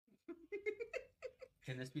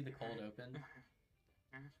Can this be the cold open?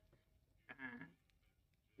 I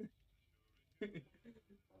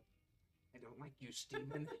don't like you,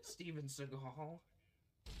 Steven Seagal.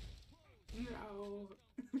 No.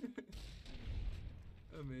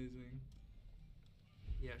 Amazing.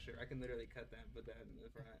 Yeah, sure. I can literally cut that and put that in the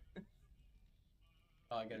front.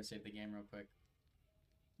 Oh, I gotta save the game real quick.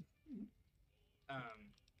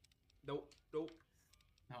 Nope. I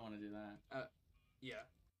want to do that. Yeah.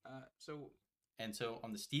 So. And so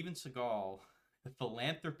on the Steven Seagal, the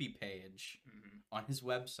philanthropy page on his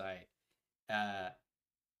website,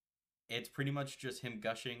 it's pretty much just him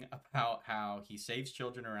gushing about how he saves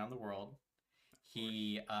children around the world.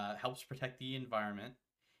 He helps protect the environment,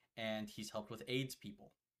 and he's helped with AIDS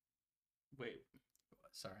people. Wait.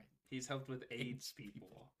 Sorry. He's helped with AIDS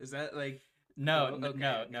people. Is that like... No,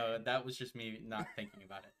 no. That was just me not thinking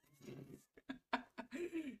about it.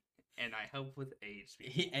 And I help with AIDS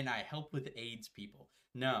people. And I help with AIDS people.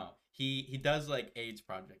 No, he does like AIDS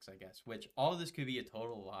projects, I guess. Which all of this could be a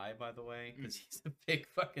total lie, by the way, because he's a big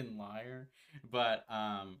fucking liar. But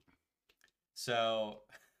so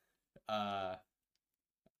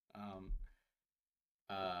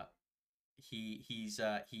he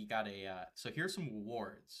got a so here's some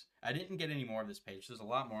awards. I didn't get any more of this page. There's a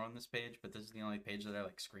lot more on this page, but this is the only page that I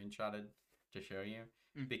like screenshotted to show you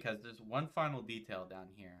because there's one final detail down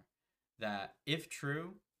here that, if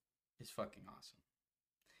true, is fucking awesome.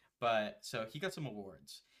 But so he got some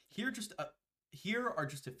awards. Here are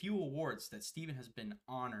just a few awards that Steven has been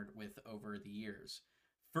honored with over the years.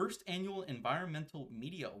 First Annual Environmental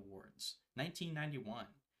Media Awards,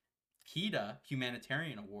 1991. PETA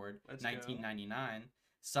Humanitarian Award, 1999.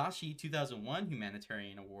 Sashi 2001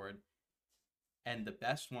 Humanitarian Award. And the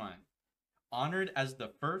best one, honored as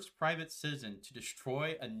the first private citizen to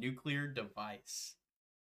destroy a nuclear device.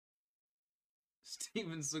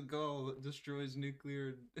 Steven Seagal destroys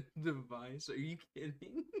nuclear device. Are you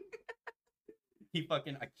kidding? He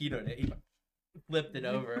fucking Aikido'd it. He flipped it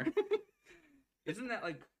over. Isn't that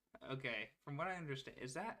like... Okay, from what I understand,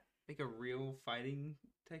 is that like a real fighting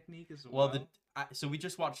technique as well? Well, so we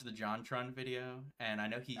just watched the JonTron video, and I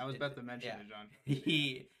know I was about to mention the JonTron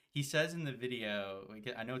video. He says in the video,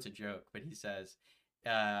 I know it's a joke, but he says,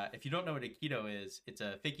 if you don't know what Aikido is, it's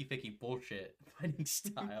a fakey bullshit fighting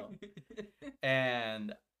style.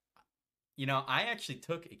 And, you know, I actually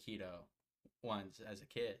took Aikido once as a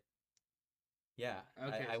kid. Yeah.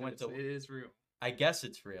 Okay, I went to... It is real. I guess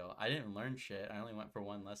it's real. I didn't learn shit. I only went for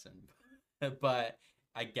one lesson. But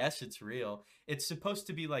I guess it's real. It's supposed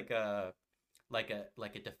to be like a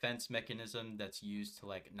defense mechanism that's used to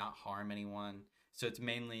like not harm anyone. So it's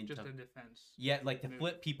mainly just a defense. Yeah, like to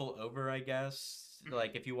flip people over, I guess.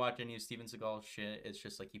 Like if you watch any of Steven Seagal's shit, it's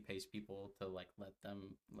just like he pays people to like let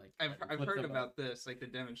them like. I've heard about this, like the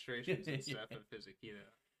demonstrations and stuff of his Aikido.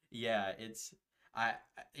 Yeah, it's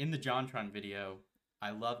in the JonTron video.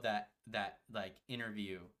 I love that like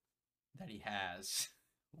interview that he has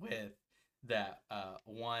with that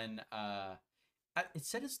one. It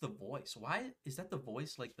said it's The Voice. Why is that The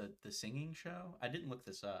Voice? Like the singing show? I didn't look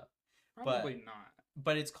this up. Probably not.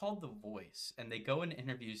 But it's called The Voice, and they go and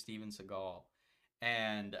interview Steven Seagal,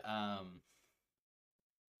 and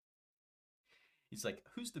he's like,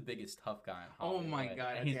 "Who's the biggest tough guy in Hollywood?" Oh my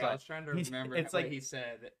god! And he's like, I was trying to remember what he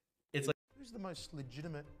said. It's like, who's the most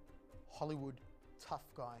legitimate Hollywood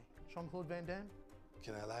tough guy? Jean-Claude Van Damme?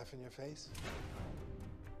 Can I laugh in your face?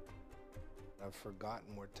 I've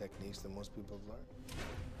forgotten more techniques than most people have learned.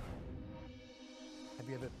 Have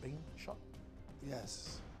you ever been shot?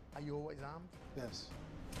 Yes. Are you always armed? Yes.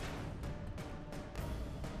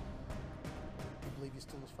 You believe you're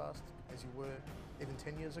still as fast as you were even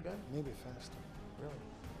 10 years ago? Maybe faster. Really?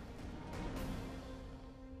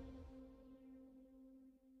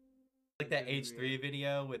 like that H3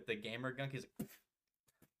 video with the gamer gunk. He's like,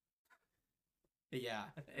 yeah,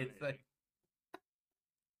 it's like,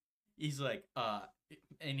 he's like,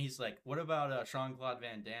 and he's like, what about Jean-Claude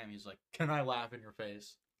Van Damme? He's like, can I laugh in your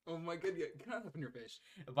face? Oh my god, yeah, can I laugh in your face?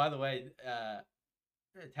 By the way,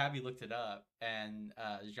 Tabby looked it up, and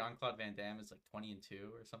Jean-Claude Van Damme is like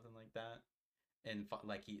 20-2 or something like that, and in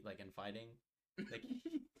fighting, like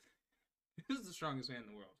who's the strongest man in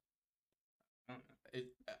the world? I don't know.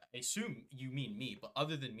 I assume you mean me, but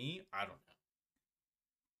other than me, I don't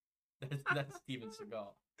know. That's Steven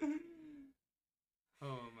Seagal.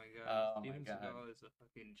 Oh my god, oh Steven my god. Seagal is a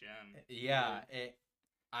fucking gem. Yeah,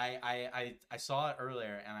 I saw it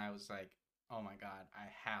earlier and I was like, oh my god, I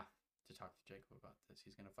have to talk to Jacob about this.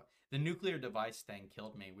 He's gonna fuck. The nuclear device thing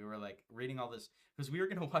killed me. We were like reading all this because we were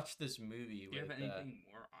gonna watch this movie. Do you have anything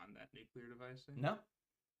more on that nuclear device thing? No.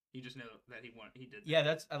 You just know that he did that. Yeah,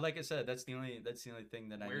 that's like I said. That's the only thing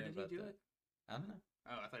that I Where knew did he about do that. it? I don't know.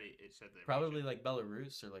 Oh, I thought it said that. Probably like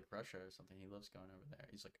Belarus or like Russia or something. He loves going over there.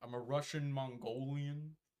 He's like, I'm a Russian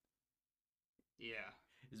Mongolian. Yeah.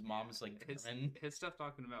 His mom is like German. His stuff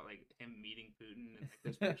talking about like him meeting Putin and like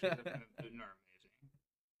those pictures of him and Putin are amazing.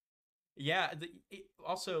 Yeah.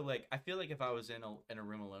 Also, like, I feel like if I was in a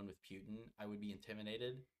room alone with Putin, I would be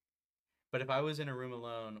intimidated. But if I was in a room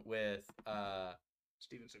alone with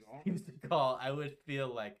Steven Steven Seagal, I would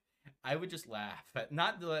feel like I would just laugh.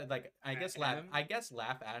 Not like I guess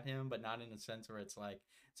laugh at him, but not in a sense where it's like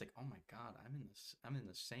oh my god, I'm in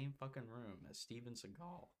the same fucking room as Steven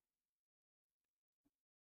Seagal.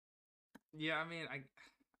 Yeah, I mean,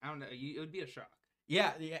 I don't know. It would be a shock.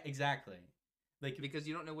 Yeah, exactly. Like Because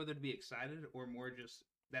you don't know whether to be excited or more just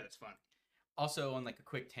that it's funny. Also, on like a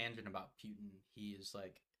quick tangent about Putin, he is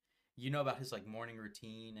like, you know about his like morning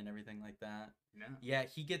routine and everything like that. No. Yeah,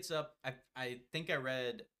 he gets up. I think I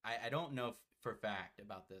read. I don't know for a fact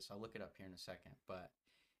about this. I'll look it up here in a second. But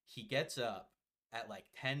he gets up at like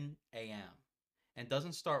 10 a.m. and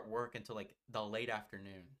doesn't start work until like the late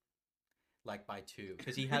afternoon, like by 2,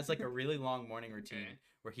 because he has like a really long morning routine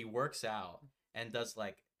where he works out and does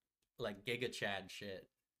like Giga Chad shit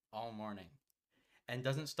all morning, and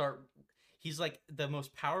doesn't start. He's like the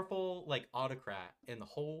most powerful like autocrat in the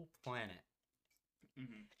whole planet.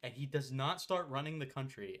 Mm-hmm. And he does not start running the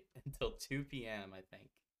country until 2 p.m. I think.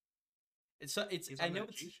 It's I know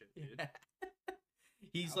it's shit, dude.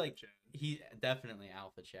 He's Alpha like Chad. he definitely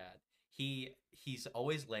Alpha Chad. He's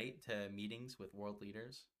always late to meetings with world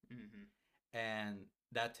leaders. Mm-hmm. And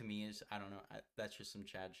that to me is, I don't know, that's just some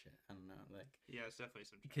Chad shit. I don't know, like. Yeah, it's definitely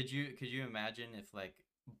some Chad. Could you imagine if like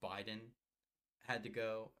Biden had to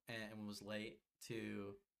go and was late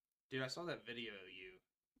to? Dude, I saw that video you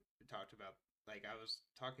talked about. Like, I was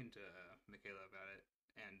talking to Michaela about it,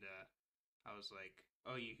 and I was like,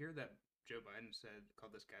 "Oh, you hear that Joe Biden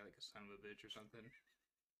called this guy like a son of a bitch or something?"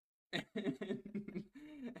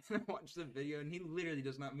 And I watched the video, and he literally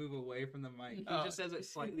does not move away from the mic. He just says it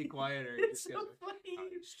slightly quieter. It's so funny. Oh,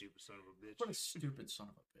 you stupid son of a bitch! What a stupid son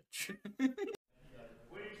of a bitch.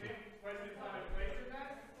 Will you take President Clinton's place in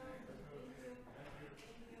that?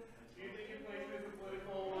 Do you think your place is a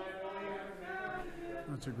political liability?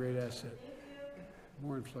 That's a great asset.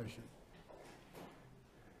 More inflation.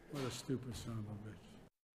 What a stupid son of a bitch.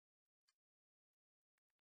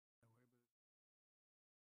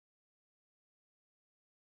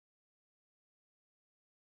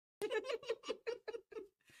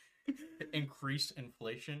 Increased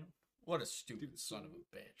inflation? What a stupid son of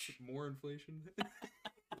a bitch. More inflation.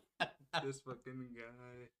 This fucking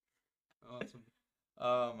guy. Awesome.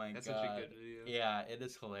 Oh my That's god. such a good video. Yeah, it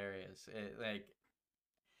is hilarious.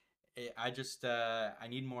 I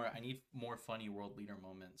need more funny world leader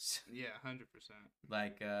moments. Yeah, 100%.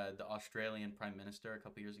 Like the Australian Prime Minister a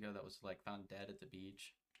couple years ago that was like found dead at the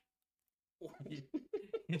beach.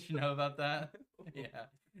 Did you know about that? Yeah.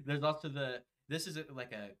 There's also this is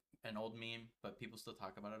like an old meme, but people still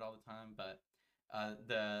talk about it all the time. But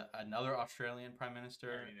another Australian Prime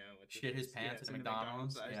Minister shit his pants at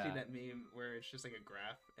McDonald's. I see that meme where it's just like a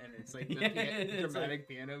graph, and it's like the Yeah, dramatic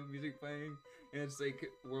piano music playing, and it's like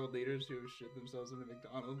world leaders who shit themselves into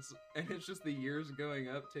McDonald's, and it's just the years going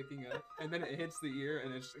up, ticking up, and then it hits the year,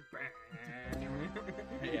 and it's like,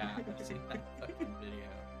 yeah, I've seen that fucking video.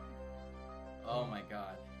 Oh my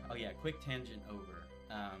god. Oh yeah, quick tangent over.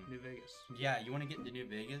 New Vegas. Yeah, you want to get into New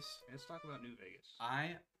Vegas? Let's talk about New Vegas.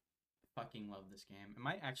 I fucking love this game. It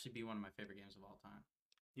might actually be one of my favorite games of all time.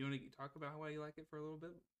 You want to talk about why you like it for a little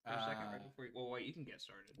bit? For a second, right before you... Well, wait, you can get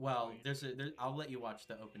started. Well, I'll let you watch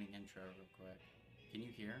the opening intro real quick. Can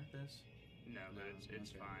you hear this? No, but it's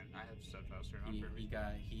okay. fine. I have subtitles turned on for He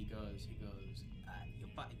everything. goes, you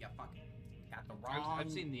fucking got the wrong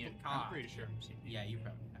I've seen the... I'm pretty sure I've seen the... Yeah, you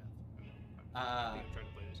probably have. I think I've tried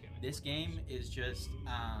to play this game. This game is just,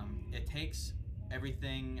 it takes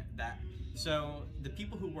everything that... So, the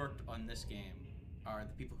people who worked on this game are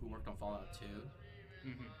the people who worked on Fallout 2.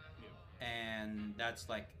 Mm-hmm. Yeah. And that's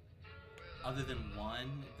like, other than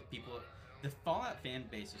one, the Fallout fan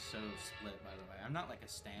base is so split, by the way. I'm not like a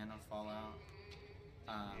stan of Fallout,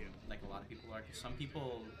 like a lot of people are. 'Cause some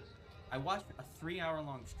people... I watched a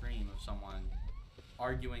 3-hour-long stream of someone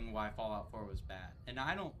arguing why Fallout 4 was bad. And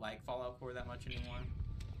I don't like Fallout 4 that much anymore.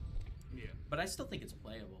 Yeah. But I still think it's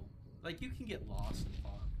playable. Like, you can get lost in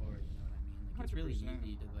Fallout 4, you know what I mean? Like, it's really 100%.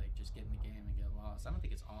 easy to, like, just get in the game and get lost. I don't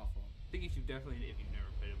think it's awful. I think if you've never played it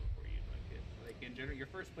before, you'd like it. Like, in general, your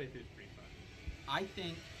first playthrough is pretty fun. I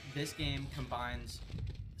think this game combines...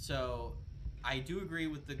 So, I do agree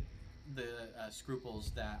with the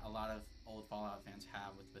scruples that a lot of old Fallout fans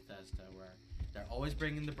have with Bethesda, where they're always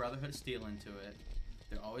bringing the Brotherhood of Steel into it,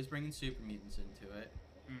 they're always bringing super mutants into it,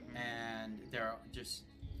 and they're just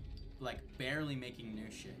like barely making new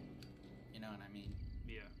shit. You know what I mean?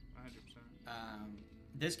 Yeah, 100%.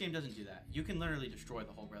 This game doesn't do that. You can literally destroy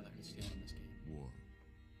the whole Brotherhood of Steel in this game.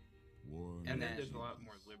 War. And then then there's a lot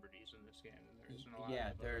more liberties in this game than there is in a lot Yeah,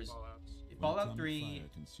 of other there's Fallouts. Fallout 3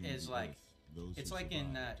 is like it's like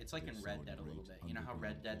in Red Dead a little bit. You know how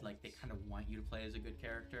Red Dead, like, they kind of want you to play as a good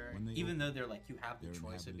character, even though they're like, you have the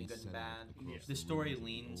choice of being good and bad. The story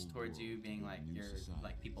leans towards you being like, you're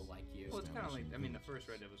like, people like you. Well, it's kind of like, I mean, the first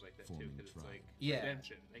Red Dead was like that too, because it's like Yeah.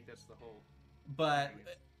 redemption. Like that's the whole.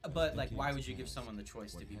 But like, why would you give someone the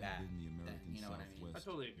choice to be bad? Then, you know what I mean? I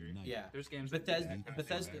totally agree. Yeah. There's games. That do that kind of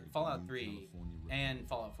Bethesda, thing. Fallout 3 and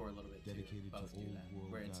Fallout 4 a little bit too, both do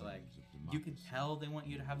that. Where it's like, you can tell they want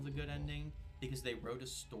you to have the good ending because they wrote a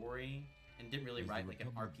story and didn't really write like an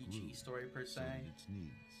RPG story per se.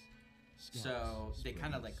 So they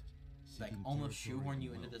kind of like almost shoehorn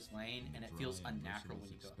you into this lane, and it feels unnatural when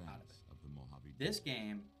you go out of it. This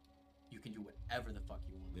game, you can do whatever the fuck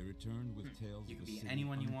you want. They returned with tales You can of a be city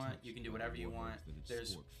anyone you want. untouched You can do by whatever you want. warheads that had There's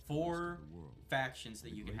scorched the 4 rest of the world. factions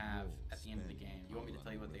that you can great have walls at the end of the spanned game. You want me to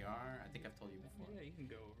tell you what they Colorado. are? I think I've told you before. Yeah, you can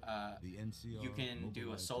go over. The NCR You can do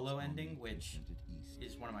a mobilized solo its ending, army which and sent it east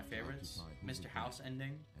is one of my to favorites. occupy Mr. Hoover House Dam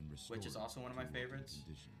ending, and which is restore also one of my it to working favorites.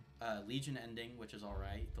 condition. Legion ending, which is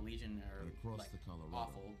alright. The Legion are But across like the Colorado,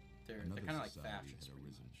 awful. They're another kind of like society fascists had pretty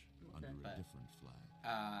arisen much. under But, a different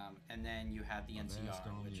flag. And then you have the A vast NCR,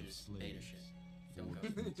 army which of is slaves beta shit. Don't forged go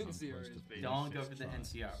in for the it. conquest NCR of is beta. Don't go Asian for the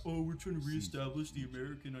tribes. NCR. Oh, we're trying to reestablish the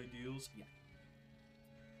American ideals. Yeah.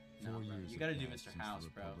 No, 4 bro. years You gotta do passed Mr. since the House,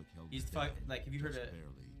 bro. Republic held He's the fuck. down, Like, have you heard just of barely,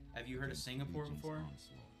 Have you heard of against the Singapore Legion's before?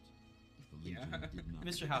 onslaught. The Yeah. Legion did not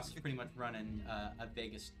Mr. House is pretty much running a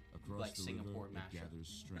Vegas, Across like, the Singapore river, it mashup. gathers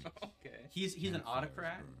strength. Okay. He's an Campfires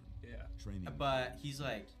autocrat, burn, Yeah. training but he's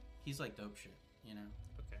like dope shit, you know?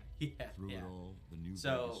 Okay. Yeah, Through yeah. it all, the new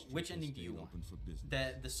So, Vegas Strip which has ending do you stayed want? open for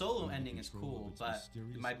business. The solo Under ending is control of cool, its but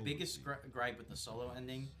mysterious my biggest overseer, gripe with the solo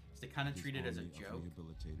ending is they kind of his treat it as a army of joke.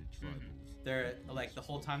 rehabilitated tribals They're and like, the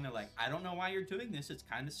whole time they're like, I don't know why you're doing this. It's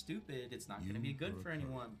kind of stupid. It's not going to You be good are for a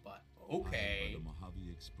anyone, but hired by okay. the Mojave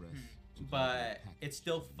Express to But deliver a it's package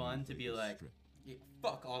still to the fun new to be Vegas like, Strip. "Yeah,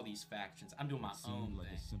 fuck all these factions. I'm doing my What seemed own like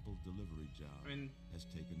thing. a simple delivery job I mean, has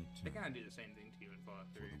taken a they turn kind of do the same thing to you in Fallout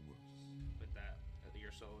for 3 the worse. with that.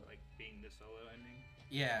 Your solo, like being the solo ending,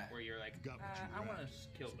 Yeah, where you're like, Got what you I want wanted.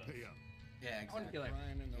 to kill both. Pay up. yeah, I want to exactly. kill like.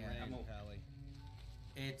 Crying in the Yeah, rain, I'm okay. Pally.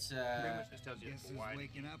 It's Pretty much just tells you Guess like, who's why.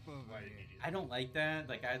 waking up over Why did here? you do that? I don't like that.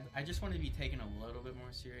 Like, I just want to be taken a little bit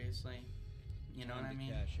more seriously. You know what I Time to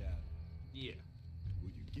mean? Cash out. Yeah. Will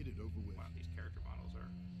you get it over with? Wow, these character models are.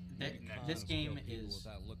 That- Next. this Cons game kill people is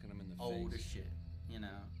without looking them in the old as face. shit. You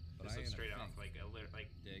know. But This I looks ain't a straight off thing. like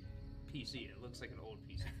Dig. PC. It looks like an old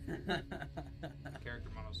PC. Character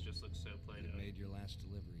models just look so played You out. made your last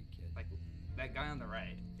delivery, kid. Like that guy on the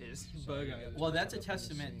right is Sorry, bug I got Well, that's a Up in the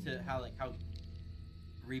testament scene. to how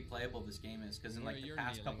replayable this game is. Because in like the Your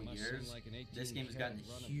past kneeling couple must seem years, like an 18 this game has carat gotten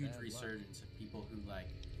a run of huge bad luck. resurgence of people who like.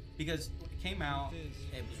 Because it came out, Truth is,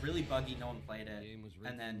 it was really buggy. No one played the it. game was And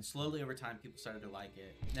written then in slowly over time, people started to like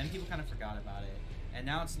it. Then people kind of forgot about it, and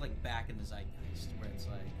now it's like back in the zeitgeist, where it's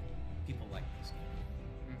like people like this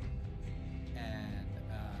game, and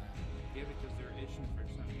Yeah, because they're itching for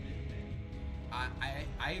something new, man.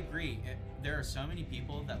 I agree. There are so many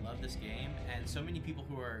people that love this game, and so many people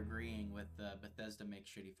who are agreeing with Bethesda makes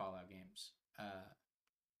shitty Fallout games.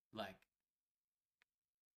 Like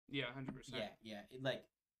Yeah, 100%. yeah, like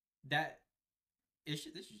that. This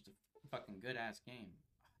is just a fucking good ass game.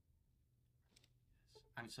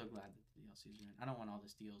 I'm so glad that the DLCs are in. I don't want all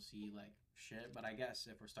this DLC like shit, but I guess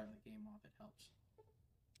if we're starting the game off, it helps.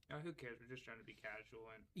 Who cares? We're just trying to be casual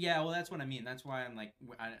and Yeah, well, that's what I mean. That's why I'm like,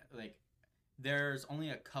 there's only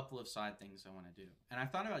a couple of side things I want to do, and I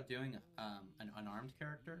thought about doing an unarmed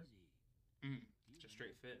character, just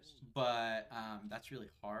straight fist. but that's really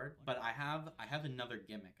hard. But I have another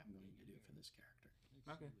gimmick I'm going to do for this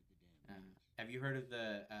character. Okay. Have you heard of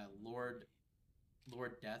the Lord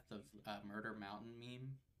Death of Murder Mountain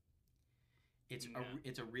meme? It's No.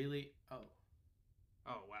 it's a really Oh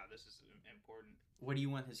wow, this is important. What do you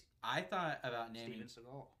want his? I thought about naming. Steven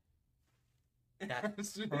Seagal.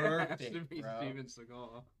 That's It has perfect, to be bro. Steven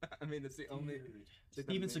Seagal. I mean, it's the only. Dude. it's like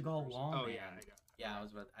the Steven main Seagal person. long Oh man. yeah, I got. Yeah,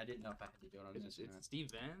 I didn't know if I had to do it on this. or not. It's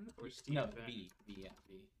Steve Venn or Steve No, Venn? V. Yeah,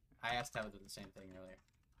 V. I asked Tyler the same thing earlier.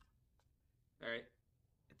 All right.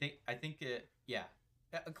 I think it. Yeah,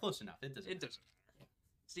 close enough. It doesn't. It doesn't matter.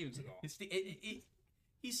 Steven Seagal. It's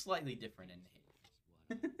he's slightly different in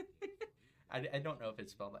name. I don't know if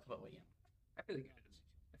it's spelled that, but well, yeah. I feel like it is.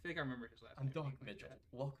 I feel like I remember his last I'm name. Doc being like Mitchell. that.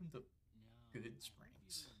 Welcome to Good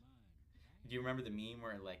Springs. Do you remember the meme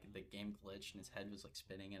where like the game glitched and his head was like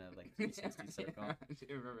spinning in a like 360 circle? I do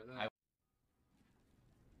remember that.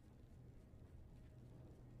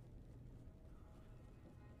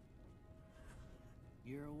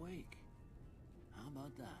 You're awake. How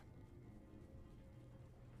about that?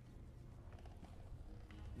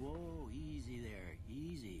 Whoa, easy there,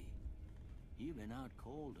 easy. You've been out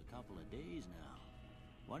cold a couple of days now.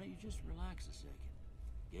 Why don't you just relax a second?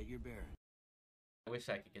 Get your bearings. I wish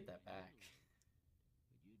I could get that back.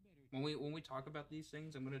 When we talk about these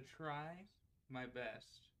things, I'm gonna try my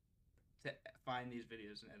best to find these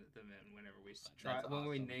videos and edit them in whenever we try. That's When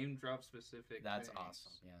we awesome. name drop specific. That's things.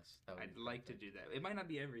 awesome. Yes, that would I'd be like to perfect. do that. It might not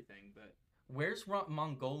be everything, but Where's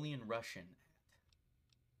Mongolian Russian at?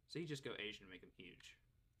 so you just go Asian and make them huge.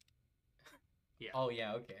 Yeah. Oh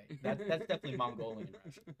yeah, okay. That's definitely Mongolian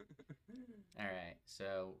Russian. All right,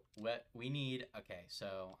 so what we need? Okay,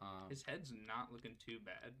 so His head's not looking too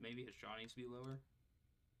bad. Maybe his jaw needs to be lower,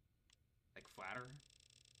 like flatter,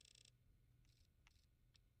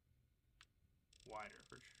 wider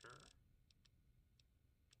for sure.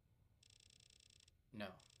 no.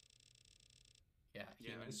 Yeah,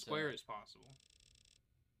 Yeah, humans, as square as possible.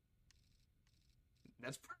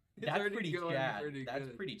 That's That's already pretty going Chad. pretty That's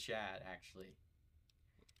good. pretty Chad, actually.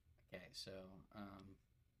 Okay, so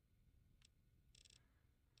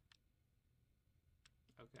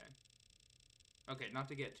Okay, not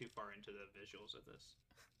to get too far into the visuals of this.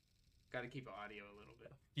 Got to keep audio a little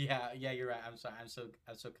bit. yeah, you're right. I'm sorry. I'm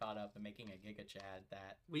so caught up in making a Giga Chad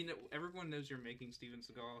that We know everyone knows you're making Steven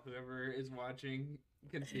Seagal. Whoever is watching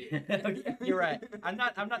can see Okay, it. you're right. I'm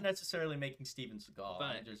not necessarily making Steven Seagal. But-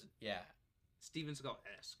 I'm just Steven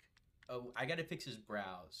Seagal-esque. Oh, I gotta fix his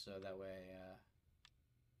brows so that way.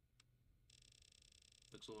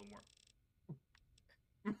 Looks a little more.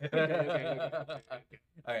 Okay.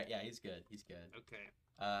 All right, yeah, he's good. He's good. Okay.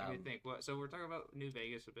 What do you Um, think? What? So we're talking about New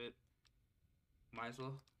Vegas a bit. Might as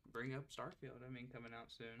well bring up Starfield. I mean, coming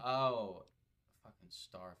out soon. oh, fucking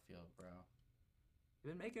Starfield, bro.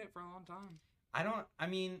 You've been making it for a long time. I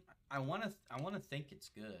mean, I wanna think it's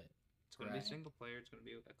good. It's gonna Right. be single player. It's gonna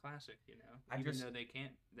be a classic. You know, I even just- though they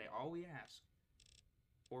can't. They all we ask.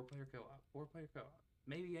 4-player co-op. 4-player co-op.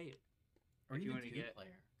 Maybe 8. Or If you even wanna get-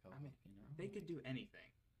 two-player co-op, I mean, you know? They could do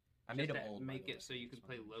anything. I made Just them to old. by Make the it way, so you just can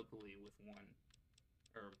play wanted- locally with one,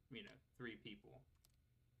 or 3 people.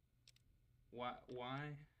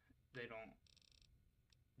 Why they don't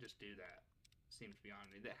just do that seems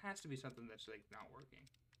beyond me. That has to be something that's like not working.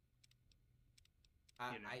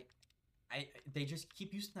 you know. They just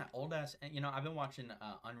keep using that old ass. I've been watching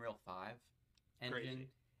Unreal 5 engine, Crazy.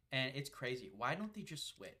 and it's crazy. Why don't they just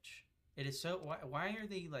switch? It is so. Why are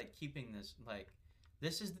they like keeping this like?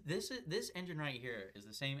 This engine right here is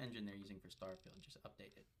the same engine they're using for Starfield, just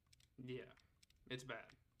updated. Yeah, it's bad.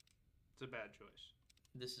 It's a bad choice.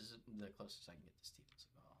 This is the closest I can get to Steven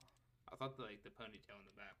Seagal. I thought the ponytail in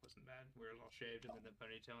the back wasn't bad. Where it was all shaved and then the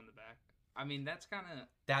ponytail in the back. I mean, that's kind of.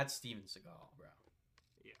 That's Steven Seagal, bro.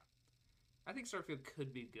 I think Starfield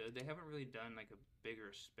could be good. They haven't really done like a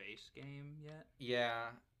bigger space game yet. Yeah,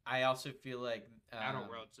 I also feel like Outer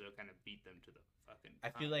Worlds though kind of beat them to the fucking. I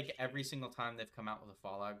feel like punch. every single time they've come out with a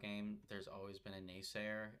Fallout game, there's always been a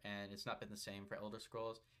naysayer, and it's not been the same for Elder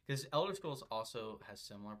Scrolls. Because Elder Scrolls also has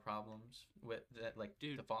similar problems with that, like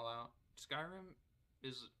Dude. the Fallout. Skyrim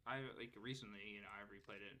is recently I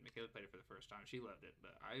replayed it. Michaela played it for the first time. She loved it,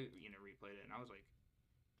 but I replayed it and I was like,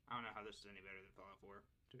 I don't know how this is any better than Fallout 4,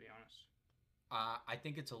 to be honest. I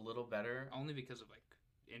think it's a little better. Only because of like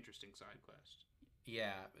interesting side quests.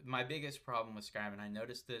 Yeah, my biggest problem with Skyrim, and I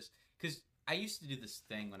noticed this because I used to do this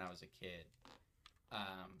thing when I was a kid.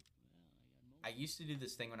 I used to do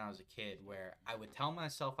this thing when I was a kid where I would tell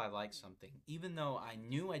myself I liked something, even though I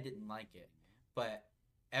knew I didn't like it, but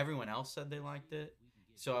everyone else said they liked it.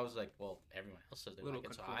 So I was like, well, everyone else says they like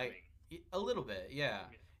it, so a little bit, yeah.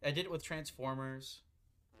 I did it with Transformers,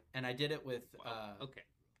 and I did it with. Okay.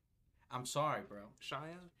 I'm sorry, bro.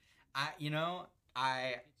 Shia? I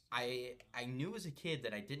knew as a kid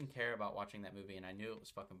that I didn't care about watching that movie, and I knew it was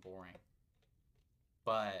fucking boring.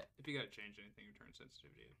 But If you gotta change anything, return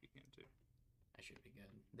sensitivity if you can too. I should be good.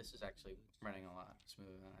 This is actually running a lot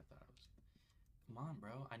smoother than I thought it was. Come on,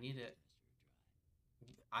 bro. I need it.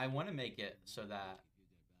 I want to make it so that.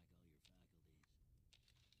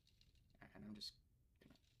 And I'm just.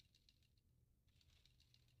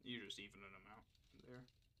 You're just evening them out there.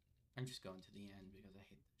 I'm just going to the end because I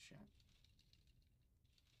hate this shit.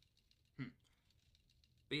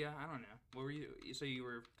 But yeah, I don't know. What were you? So you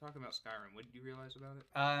were talking about Skyrim. What did you realize about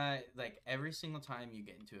it? Like every single time you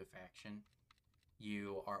get into a faction,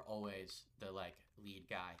 you are always the like lead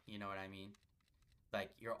guy. You know what I mean?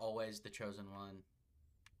 Like you're always the chosen one.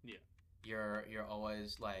 Yeah. You're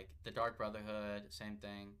always like the Dark Brotherhood. Same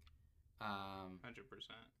thing. 100%.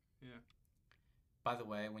 Yeah. By the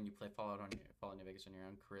way, when you play Fallout New Vegas on your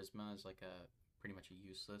own, charisma is like a pretty much a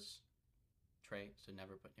useless trait. So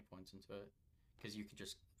never put any points into it because you could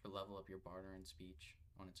just level up your barter and speech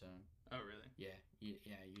on its own. Oh really? Yeah. You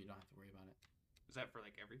don't have to worry about it. Is that for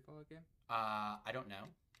like every Fallout game? I don't know,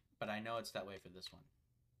 but I know it's that way for this one.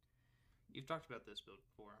 You've talked about this build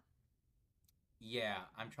before. Yeah,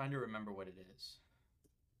 I'm trying to remember what it is.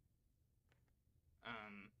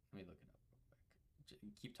 Let me look it up real quick.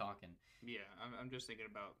 Keep talking. Yeah, I'm just thinking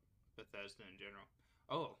about Bethesda in general.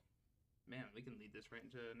 Oh, man, we can lead this right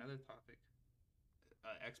into another topic.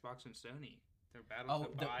 Xbox and Sony. Their battle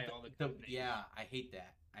to buy all the companies. Yeah, I hate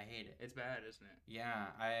that. I hate it. It's bad, isn't it? Yeah,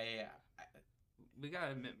 we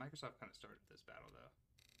gotta admit, Microsoft kind of started this battle, though.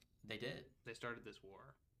 They did. They started this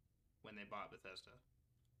war when they bought Bethesda.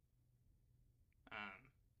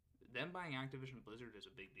 Them buying Activision Blizzard is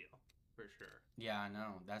a big deal, for sure. Yeah, I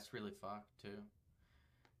know. That's really fucked, too.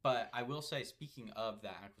 But I will say, speaking of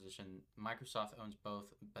that acquisition, Microsoft owns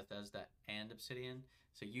both Bethesda and Obsidian,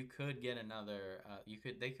 so you could get another.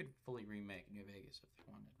 They could fully remake New Vegas if they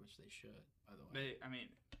wanted, which they should, by the way.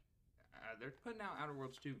 They're putting out Outer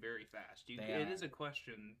Worlds 2 very fast. It is a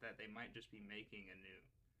question that they might just be making a new.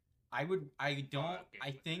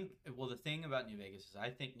 The thing about New Vegas is I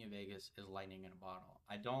think New Vegas is lightning in a bottle.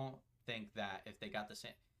 I don't think that if they got the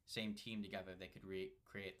same team together, they could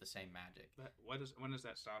recreate the same magic. But when does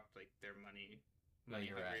that stop? Like their money You're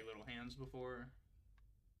hungry right. little hands before,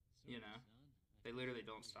 they literally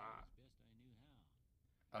don't stop.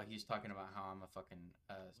 Oh, he's talking about how I'm a fucking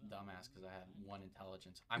dumbass because I have 1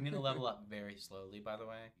 intelligence. I'm gonna level up very slowly, by the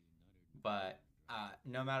way. But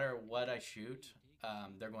no matter what I shoot,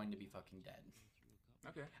 they're going to be fucking dead.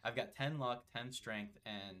 Okay. I've got 10 luck, 10 strength,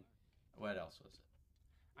 and what else was it?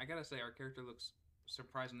 I gotta say, our character looks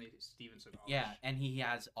surprisingly Steven Seagal. Yeah, and he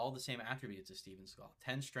has all the same attributes as Steven Seagal.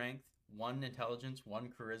 10 strength, 1 intelligence,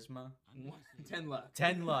 1 charisma. 10 luck.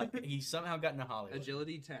 10 luck. He somehow got into Hollywood.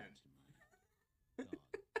 Agility 10.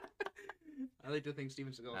 I like to think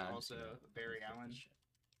Steven Seagal is also Barry Allen.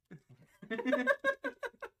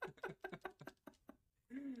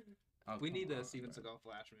 We need a Steven Seagal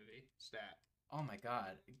Flash movie. Stat. Oh my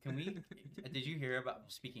god. Can we... Did you hear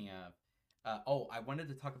about... Speaking of... I wanted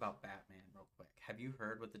to talk about Batman real quick. Have you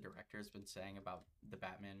heard what the director has been saying about the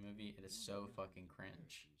Batman movie? It is so fucking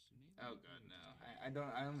cringe. Oh god, no.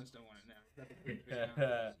 I almost don't want to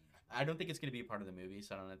know. I don't think it's going to be a part of the movie,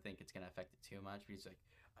 so I don't think it's going to affect it too much. But he's like,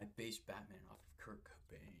 I based Batman off of Kurt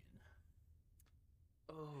Cobain.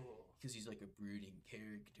 Oh. Because he's like a brooding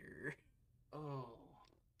character. Oh.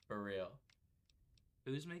 For real.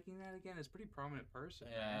 Who's making that again? It's a pretty prominent person.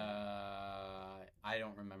 I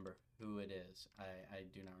don't remember who it is. I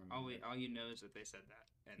do not remember. All you know is that they said that.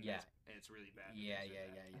 And it's really bad. Yeah.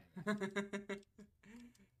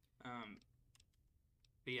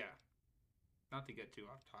 But yeah. Not to get too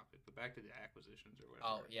off topic, but back to the acquisitions or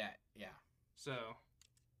whatever. Oh, yeah. So,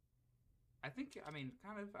 I think,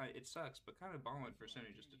 it sucks, but kind of balling for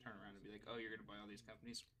Sony just to turn around and be like, oh, you're going to buy all these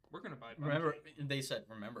companies. We're going to buy... They said,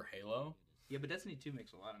 remember Halo? Yeah, but Destiny 2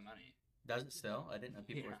 makes a lot of money. Does it still? I didn't know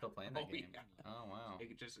people were still playing that game. Yeah. Oh, wow.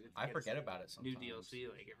 I forget about it sometimes. New DLC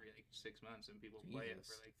every 6 months, and people play it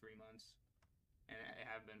for 3 months. And it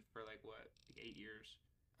have been for 8 years.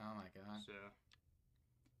 Oh my god. So...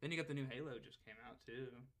 Then you got the new Halo just came out too,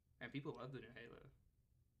 and people love the new Halo.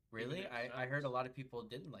 Really? I heard a lot of people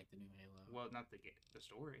didn't like the new Halo. Well, not the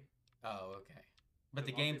story. Oh, okay. But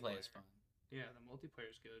the gameplay is fun. Yeah, the multiplayer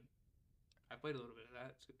is good. I played a little bit of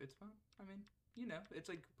that. It's fun. I mean, it's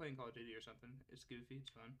like playing Call of Duty or something. It's goofy. It's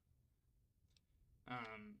fun.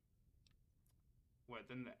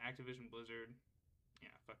 Then the Activision Blizzard. Yeah,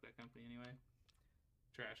 fuck that company anyway.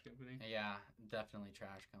 Trash company. Yeah, definitely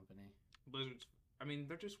trash company. Blizzard's.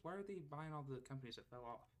 Why are they buying all the companies that fell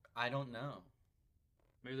off? I don't know.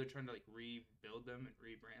 Maybe they're trying to rebuild them and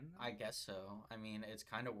rebrand them? I guess so. I mean, it's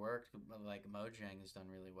kind of worked. Like Mojang has done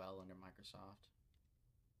really well under Microsoft.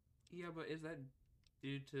 Yeah, but is that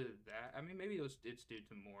due to that? I mean, maybe it's due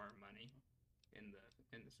to more money in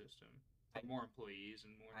the system, more employees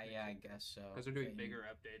and more. I guess so. Because they're doing bigger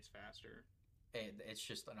updates faster. It's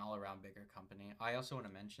just an all-around bigger company. I also want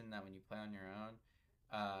to mention that when you play on your own,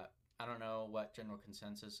 I don't know what general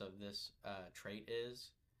consensus of this trait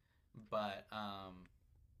is, but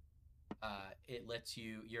it lets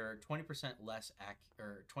you're 20% less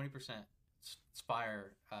or 20%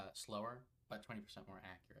 fire slower, but 20% more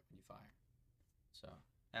accurate when you fire. So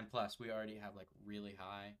And plus, we already have like really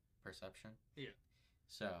high perception. Yeah.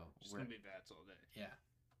 So Just gonna be bats all day. Yeah.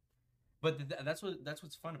 But that's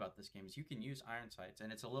what's fun about this game is you can use iron sights,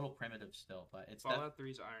 and it's a little primitive still, but it's Fallout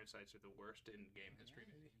 3's iron sights are the worst in game history,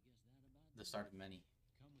 maybe. The start of many.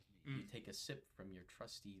 You take a sip from your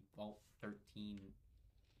trusty Vault 13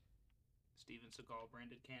 Steven Seagal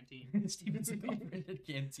branded canteen. Steven Seagal branded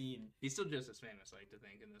canteen. He's still just as famous, I like to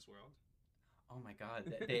think, in this world. Oh my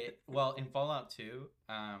god. Well, in Fallout 2,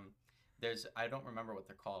 there's, I don't remember what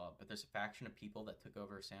they're called, but there's a faction of people that took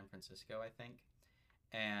over San Francisco, I think.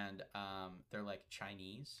 And they're like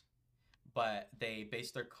Chinese, but they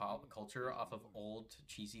base their culture off of old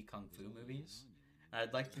cheesy kung fu movies. And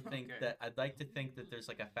I'd like to think that there's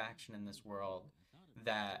like a faction in this world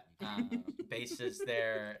that bases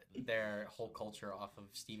their whole culture off of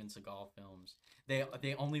Steven Seagal films.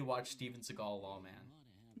 They only watch Steven Seagal Lawman.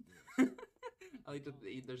 I like to.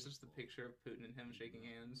 There's just a picture of Putin and him shaking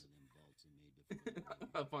hands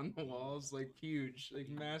up on the walls, like huge, like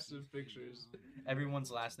massive pictures. Everyone's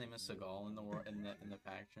last name is Seagal in the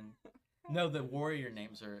faction. No, the warrior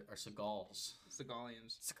names are Seagals.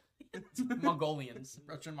 Seagalians. Mongolians.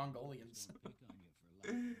 Russian Mongolians.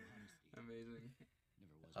 Amazing.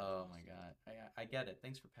 Oh my god. I get it.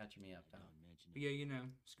 Thanks for patching me up, Tom. But yeah, you know,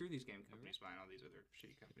 screw these game companies buying all these other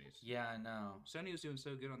shitty companies. Yeah, I know. Sony was doing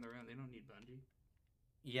so good on their own, they don't need Bungie.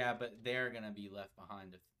 Yeah, but they're gonna be left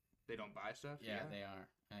behind if they don't buy stuff. Yeah, they are.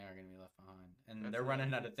 They are gonna be left behind, and That's they're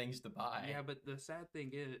running out of things to buy. Yeah, but the sad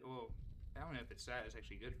thing is, well, I don't know if it's sad. It's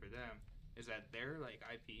actually good for them. Is that their like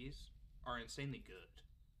IPs are insanely good.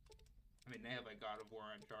 I mean, they have like God of War,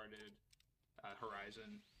 Uncharted,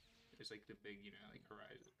 Horizon. It's like the big, you know, like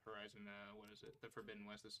Horizon. What is it? The Forbidden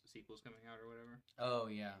West. The sequel's coming out or whatever. Oh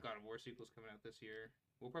yeah. God of War sequel's coming out this year.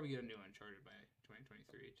 We'll probably get a new Uncharted by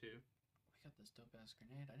 2023 too. We got this dope ass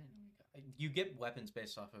grenade. I didn't know we got. You get weapons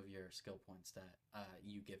based off of your skill points that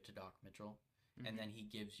you give to Doc Mitchell, and then he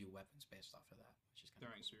gives you weapons based off of that, which is kind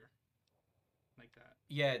Throwing of cool. spear. Like that.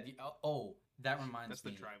 Yeah. That reminds That's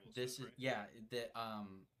me. the tribal This stuff, is right? yeah.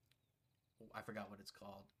 I forgot what it's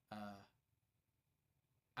called.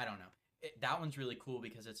 I don't know. That one's really cool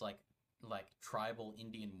because it's like tribal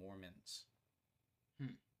Indian Mormons.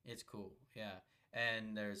 It's cool, yeah.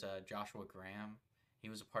 And there's Joshua Graham. He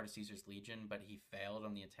was a part of Caesar's Legion, but he failed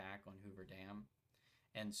on the attack on Hoover Dam,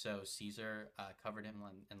 and so Caesar covered him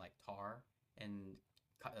in like tar and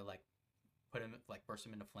like put him like burst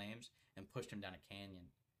him into flames and pushed him down a canyon,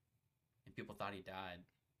 and people thought he died.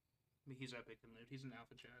 I mean, he's epic and loot. He's an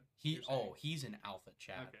alpha Chad. He's an alpha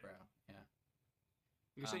Chad, Okay. bro. Yeah.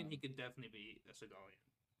 You're saying he could definitely be a Seagalian.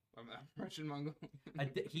 Russian Mongolian.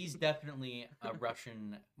 He's definitely a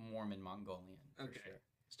Russian Mormon Mongolian for sure.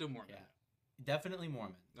 Still Mormon. Yeah, definitely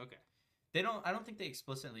Mormon. Okay. They don't. I don't think they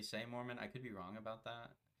explicitly say Mormon. I could be wrong about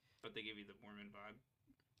that. But they give you the Mormon vibe.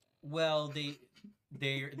 Well,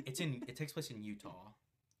 it takes place in Utah.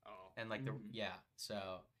 Oh. And like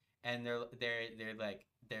and they're like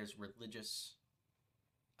there's religious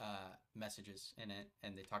messages in it,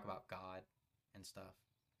 and they talk about God and stuff.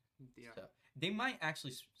 Yeah. So they might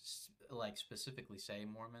actually like specifically say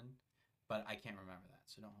Mormon, but I can't remember that,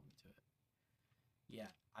 so don't hold me to it.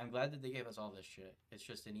 Yeah, I'm glad that they gave us all this shit. It's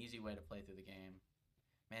just an easy way to play through the game.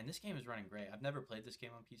 Man, this game is running great. I've never played this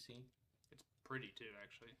game on PC. It's pretty too,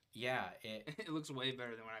 actually. Yeah, it looks way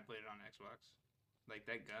better than when I played it on Xbox. Like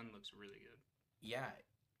that gun looks really good. Yeah,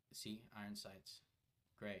 see, iron sights,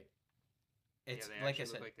 great. It's they like I actually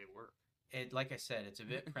said, look like they work. like I said, it's a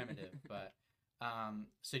bit primitive, but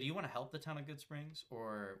so do you want to help the town of Good Springs,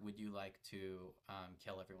 or would you like to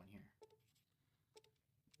kill everyone here?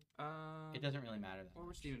 It doesn't really matter that Or we're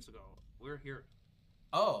much. Steven Seagal. We're here.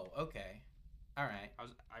 Oh, okay. All right.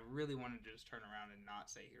 I really wanted to just turn around and not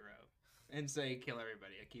say hero and say kill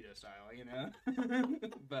everybody, Aikido style, you know.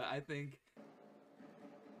 But I think.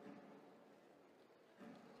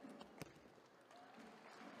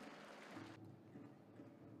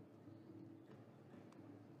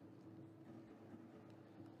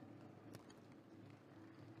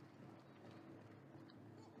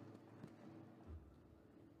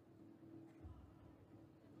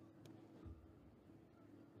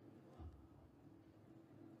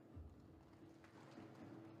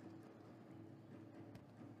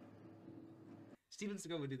 Steven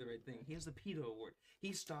Seagal would do the right thing. He has the PETA award.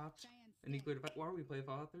 He stopped and he cleared a fight. Why are we playing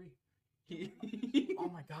Fallout 3? Oh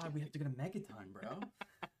my god, we have to go to Megaton, bro.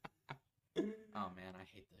 Oh man, I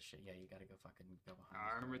hate this shit. Yeah, you gotta go fucking go behind.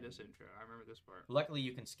 I remember this intro. I remember this part. Luckily,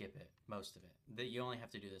 you can skip it, most of it. You only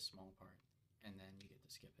have to do this small part, and then you get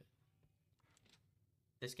to skip it.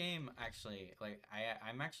 This game actually, like,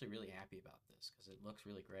 I'm actually really happy about this because it looks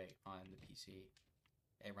really great on the PC.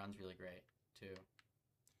 It runs really great too.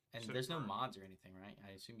 And So there's no for- mods or anything, right?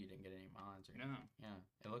 I assume you didn't get any mods or No. anything. Yeah,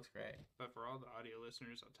 it looks great. But for all the audio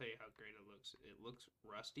listeners, I'll tell you how great it looks. It looks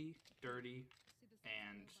rusty, dirty,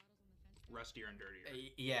 and rustier and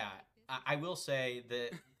dirtier. Yeah, I will say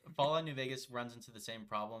that Fallout New Vegas runs into the same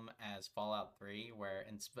problem as Fallout 3, where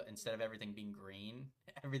instead of everything being green,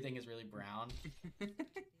 everything is really brown.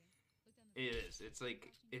 It is. It's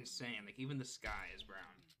like insane. Like even the sky is brown.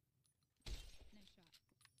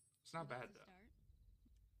 It's not bad though.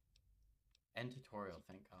 End tutorial,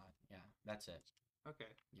 thank God. Yeah, that's it. Okay,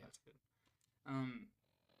 Yeah. that's good.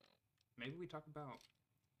 Maybe we talk about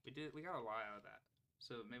we got a lot out of that.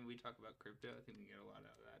 So maybe we talk about crypto. I think we get a lot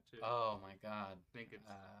out of that too. Oh my God. I think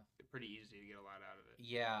it's pretty easy to get a lot out of it.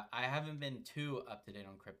 Yeah, I haven't been too up to date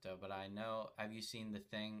on crypto, but I know. Have you seen the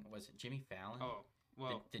thing? Was it Jimmy Fallon? Oh,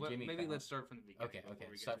 well, The Jimmy maybe Fallon. let's start from the beginning. Okay, before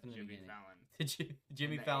we start get to from the Jimmy beginning. Fallon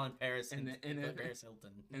Jimmy And the- Fallon, Paris, and the- Paris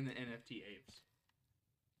Hilton. and the NFT apes.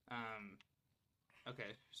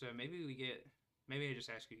 Okay, so maybe I just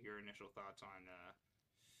ask you your initial thoughts on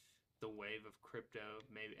the wave of crypto,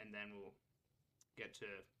 maybe, and then we'll get to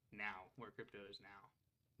now, where crypto is now.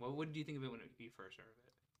 Well, what did you think of it when you first heard of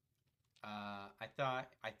it?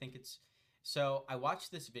 I think it's. So I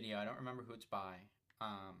watched this video. I don't remember who it's by,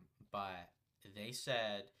 but they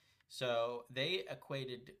said so they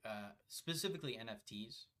equated specifically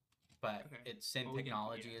NFTs, but Okay. it's same Well, we can-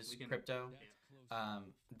 technology yeah, as we can- crypto. yeah.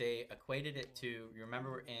 They equated it to, you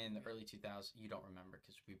remember in the early 2000s, you don't remember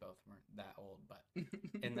because we both weren't that old, but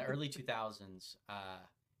in the early 2000s,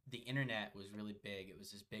 the internet was really big. It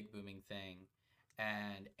was this big booming thing.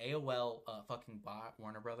 And AOL fucking bought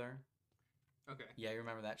Warner Brother. Okay. Yeah, you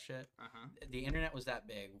remember that shit? Uh-huh. The internet was that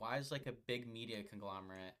big. Why is like a big media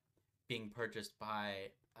conglomerate being purchased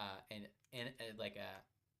by like a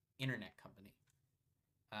internet company?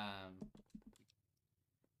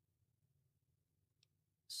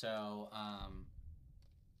 So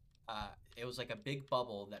it was like a big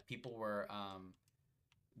bubble that people were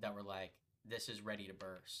that were like, this is ready to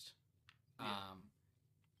burst. Yeah.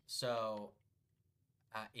 So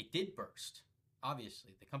it did burst.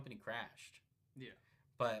 Obviously, the company crashed, Yeah,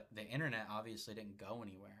 but the internet obviously didn't go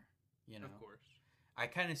anywhere. You know, of course. I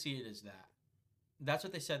kind of see it as that. That's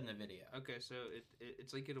what they said in the video. Okay, so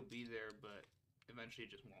it's like it'll be there, but eventually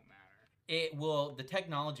it just won't matter. It will. The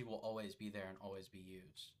technology will always be there and always be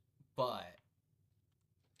used, but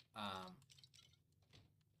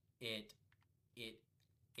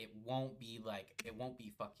it won't be like, it won't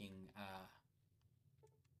be fucking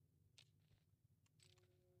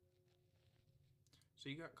So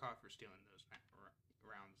you got caught for stealing those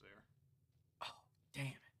rounds there. oh, damn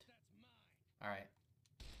it. All right.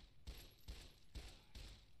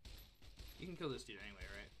 You can kill this dude anyway,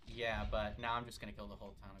 right? Yeah, but now I'm just gonna kill the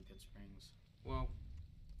whole town of Good Springs. Well,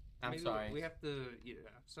 I'm maybe sorry. We have to.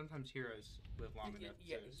 Sometimes heroes live long enough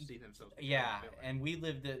Yeah, to see themselves. become Yeah, a villain. and we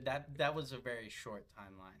lived that was a very short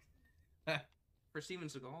timeline. For Steven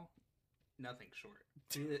Seagal, nothing short.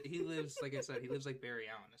 He lives, like I said, he lives like Barry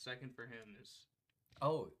Allen. A second for him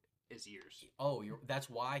Oh, is years. that's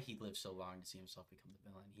why he lived so long to see himself become the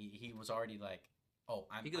villain. He was already like, oh,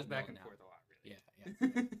 I'm. He goes I'm back villain and now. forth a lot, really. Yeah,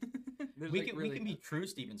 yeah. There's, we like, can really we can be true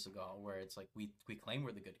Steven Seagal, where it's like we claim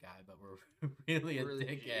we're the good guy, but we're really a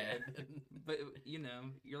dickhead. yeah. But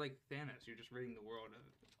you're like Thanos. You're just ridding the world of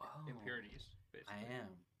Oh, impurities. Basically. I am.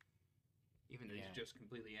 Even though Yeah. he's just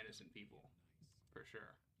completely innocent people, for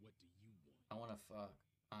sure. I want to fuck.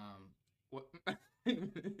 What?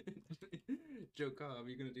 Joe Cobb,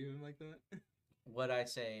 you gonna do him like that? What I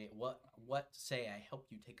say? What say? I help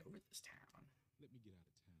you take over this town. Let me get out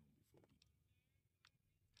of town before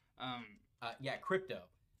we. Yeah, crypto.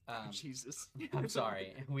 Jesus. I'm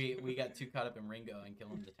sorry. We got too caught up in Ringo and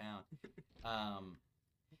killing the town.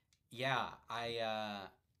 Yeah, I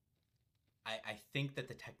think that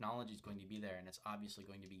the technology is going to be there and it's obviously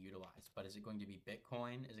going to be utilized. But is it going to be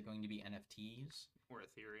Bitcoin? Is it going to be NFTs? Or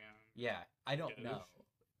Ethereum. Yeah, I don't Doge? know.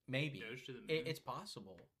 Maybe Doge to the moon. it's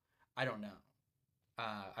possible. I don't know.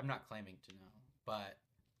 I'm not claiming to know, but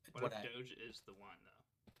What if Doge is the one though?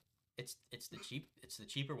 it's the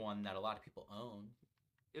cheaper one that a lot of people own.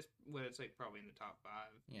 It's like probably in the top 5.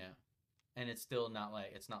 Yeah, and it's still not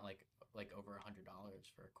like over $100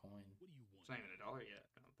 for a coin. It's not even $1 yet.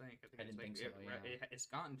 I don't think. I didn't think so, yeah. It's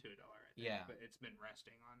gotten to $1. I think, Yeah. but it's been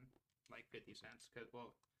resting on like 50 cents. Cause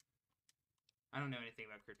I don't know anything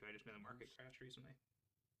about crypto. I just know the market crashed recently,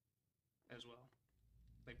 as well,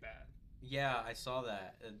 like bad. Yeah, I saw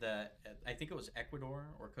that. I think it was Ecuador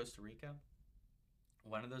or Costa Rica,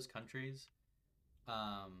 one of those countries.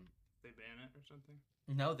 They ban it or something.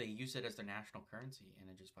 No, they use it as their national currency, and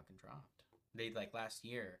it just fucking dropped. They like last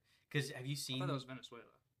year. Because have you I seen? thought that was Venezuela.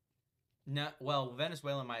 No, well,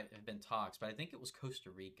 Venezuela might have been talks, but I think it was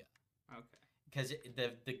Costa Rica. Okay. Because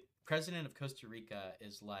the president of Costa Rica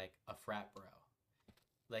is like a frat bro.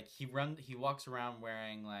 Like he walks around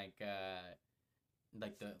wearing like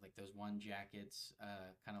those one jackets,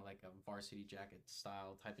 kind of like a varsity jacket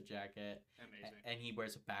style type of jacket. Amazing. And he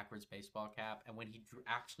wears a backwards baseball cap. And when he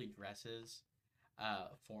actually dresses,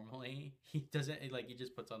 formally, he doesn't like he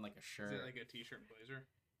just puts on like a shirt. Is it like a t-shirt and blazer?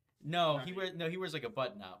 No, Not he wears like a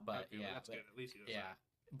button up, but Okay, well, yeah, that's but, good. At least he does yeah,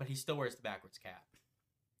 but he still wears the backwards cap.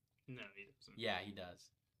 that. No, he doesn't. Yeah, he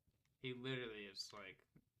does. He literally is like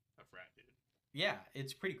a frat dude. Yeah,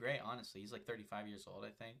 it's pretty great, honestly. He's like 35 years old,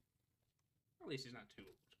 I think. At least he's not too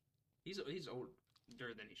old. He's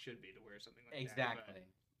older than he should be to wear something like Exactly. that.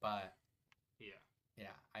 But Yeah.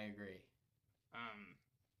 yeah, I agree.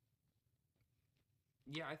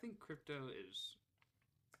 Yeah, I think crypto is.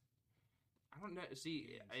 I don't know.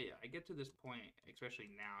 See, I get to this point, especially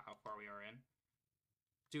now, how far we are in,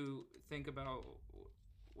 to think about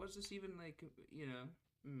was this even like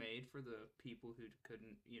made for the people who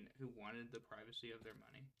couldn't who wanted the privacy of their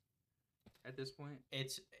money at this point.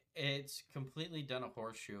 It's completely done a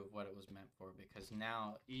horseshoe of what it was meant for, because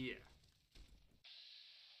now Yeah,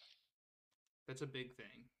 that's a big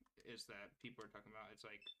thing, is that people are talking about. It's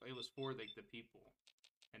like it was for like the people,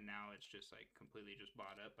 and now it's just like completely just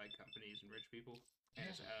bought up by companies and rich people, and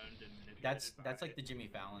it's owned and manipulated. that's by- like the Jimmy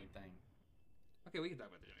Fallon thing. Okay, we can talk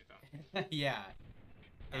about the Jimmy Fallon. Yeah,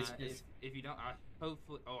 it's just if you don't,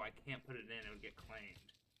 hopefully, I can't put it in. It would get claimed.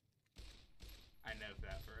 I know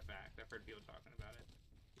that for a fact. I've heard people talking about it.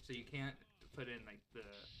 So you can't put in like the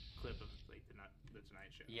clip of like the Tonight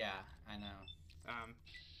Show. yeah, I know.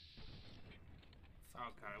 Oh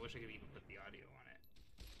god, I wish I could even put the audio on it.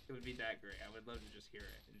 It would be that great. I would love to just hear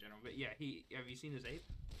it in general. But yeah, have you seen his ape?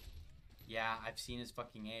 Yeah, I've seen his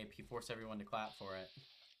fucking ape. He forced everyone to clap for it.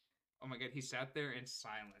 Oh my god, he sat there in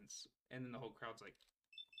silence, and then the whole crowd's like,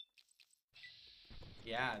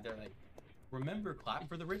 Yeah, they're like, remember, clap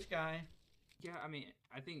for the rich guy. yeah. I mean,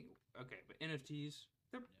 I think okay, but NFTs,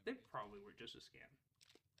 they probably were just a scam.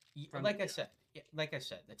 From- Like I said,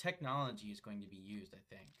 the technology is going to be used, I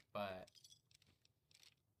think, but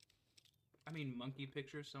I mean, monkey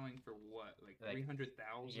pictures selling for what, like Like,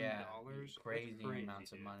 $300,000? yeah, crazy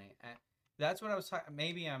amounts of money. That's what I was talking.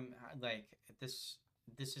 Maybe I'm like this.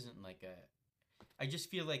 This isn't like a. I just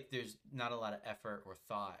feel like there's not a lot of effort or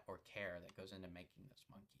thought or care that goes into making those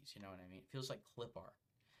monkeys. You know what I mean? It feels like clip art.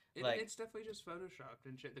 It's definitely just photoshopped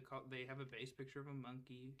and shit. They have a base picture of a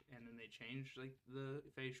monkey, and then they change like the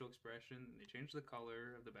facial expression, and they change the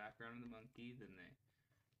color of the background of the monkey. Then they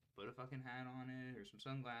put a fucking hat on it, or some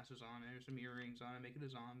sunglasses on it, or some earrings on it. Make it a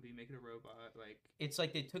zombie. Make it a robot. Like It's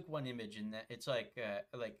like they took one image and that it's like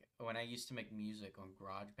when I used to make music on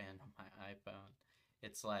GarageBand on my iPhone.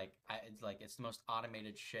 It's like it's the most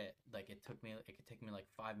automated shit. Like it could take me like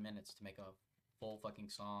 5 minutes to make a full fucking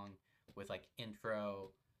song with like intro,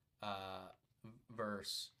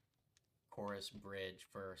 verse, chorus, bridge,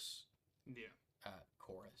 verse, yeah.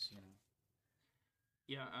 chorus. You know.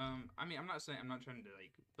 Yeah, I mean, I'm not trying to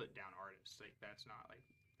like put down artists. Like that's not like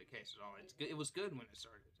the case at all. It's good. It was good when it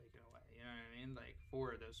started taken away. You know what I mean? Like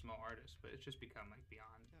for those small artists, but it's just become like beyond.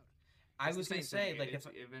 I It's was the gonna same say thing. like It's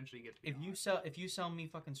eventually gets if beyond. you sell me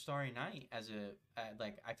fucking Starry Night as a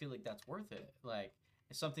like I feel like that's worth it. Like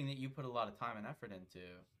it's something that you put a lot of time and effort into.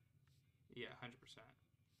 Yeah, 100%.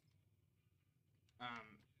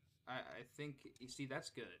 I think you see that's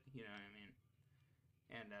good. You know what I mean?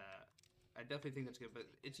 And I definitely think that's good. But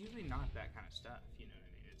it's usually not that kind of stuff. You know what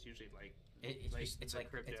I mean? It's usually like It's the like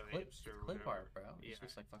crypto clip apes or clip whatever. art, bro. Yeah. It's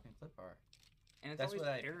just like fucking clip art. And it's That's always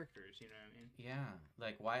what I- characters. You know what I mean? Yeah,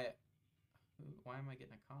 like why am I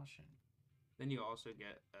getting a caution? Then you also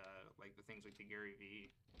get like the things like the Gary V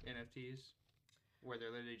NFTs, where they're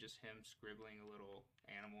literally just him scribbling a little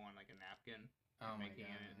animal on like a napkin, Oh my making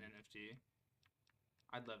god. it an NFT.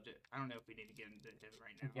 I'd loved it. I don't know if we need to get into it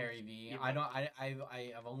right now. Gary V. Yeah. I don't.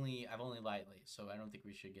 I've only lightly, so I don't think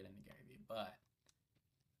we should get into Gary V. But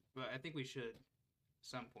But I think we should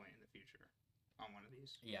some point in the future on one of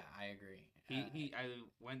these. yeah, I agree. I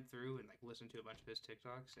went through and like listened to a bunch of his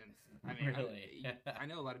TikToks, and I mean, Really? I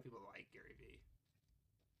know a lot of people like Gary V.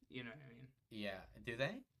 You know what I mean? Yeah. Do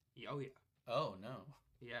they? Oh yeah, Oh no.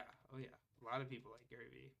 yeah, oh yeah. A lot of people like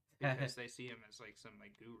Gary V because they see him as like some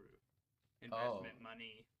like guru, investment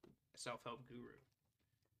money, self-help guru.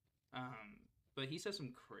 But he says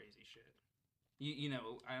some crazy shit. You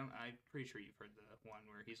know, I'm pretty sure you've heard the one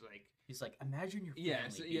where he's like, imagine your family Yeah,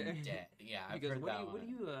 so- being yeah. dead. Yeah, I've he goes, heard that one.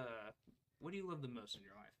 what do you love the most in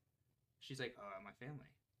your life? She's like, my family.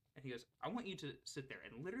 And he goes, I want you to sit there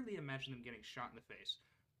and literally imagine them getting shot in the face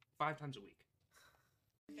 5 times a week.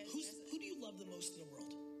 Who do you love the most in the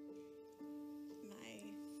world?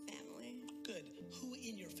 My family. Good. Who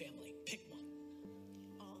in your family? Pick one.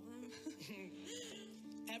 All of them.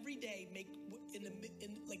 Every day, like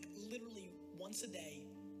literally once a day,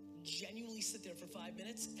 genuinely sit there for 5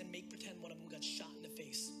 minutes and make pretend one of them got shot in the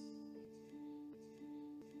face.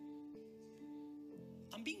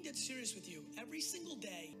 I'm being dead serious with you. Every single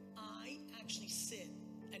day, I actually sit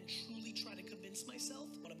and truly try to convince myself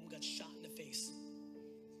one of them got shot in the face.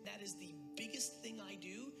 That is the biggest thing I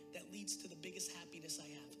do that leads to the biggest happiness I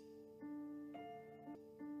have.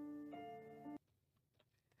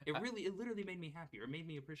 It literally made me happier. It made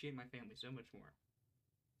me appreciate my family so much more.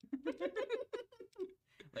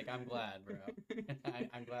 Like, I'm glad, bro.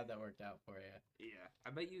 I'm glad that worked out for you. Yeah, I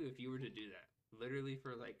bet you if you were to do that, literally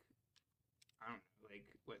for like, I don't know, like,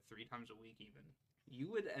 what, 3 times a week even,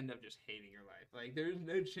 you would end up just hating your life. Like, there's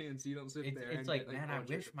no chance you don't sit there. It's and like, get, man, I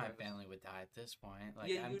wish my depressed. family would die at this point. Like,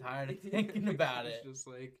 Yeah, I'm tired of thinking about it. It's just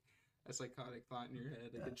like a psychotic thought in your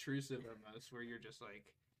head, like intrusive almost, where you're just like,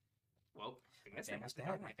 well, I My guess family's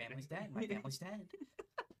dead. My family's dead. My family's dead.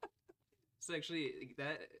 So actually,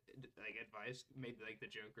 that like advice made like the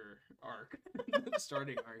Joker arc, the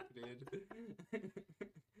starting arc, dude.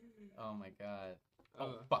 Oh my god.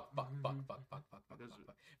 Oh, fuck.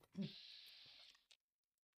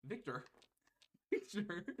 Victor,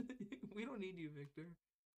 we don't need you, Victor.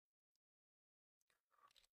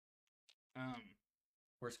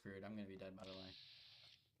 We're screwed. I'm gonna be dead, by the way.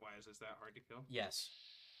 Why is this that hard to kill? Yes.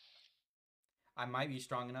 I might be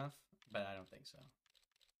strong enough, but I don't think so.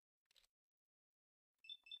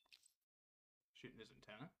 Shooting his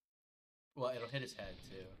antenna? Well, it'll hit his head,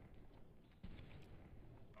 too.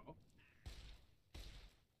 Oh.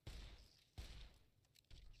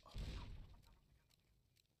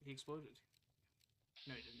 He exploded.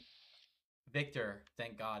 No, he didn't. Victor.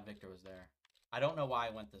 Thank God Victor was there. I don't know why I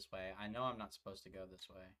went this way. I know I'm not supposed to go this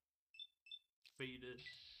way. But you did.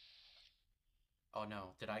 Oh,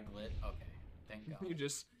 no. Did I glit? Okay. Thank God. You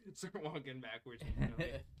just start walking backwards.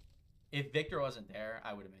 If Victor wasn't there,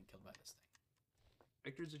 I would have been killed by this thing.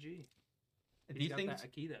 Victor's a G. He's These got things... that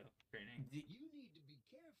Aikido training. You need to be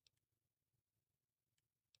careful.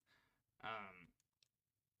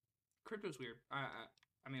 Crypto's weird. I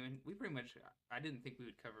mean, we pretty much. I didn't think we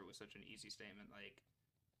would cover it with such an easy statement. Like,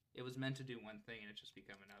 it was meant to do one thing, and it's just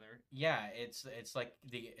become another. Yeah, it's like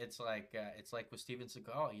with Steven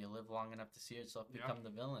Seagal. You live long enough to see yourself become the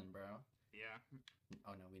villain, bro. Yeah.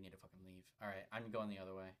 Oh no, we need to fucking leave. All right, I'm going the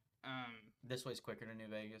other way. This way's quicker to New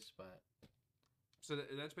Vegas, but. So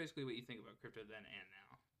that's basically what you think about crypto then and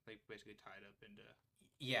now, like basically tied up into.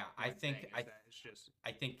 Yeah, I think it's just.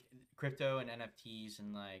 I think crypto and NFTs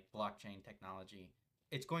and like blockchain technology,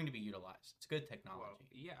 it's going to be utilized. It's good technology. Well,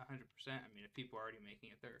 yeah, 100%. I mean, if people are already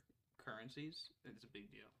making it their currencies, it's a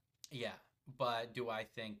big deal. Yeah, but do I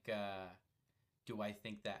think that,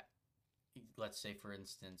 let's say for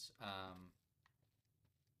instance,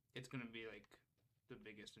 it's gonna be like the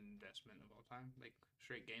biggest investment of all time, like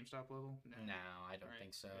straight GameStop level? No, I don't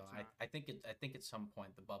think so. I think at some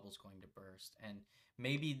point the bubble's going to burst, and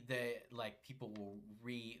maybe people will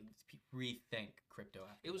rethink crypto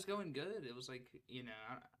after It was that. going good. It was like, you know,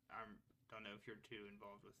 I don't know if you're too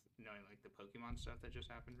involved with knowing like the Pokemon stuff that just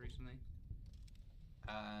happened recently.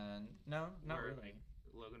 No, not Where, really. Like,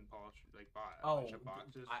 Logan Paul like bought a Oh, bunch of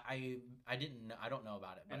boxes. I didn't know, I don't know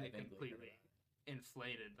about it, but and I they vaguely heard completely about it.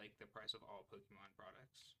 inflated like the price of all Pokemon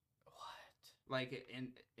products. What? Like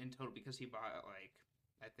in total, because he bought like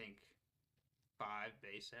I think 5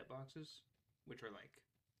 base set boxes, which are like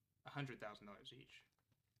 $100,000 each.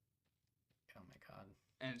 Oh my god.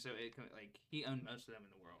 And so it like he owned most of them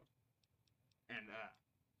in the world, and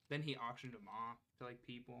then he auctioned them off to like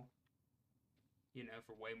people, you know,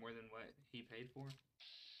 for way more than what he paid for,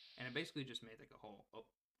 and it basically just made like a whole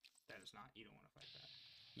that is not, you don't want to fight that.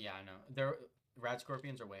 Yeah, I know. Rad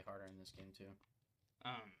Scorpions are way harder in this game too.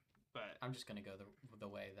 But I'm just gonna go the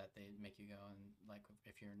way that they make you go, and like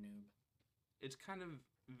if you're a noob. It's kind of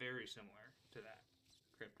very similar to that.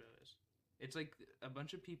 Crypto is. It's like a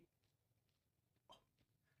bunch of people.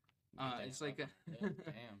 It's like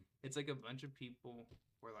damn. It's like a bunch of people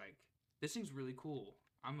were like, this thing's really cool.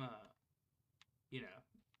 I'm buy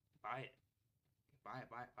it,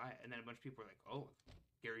 and then a bunch of people are like, oh,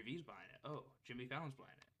 Gary V's buying it. Oh, Jimmy Fallon's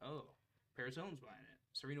buying it. Oh, Paris Hilton's buying it.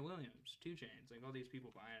 Serena Williams, 2 Chainz, like all these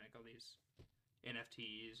people buying like all these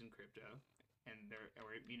NFTs and crypto, and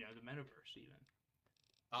or the metaverse even.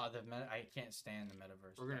 I can't stand the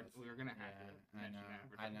metaverse. We're gonna have to mention that.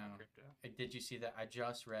 We're talking about crypto. Did you see that? I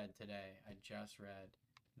just read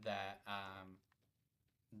that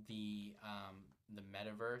the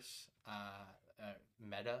metaverse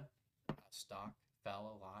meta stock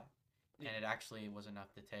fell a lot, and it actually was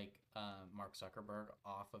enough to take Mark Zuckerberg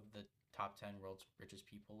off of the top 10 world's richest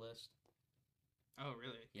people list. Oh,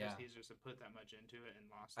 really? Yeah. He's just put that much into it and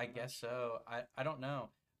lost. I guess so. I don't know.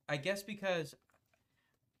 I guess because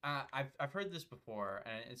I've heard this before,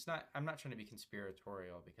 and it's not. I'm not trying to be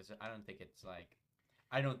conspiratorial because I don't think it's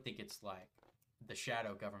like the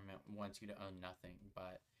shadow government wants you to own nothing,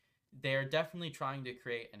 but they're definitely trying to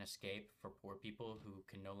create an escape for poor people who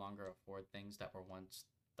can no longer afford things that were once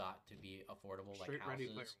thought to be affordable, Straight like houses. Ready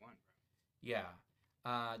Player One, bro.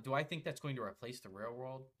 Yeah. Do I think that's going to replace the real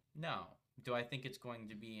world? No. Do I think it's going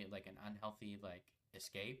to be like an unhealthy like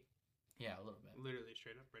escape? Yeah, a little bit. Literally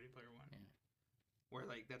straight up Ready Player One. Yeah. Where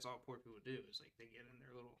like that's all poor people do is like they get in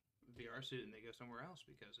their little VR suit and they go somewhere else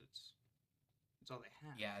because it's all they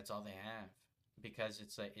have. Yeah, it's all they have. Because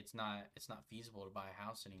it's like it's not feasible to buy a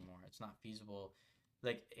house anymore. It's not feasible.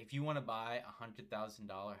 Like if you want to buy $100,000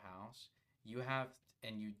 house, you have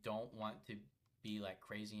and you don't want to be like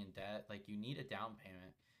crazy in debt, like you need a down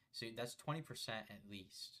payment. So that's 20% at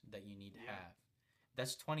least that you need to have.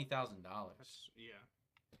 That's $20,000. Yeah.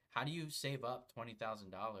 How do you save up $20,000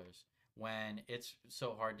 when it's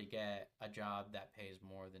so hard to get a job that pays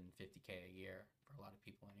more than $50K a year for a lot of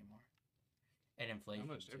people anymore? And inflation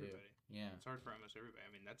Almost too. everybody. Yeah. It's hard for almost everybody.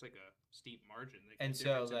 I mean, that's like a steep margin. Like and the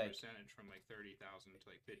so difference in like percentage from like 30,000 to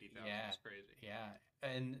like 50,000 yeah, is crazy. Yeah.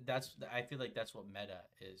 And I feel like that's what Meta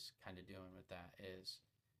is kind of doing with that is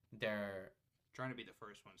they're trying to be the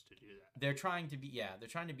first ones to do that. They're trying to be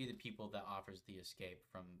the people that offers the escape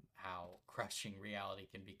from how crushing reality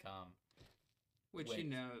can become. Which you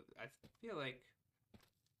know, I feel like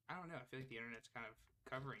I don't know, I feel like the internet's kind of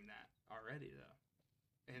covering that already though.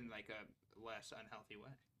 In like a less unhealthy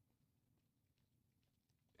way.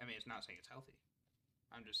 I mean, it's not saying it's healthy.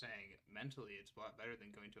 I'm just saying mentally it's a lot better than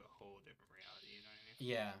going to a whole different reality, you know what I mean?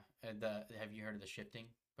 Yeah. Have you heard of the shifting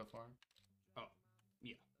before? Oh,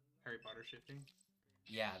 yeah. Harry Potter shifting?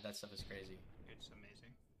 Yeah, that stuff is crazy. It's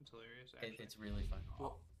amazing. It's hilarious, actually. It's really fun.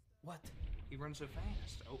 Well, what? He runs so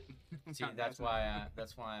fast. Oh. See, that's why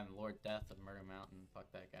I'm Lord Death of Murder Mountain. Fuck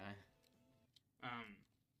that guy.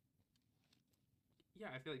 Yeah,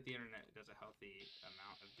 I feel like the internet does a healthy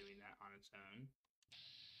amount of doing that on its own.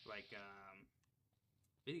 Like,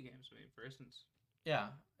 video games, I mean, for instance.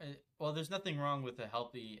 Yeah. Well, there's nothing wrong with a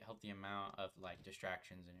healthy amount of, like,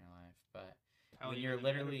 distractions in your life, but when you're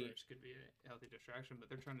literally... Metaverse could be a healthy distraction, but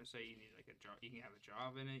they're trying to say you need, like, a job. You can have a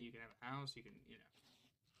job in it, you can have a house, you can, you know.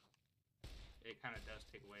 It kind of does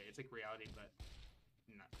take away. It's like reality, but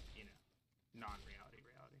not, you know, non-reality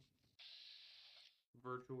reality.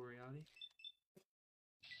 Virtual reality.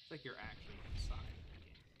 It's like you're actually inside the game.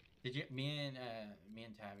 Did you? Me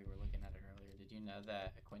and Tabby were looking at it earlier. Did you know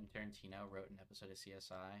that Quentin Tarantino wrote an episode of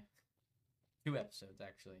CSI? 2 episodes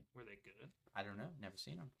actually. Were they good? I don't know. Never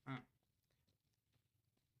seen them. Huh.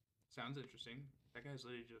 Sounds interesting. That guy's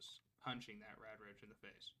literally just punching that rad roach in the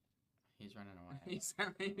face. He's running away.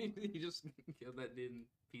 He just killed that dude and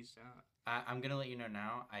peaced out. I'm gonna let you know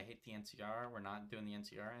now. I hate the NCR. We're not doing the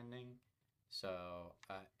NCR ending. So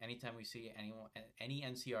anytime we see any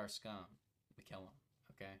NCR scum, we kill them.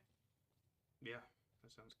 Okay. Yeah,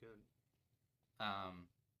 that sounds good.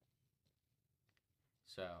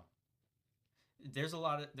 So there's a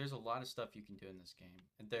lot of stuff you can do in this game.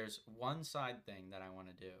 There's one side thing that I want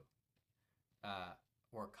to do,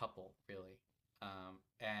 or a couple really,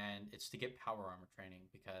 and it's to get power armor training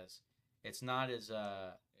because it's not as Hey,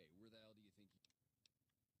 where the hell do you think?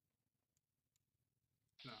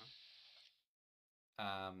 No.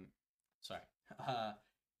 Sorry.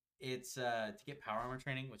 It's to get power armor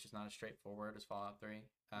training, which is not as straightforward as Fallout 3.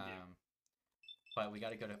 But we got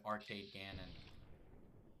to go to Arcade Ganon.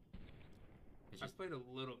 I've played a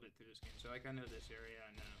little bit through this game, so like I know this area.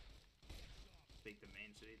 I know, like the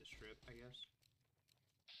main city, the Strip, I guess.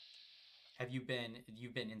 Have you been?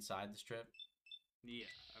 You've been inside the Strip? Yeah,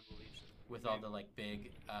 I believe so. With all the like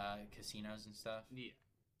big casinos and stuff. Yeah.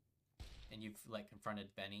 And you've like confronted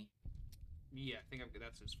Benny. Yeah, I think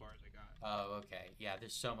that's as far as I got. Oh, okay. Yeah,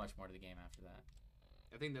 there's so much more to the game after that.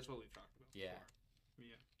 I think that's what we've talked about. Yeah. Before.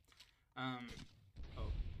 Yeah.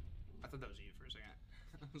 Oh, I thought that was you for a second.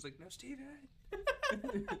 I was like, no, Steven.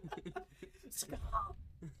 Stop.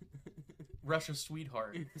 Russia's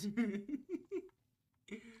sweetheart.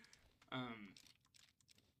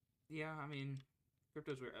 Yeah, I mean,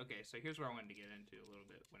 crypto's weird. Okay, so here's where I wanted to get into a little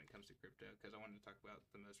bit when it comes to crypto, because I wanted to talk about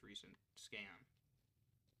the most recent scam.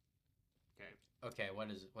 Okay. Okay,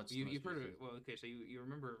 what's you've heard of it? Well, okay, so you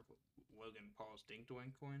remember Logan Paul's Dink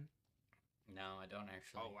Doink coin? No, I don't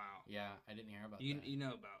actually. Oh wow. Yeah, I didn't hear about You that. you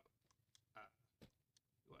know about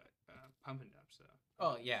pump and dumps though?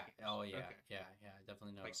 Oh yeah. Oh yeah. Okay. Yeah. Yeah. I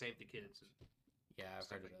definitely know. Like Save the Kids. And, Yeah, I've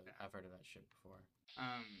stuff heard of like that. that. I've heard of that shit before.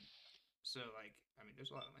 So like, I mean,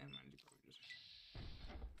 there's a lot of landmines. You probably just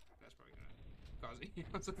that's probably gonna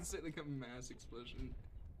cause I was gonna say like a mass explosion.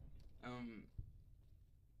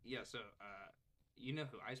 Yeah. So you know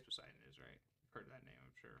who Ice Poseidon is, right? You've heard that name,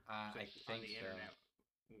 I'm sure. I Like, think on the so. internet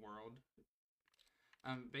world.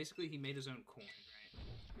 Basically, he made his own coin, right?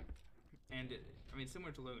 And I mean,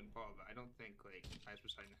 similar to Logan Paul, but I don't think like Ice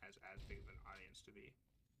Poseidon has as big of an audience. To be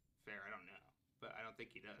fair, I don't know, but I don't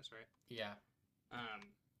think he does, right? Yeah.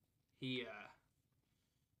 He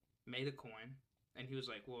made a coin, and he was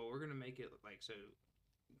like, "Well, we're gonna make it like so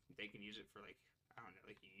they can use it for like I don't know,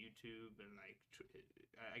 like YouTube and like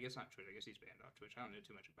I guess not Twitter. I guess he's banned off Twitch. I don't know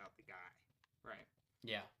too much about the guy, right?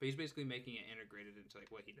 Yeah. But he's basically making it integrated into like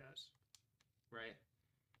what he does, right?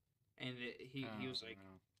 And he was like,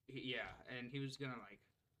 yeah, and he was gonna like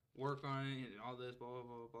work on it and all this blah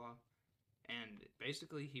blah blah blah, and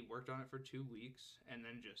basically he worked on it for 2 weeks and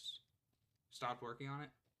then just stopped working on it,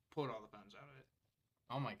 pulled all the funds out of it.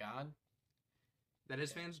 Oh my god. That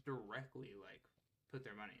his fans directly like put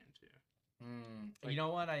their money into. You know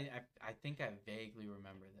what? I think I vaguely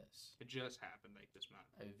remember this. It just happened like this month.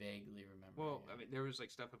 I vaguely remember. Well, yeah. I mean, there was like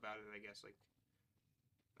stuff about it. I guess like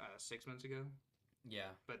 6 months ago.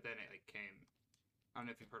 Yeah. But then it like came. I don't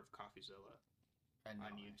know if you've heard of CoffeeZilla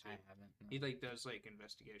on YouTube. I haven't. No. He like does like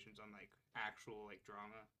investigations on like actual like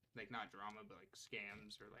drama, like not drama, but like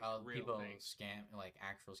scams or like real people things. scam like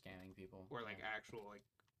actual scamming people. Or like actual like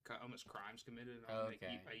almost crimes committed on like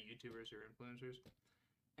by YouTubers or influencers.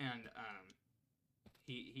 And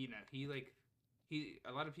he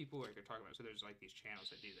a lot of people like are talking about. So there's like these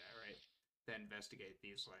channels that do that, right? That investigate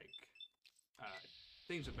these like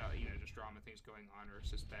things about just drama things going on or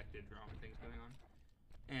suspected drama things going on.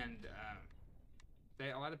 And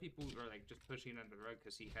a lot of people are like just pushing it under the rug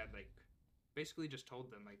because he had like basically just told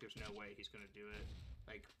them like there's no way he's gonna do it,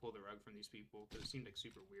 like pull the rug from these people because it seemed like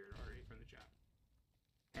super weird already from the jump.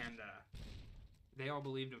 And they all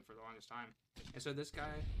believed him for the longest time. And so this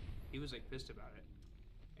guy, he was like pissed about it,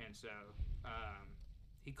 and so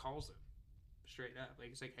he calls him straight up, like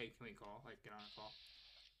he's like, hey, can we call, like get on a call?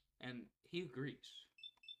 And he agrees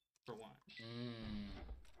for one.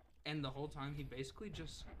 And the whole time he basically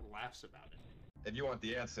just laughs about it. If you want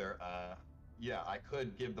the answer, yeah, I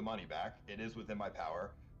could give the money back. It is within my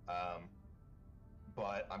power.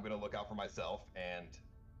 But I'm gonna look out for myself and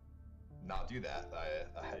not do that.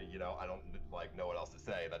 I don't like know what else to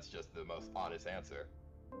say. That's just the most honest answer.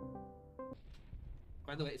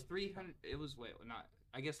 By the way, it's 300. It was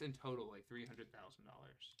I guess in total like $300,000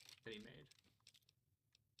 that he made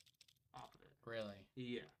off of it. Really?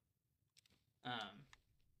 Yeah.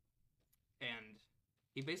 And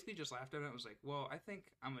he basically just laughed at it and was like, well, I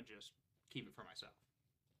think I'm gonna just keep it for myself.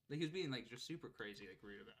 Like he was being like just super crazy, like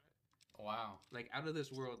rude about it. Wow. Like out of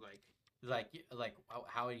this world, like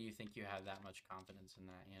how do you think you have that much confidence in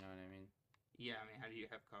that? You know what I mean? Yeah, I mean, how do you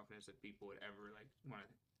have confidence that people would ever like want to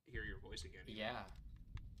hear your voice again? Yeah.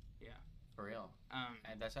 Yeah. For real.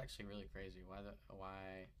 And that's actually really crazy.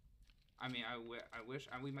 Why? I mean, I wish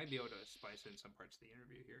we might be able to spice in some parts of the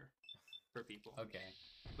interview here for people. Okay.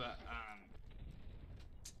 But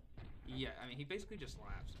yeah, I mean, he basically just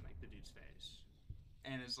laughs in like the dude's face,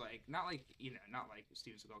 and it's like not like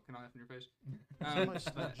Steven Seagal can laugh in your face.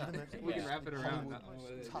 We can wrap it around.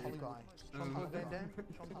 Tough guy.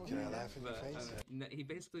 Can I laugh in your face? He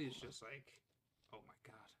basically is just like, oh my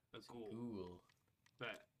god, a ghoul.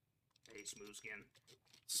 But hey, smooth skin.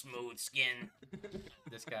 Smooth skin.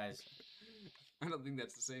 This guy's. I don't think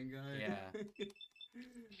that's the same guy. Yeah.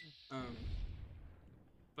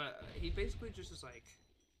 But he basically just is like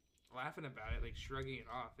laughing about it, like shrugging it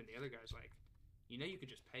off, and the other guy's like, you could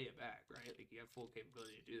just pay it back, right? Like you have full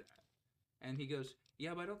capability to do that. And he goes,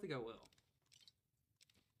 yeah, but I don't think I will.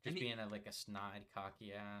 Just being a snide,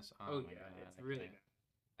 cocky ass. Oh my God, it's really bad.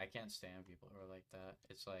 I can't stand people who are like that.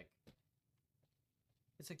 It's like,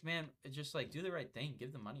 man, it's just like do the right thing,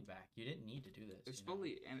 give the money back. You didn't need to do this. It's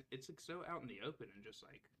fully, and it's like so out in the open and just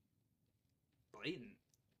like blatant.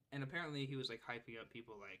 And apparently he was like hyping up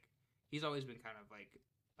people, like he's always been kind of like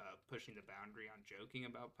pushing the boundary on joking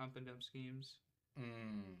about pump and dump schemes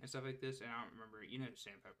and stuff like this. And I don't remember, who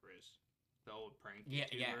Sam Pepper is, the old prank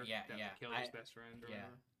YouTuber that killed his best friend or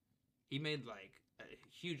whatever. He made like a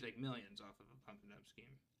huge millions off of a pump and dump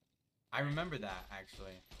scheme. I remember that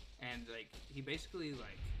actually. And like he basically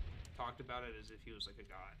like talked about it as if he was like a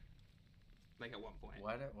god. Like at one point.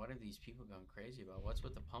 What are these people going crazy about? What's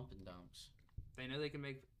with the pump and dumps? they know they can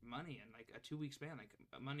make money in like a 2-week span, like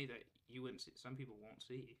money that you wouldn't see, some people won't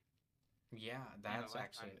see. Yeah, that's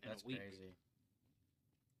actually that's crazy.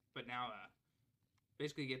 But now,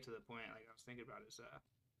 basically get to the point like I was thinking about is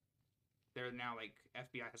they're now like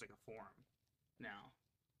FBI has like a forum now.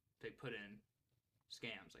 They put in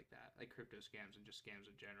scams like that, like crypto scams and just scams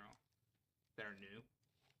in general that are new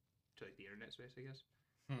to like the internet space, I guess.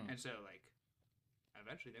 And so like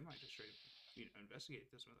eventually they might just straight investigate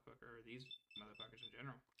this motherfucker or these motherfuckers in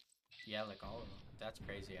general. Yeah, like all of them. That's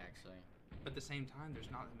crazy, actually. But at the same time,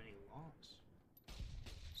 there's not that many laws.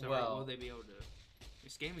 So will they be able to?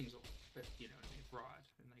 Scamming's, you know what I mean, fraud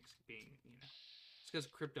and like being, you know, it's because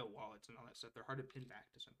crypto wallets and all that stuff, they're hard to pin back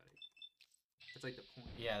to somebody. That's like the point.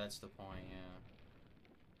 Yeah, that's the point. Yeah.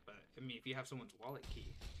 But I mean, if you have someone's wallet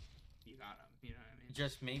key, you got them. You know what I mean?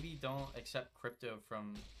 Just maybe don't accept crypto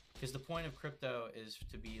from, because the point of crypto is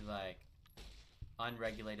to be like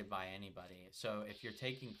unregulated by anybody. So if you're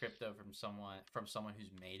taking crypto from someone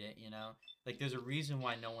who's made it, you know, like there's a reason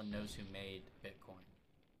why no one knows who made Bitcoin.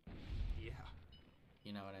 Yeah.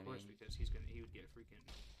 You know what I mean? Of course, because he would get freaking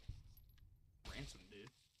ransom, dude.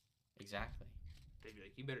 Exactly. They'd be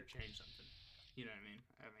like, you better change something. You know what I mean?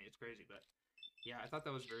 I mean, it's crazy, but yeah, I thought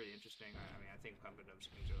that was very interesting. I mean, I think pump and dump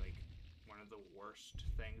schemes are like one of the worst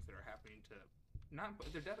things that are happening to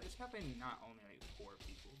it's happening not only like poor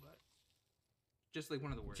people, but just like one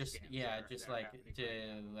of the worst. Just like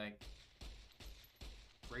to like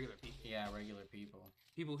regular people. Yeah, regular people.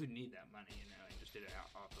 People who need that money, you know, and just did it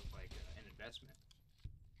off of like an investment.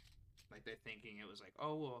 Like they're thinking it was like,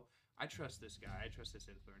 oh well, I trust this guy, I trust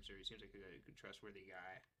this influencer. He seems like a good, trustworthy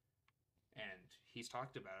guy, and he's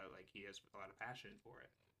talked about it like he has a lot of passion for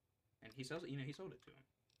it, and he sells it. You know, he sold it to him.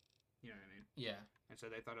 You know what I mean? Yeah. And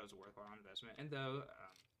so they thought it was a worthwhile investment. And though,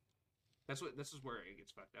 this is where it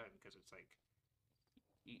gets fucked up because it's like,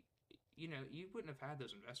 you know, you wouldn't have had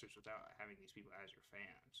those investors without having these people as your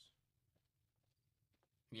fans.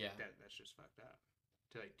 Yeah. Like that's just fucked up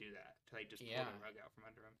to like do that, to like just pull the rug out from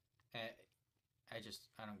under them.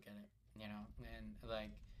 I don't get it, you know, and like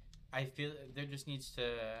I feel there just needs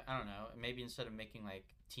to, I don't know, maybe instead of making like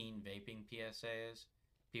teen vaping PSAs,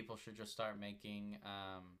 people should just start making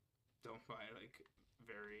don't buy like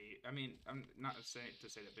very, I mean, I'm not saying to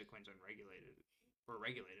say that Bitcoin's unregulated or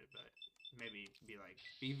regulated, but maybe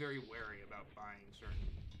be very wary about buying certain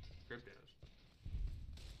cryptos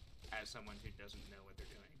as someone who doesn't know what they're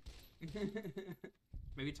doing.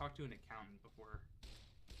 Maybe talk to an accountant before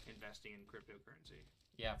investing in cryptocurrency.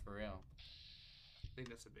 Yeah, for real. I think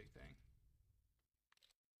that's a big thing.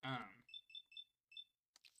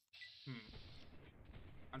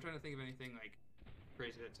 I'm trying to think of anything like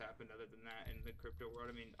crazy that's happened other than that in the crypto world.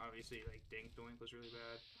 I mean, obviously, like Dink Doink was really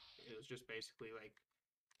bad. It was just basically like,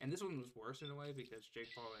 and this one was worse in a way because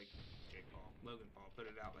Logan Paul put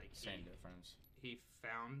it out like same difference. He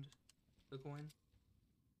found the coin.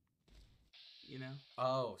 You know?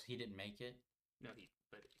 Oh, so he didn't make it? No,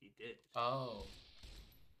 but he did. Oh.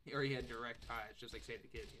 Or he had direct ties, just like Save the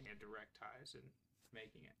Kids. He had direct ties in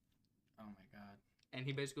making it. Oh my god. And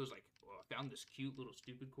he basically was like, well, I found this cute little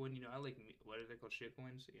stupid coin. You know, I like, what are they called? Shit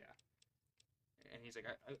coins? Yeah. And he's like,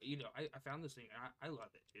 I found this thing, and I love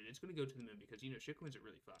it. It's going to go to the moon because, you know, shit coins are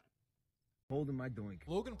really fun. Holding my doink.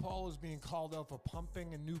 Logan Paul is being called out for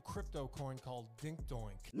pumping a new crypto coin called Dink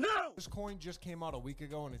Doink. No! This coin just came out a week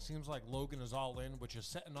ago, and it seems like Logan is all in, which is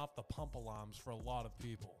setting off the pump alarms for a lot of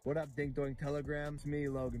people. What up, Dink Doink Telegram? It's me,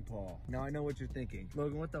 Logan Paul. Now I know what you're thinking.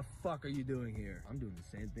 Logan, what the fuck are you doing here? I'm doing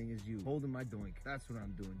the same thing as you. Holding my doink. That's what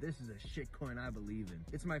I'm doing. This is a shit coin I believe in.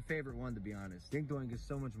 It's my favorite one, to be honest. Dink Doink is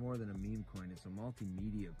so much more than a meme coin. It's a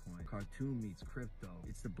multimedia coin. Cartoon meets crypto.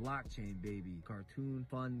 It's the blockchain, baby. Cartoon,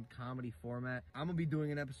 fun, comedy format. I'm gonna be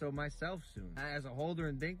doing an episode myself soon. As a holder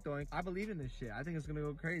in Dink Doink, I believe in this shit. I think it's gonna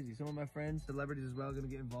go crazy. Some of my friends, celebrities as well, are gonna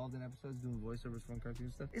get involved in episodes, doing voiceovers, fun cartoon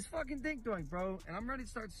stuff. It's fucking Dink Doink, bro. And I'm ready to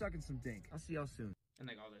start sucking some dink. I'll see y'all soon. And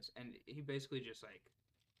like all this. And he basically just like,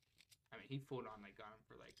 I mean, he full on like got him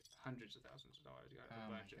for like hundreds of thousands of dollars. He got a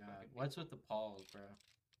bunch of fucking What's with the Pauls, bro?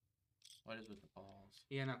 What is with the Pauls?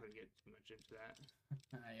 Yeah, I'm not gonna get too much into that.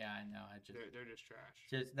 Yeah, I know. They're just trash.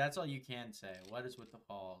 That's all you can say. What is with the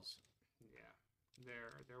Pauls? Yeah.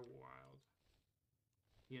 They're wild.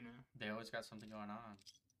 You know? They always got something going on.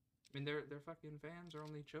 I mean, their fucking fans are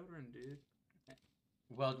only children, dude.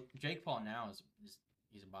 Well, Jake Paul now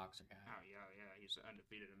he's a boxer guy. Oh yeah, he's an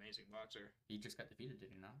undefeated, amazing boxer. He just got defeated,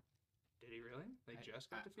 did he not? Did he really? Like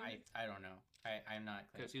just got defeated? I don't know. I'm not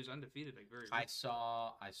clear. Because he was undefeated, like very. I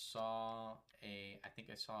saw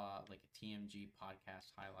like a TMG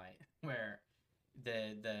podcast highlight where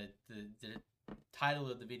the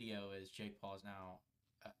title of the video is Jake Paul is now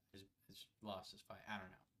has lost his fight. I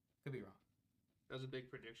don't know. Could be wrong. That was a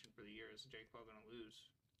big prediction for the year. Is Jake Paul going to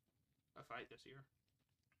lose a fight this year?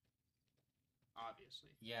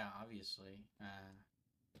 Obviously. Yeah, obviously.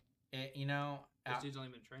 This dude's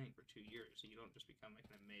only been training for 2 years. So you don't just become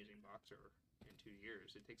like an amazing boxer in 2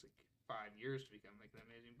 years. It takes like 5 years to become like an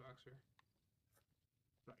amazing boxer.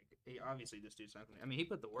 Like, obviously, this dude's not gonna. I mean, he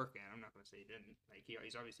put the work in. I'm not gonna say he didn't. Like,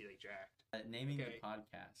 he's obviously like jacked. Naming the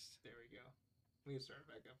podcast. There we go. We can start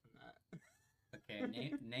back up from that.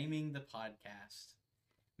 Okay, naming the podcast.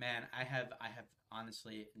 Man, I have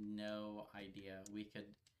honestly no idea. We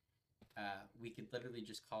could literally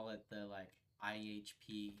just call it the like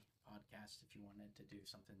IHP podcast if you wanted to do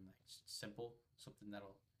something like simple, something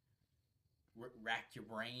that'll rack your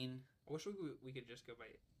brain. I wish we could just go by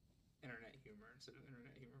internet humor instead of internet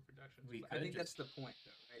humor productions. I think that's the point,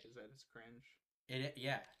 though, right? Is that it's cringe.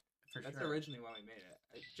 Yeah, for that's sure. Originally why we made it.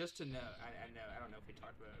 Just to know, I don't know if we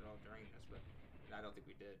talked about it at all during this, but I don't think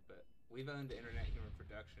we did. But we've owned the Internet Humor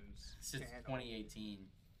Productions since 2018.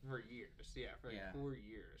 For years, yeah, for like 4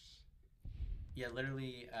 years. Yeah,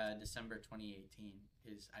 literally December 2018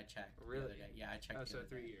 is I checked. Really? The other day. Yeah, I checked. Oh, so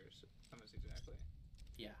 3 years, almost exactly.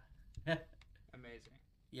 Yeah. Amazing.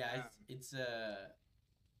 Yeah,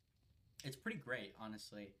 it's pretty great,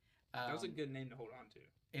 honestly. That was a good name to hold on to.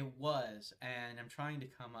 It was, and I'm trying to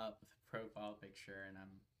come up with a profile picture, and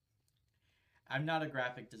I'm not a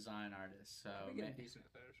graphic design artist, so I get decent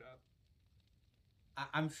at Photoshop.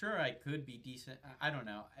 I'm sure I could be decent. I don't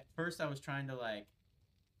know. At first, I was trying to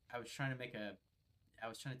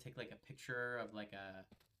take like a picture of like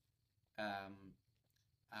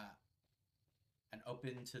an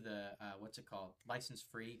open to the what's it called, license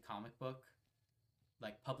free comic book,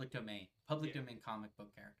 like public domain comic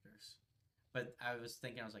book characters. But I was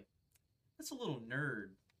like, that's a little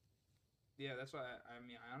nerd. Yeah, that's why I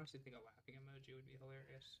honestly think a laughing emoji would be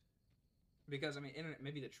hilarious. Because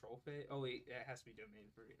maybe the troll face. Oh wait, it has to be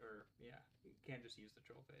domain free, or yeah, you can't just use the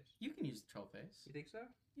troll face. You can use the troll face. You think so?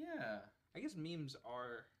 Yeah. I guess memes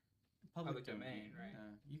are public domain, right?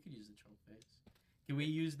 Yeah, you could use the troll face. Can we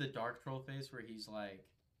use the dark troll face where he's like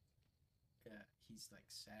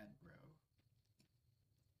sad, bro?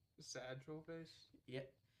 Sad troll face? Yeah.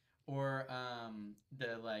 Or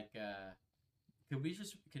the like could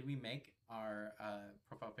we make our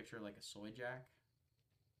profile picture like a soy jack?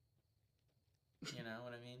 You know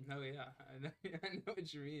what I mean? Oh yeah, I know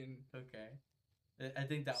what you mean. Okay. I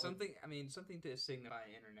think that something to signify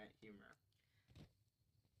internet humor.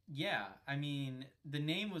 Yeah, the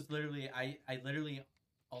name was literally I literally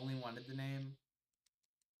only wanted the name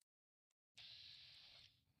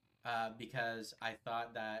because I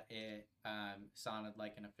thought that it sounded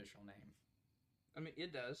like an official name.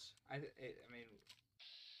 It does.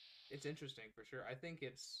 It's interesting for sure. I think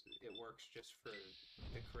it works just for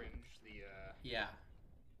the cringe. Yeah.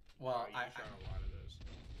 Well, I shot a lot of those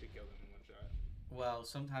to kill them in one shot. Well,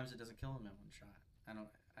 sometimes it doesn't kill them in one shot.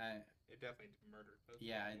 It definitely murdered both.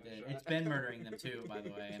 Yeah, it did. It's been murdering them too, by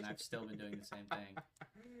the way, and I've still been doing the same thing.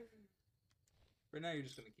 For now, you're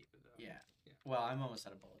just gonna keep it though. Yeah. Well, I'm almost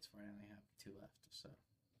out of bullets for it. I only have 2 left, so.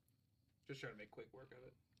 Just trying to make quick work of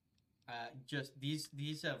it. Just these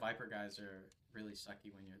Viper guys are really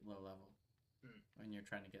sucky when you're low level. When you're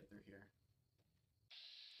trying to get through here.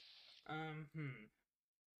 I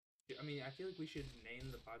feel like we should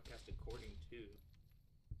name the podcast according to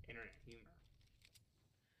internet humor.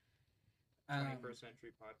 21st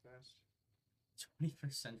century podcast.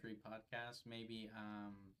 21st century podcast, maybe.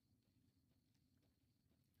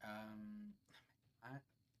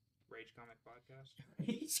 Rage comic podcast.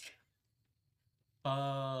 Rage.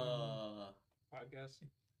 Podcast.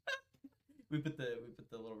 we put the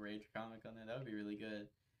little rage comic on there. That would be really good.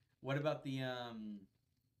 What about the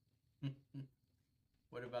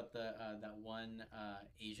that one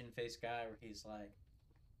Asian face guy where he's like,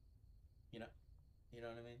 you know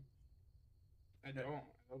what I mean? I don't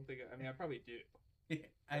think. I probably do.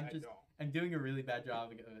 I'm doing a really bad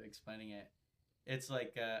job of explaining it. It's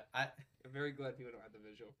like I'm very glad people don't have the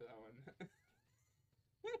visual for that one.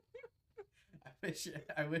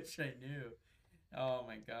 I wish I knew. Oh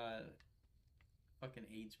my god. Fucking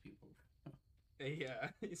AIDS people, bro. Yeah,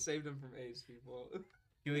 he saved them from AIDS people.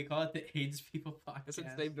 Can we call it the AIDS people podcast? I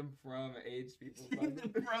said saved them from AIDS people. Saved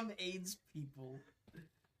them from AIDS people.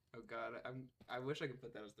 Oh god, I wish I could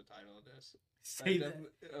put that as the title of this. I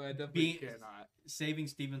definitely cannot. Saving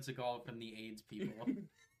Steven Seagal from the AIDS people.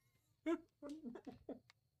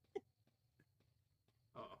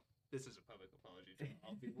 Oh, this is a public apology to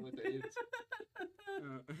all people with AIDS.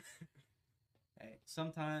 Hey,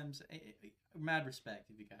 sometimes mad respect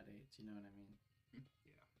if you got AIDS. You know what I mean? Yeah,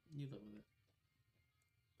 you live with it.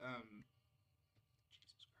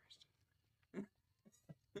 Jesus Christ.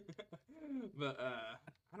 But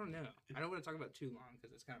I don't know. I don't want to talk about it too long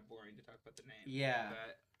because it's kind of boring to talk about the name. Yeah.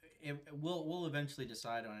 But We'll eventually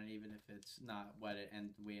decide on it, even if it's not what it,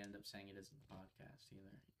 and we end up saying it isn't the podcast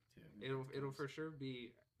either. Too. It'll for sure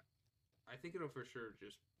be. I think it'll for sure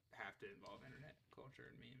just have to involve internet culture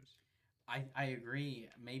and memes. I agree.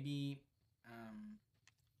 Maybe,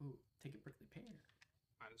 take a prickly pear.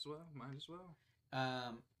 Might as well.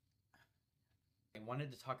 I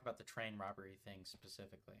wanted to talk about the train robbery thing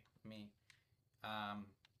specifically.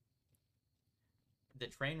 The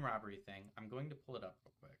train robbery thing. I'm going to pull it up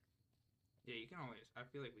real quick. Yeah, you can always. I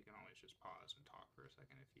feel like we can always just pause and talk for a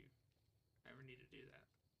second if you ever need to do that.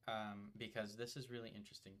 Because this is really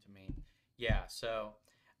interesting to me. Yeah, so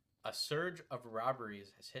a surge of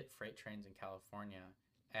robberies has hit freight trains in California,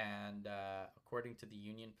 and according to the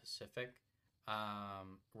Union Pacific,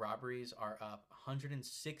 robberies are up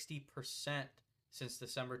 160% since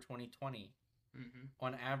December 2020. Mm-hmm.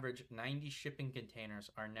 On average, 90 shipping containers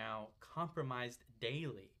are now compromised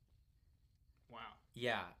daily. Wow.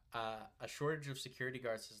 Yeah, a shortage of security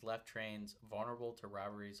guards has left trains vulnerable to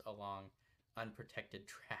robberies along unprotected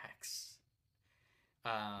tracks.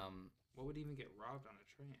 What would even get robbed on a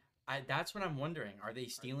train? That's what I'm wondering. Are they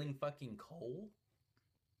stealing fucking coal?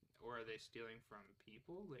 Or are they stealing from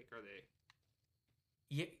people? Like, are they...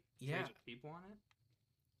 Yeah. Trains with people on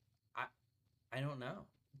it? I don't know.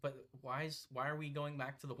 But why are we going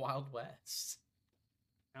back to the Wild West?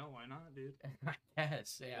 Hell, why not, dude? I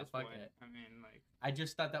guess. Yeah, fuck it. I mean, like... I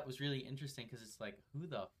just thought that was really interesting because it's like, who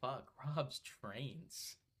the fuck robs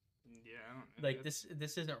trains? Yeah, I don't know. Like,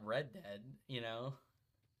 this isn't Red Dead, you know?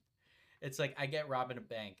 It's like, I get robbing a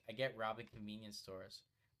bank. I get robbing convenience stores.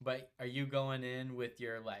 But are you going in with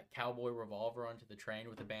your, like, cowboy revolver onto the train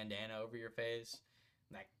with a bandana over your face?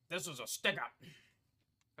 Like, this is a stick-up.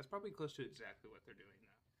 That's probably close to exactly what they're doing, though.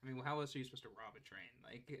 I mean, how else are you supposed to rob a train?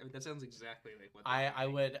 Like, that sounds exactly like what I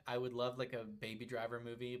would love, like, a Baby Driver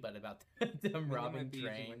movie, but about them robbing trains.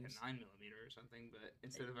 Using, like, a 9mm or something, but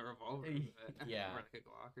instead of a revolver. But, yeah. Or, like, a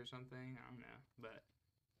Glock or something. I don't know. But,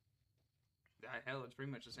 hell, it's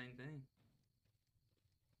pretty much the same thing.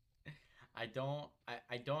 I don't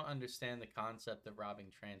understand the concept of robbing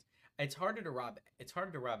trains. It's harder to rob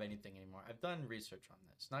anything anymore. I've done research on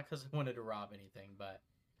this, not because I wanted to rob anything, but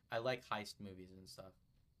I like heist movies and stuff.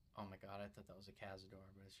 Oh my god, I thought that was a Cazador,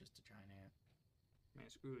 but it's just a giant ant. Man,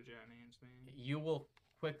 screw the giant ants, man. You will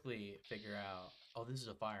quickly figure out, oh, this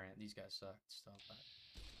is a fire ant. These guys suck. Stuff like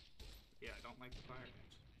that. Yeah, I don't like the fire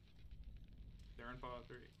ants. They're in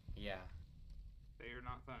Fallout 3. Yeah. They are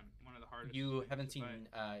not fun. One of the hardest. You haven't seen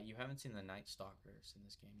the Night Stalkers in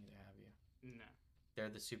this game either, have you? No.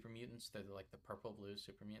 They're the super mutants. They're like the purple blue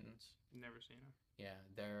super mutants. Never seen them. Yeah,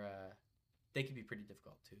 they can be pretty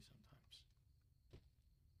difficult too sometimes.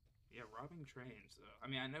 Yeah, robbing trains though. I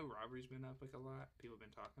mean, I know robbery's been up like a lot. People have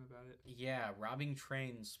been talking about it. Yeah, robbing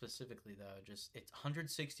trains specifically though, just it's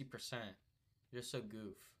 160%. You're so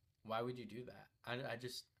goof. Why would you do that? I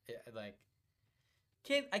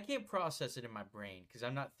can't process it in my brain because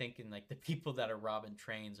I'm not thinking like the people that are robbing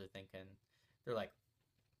trains are thinking. They're like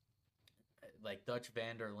Dutch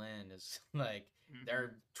van der Linde is like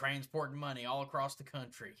they're transporting money all across the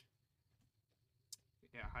country.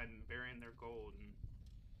 Yeah, burying their gold and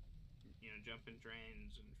jumping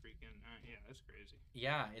trains and freaking yeah, that's crazy.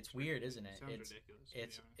 Yeah, it's weird, isn't it? Sounds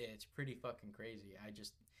ridiculous. It's pretty fucking crazy.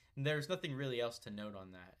 There's nothing really else to note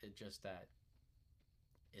on that. It's just that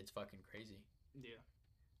it's fucking crazy. Yeah.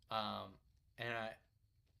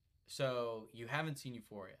 So you haven't seen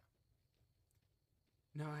Euphoria?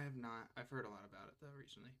 No, I have not. I've heard a lot about it though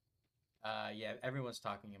recently. Yeah, everyone's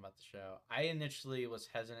talking about the show. I initially was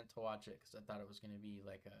hesitant to watch it because I thought it was going to be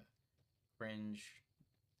like a cringe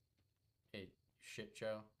shit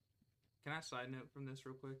show. Can I side note from this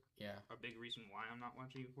real quick? Yeah. A big reason why I'm not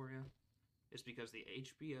watching Euphoria is because the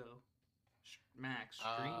HBO Max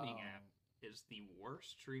streaming app is the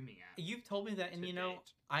worst streaming app. You've told me that, and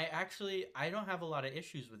I don't have a lot of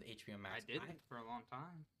issues with HBO Max. I didn't for a long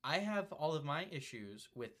time. I have all of my issues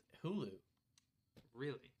with Hulu.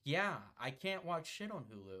 Really? Yeah, I can't watch shit on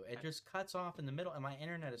Hulu. It just cuts off in the middle, and my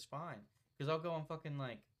internet is fine. Because I'll go on fucking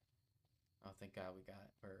like... Oh, thank God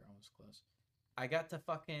we're almost close. I got to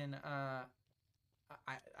fucking...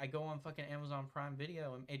 I go on fucking Amazon Prime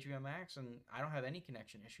Video and HBO Max, and I don't have any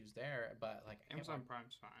connection issues there, but like... Amazon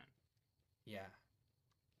Prime's fine. Yeah.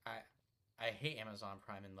 I hate Amazon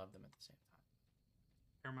Prime and love them at the same time.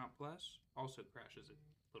 Paramount Plus also crashes a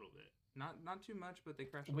little bit. Not too much, but they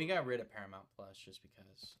crash. We got rid of Paramount Plus just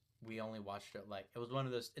because we only watched it it was one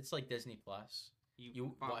of those. It's like Disney Plus.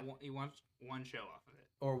 You watch one show off of it.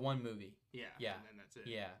 Or one movie. Yeah. Yeah. And then that's it.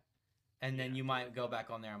 Yeah. And then you might go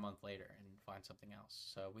back on there a month later and find something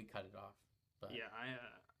else. So we cut it off. But yeah,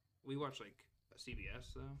 we watch like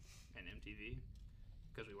CBS though and MTV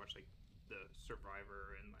because we watch like the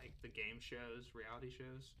Survivor and like the game shows, reality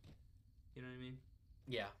shows. You know what I mean?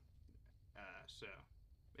 Yeah. So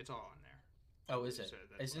it's all on there. Oh, is it? So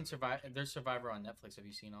Isn't Survivor? There's Survivor on Netflix. Have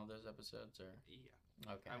you seen all those episodes? Or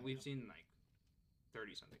yeah. Okay. We've seen like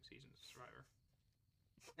 30-something seasons of Survivor,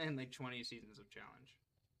 and like 20 seasons of Challenge.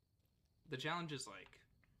 The Challenge is like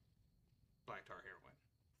black tar heroin.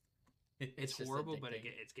 It's horrible, but it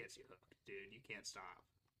gets you hooked, dude. You can't stop.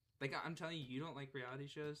 Like I'm telling you, you don't like reality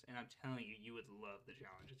shows, and I'm telling you, you would love The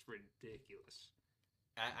Challenge. It's ridiculous.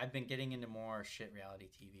 I've been getting into more shit reality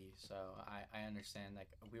TV, so I understand. Like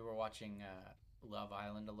we were watching Love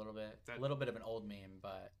Island a little bit of an old meme,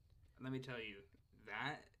 but let me tell you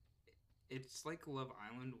that it's like Love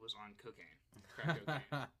Island was on cocaine, crack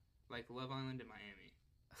cocaine, like Love Island in Miami.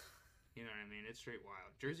 You know what I mean? It's straight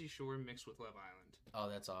wild. Jersey Shore mixed with Love Island.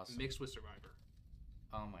 Oh, that's awesome. Mixed with Survivor.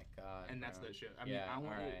 Oh my god. And that's the show. I mean, I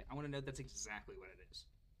want to know that's exactly what it is.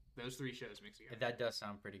 Those three shows mixed together. That does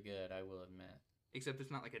sound pretty good, I will admit. Except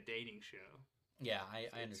it's not like a dating show. Yeah,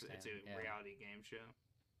 I understand. It's a reality game show.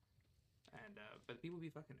 And but people be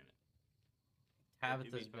fucking in it.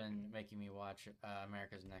 Tabitha's been making me watch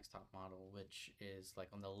America's Next Top Model, which is like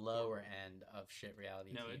on the lower end of shit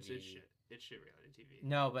reality TV. No, it's shit. It's shit reality TV.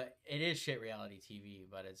 No, but it is shit reality TV,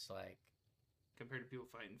 but it's like compared to people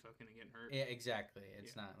fighting, fucking, and getting hurt. Yeah, exactly.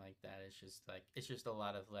 It's not like that. It's just a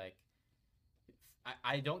lot of like.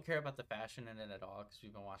 I don't care about the fashion in it at all because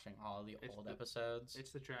we've been watching all the old episodes.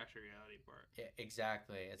 It's the trash reality part. Yeah,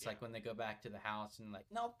 exactly. It's like when they go back to the house and like,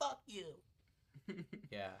 no, fuck you.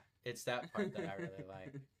 Yeah, it's that part that I really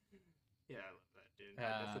like. Yeah, I love that, dude.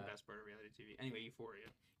 That's the best part of reality TV. Anyway, Euphoria.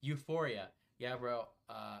 Euphoria. Yeah, bro.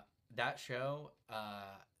 That show,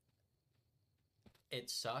 it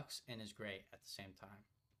sucks and is great at the same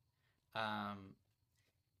time.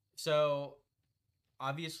 So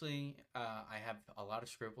obviously, I have a lot of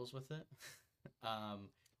scruples with it.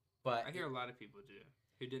 But I hear a lot of people do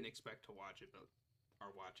who didn't expect to watch it but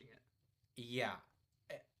are watching it. Yeah.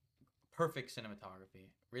 Perfect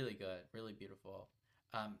cinematography. Really good. Really beautiful.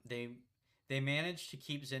 They managed to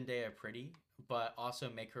keep Zendaya pretty, but also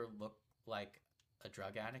make her look like a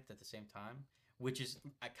drug addict at the same time, which is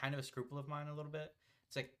kind of a scruple of mine a little bit.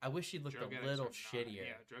 It's like, I wish she looked a little shittier.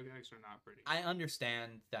 Yeah, drug addicts are not pretty. I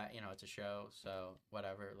understand that, it's a show, so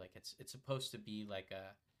whatever. Like, it's supposed to be like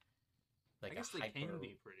a I guess they can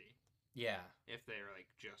be pretty. Yeah. If they're, like,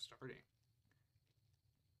 just starting.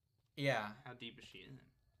 Yeah. How deep is she in?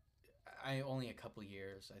 Only a couple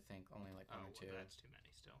years, I think. Only like one or two. That's too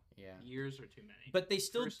many still. Yeah. Years are too many. But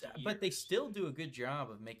they still do a good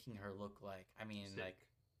job of making her look like, sick. Like,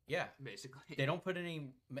 yeah. Basically. They don't put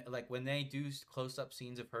any, like, when they do close-up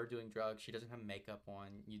scenes of her doing drugs, she doesn't have makeup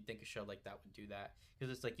on. You'd think a show like that would do that.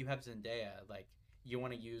 Because it's like, you have Zendaya, like, you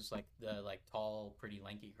want to use, like, the, like, tall, pretty,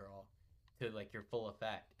 lanky girl to, like, your full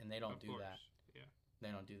effect. And they don't do that. Yeah. They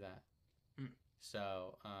don't do that.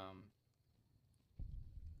 So,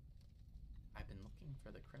 I've been looking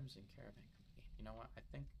for the Crimson Caravan Company. You know what? I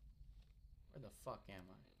think... Where the fuck am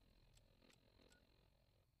I?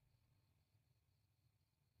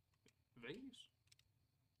 Vegas?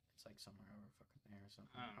 It's like somewhere over fucking there or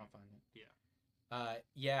something. I'll find it. Yeah.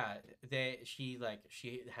 Yeah. She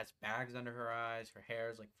has bags under her eyes. Her hair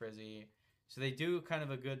is like frizzy. So they do kind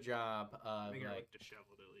of a good job of Make her like look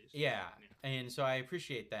disheveled at least. Yeah. And so I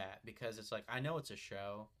appreciate that because it's like I know it's a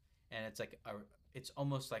show and it's like it's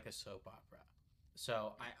almost like a soap opera.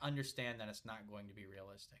 So I understand that it's not going to be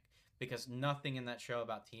realistic because nothing in that show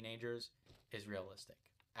about teenagers is realistic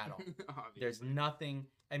at all. There's nothing.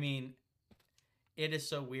 I mean, it is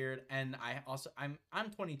so weird. And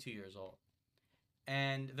I'm 22 years old,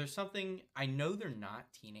 and there's something I know they're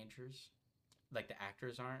not teenagers, like the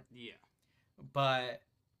actors aren't. Yeah. But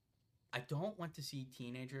I don't want to see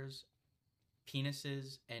teenagers,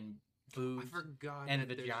 penises, and boobs I forgot and that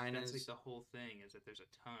vaginas. That's like the whole thing is that there's a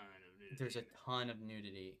ton of nudity. There's a ton of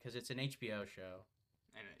nudity because it's an HBO show.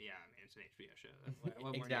 And yeah, I mean it's an HBO show.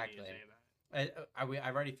 What Exactly. more do you say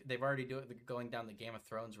about it? They've already going down the Game of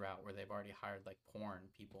Thrones route where they've already hired like porn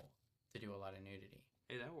people to do a lot of nudity.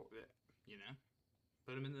 Hey,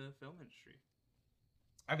 put them in the film industry.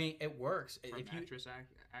 I mean, it works. From if actor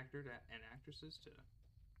and actresses to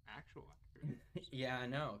actual actors. Yeah, I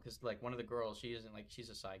know, because like one of the girls, she isn't like she's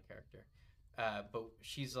a side character, but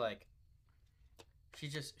she's like,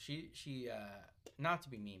 she not to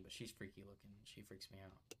be mean, but she's freaky looking. She freaks me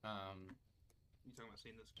out. You talking about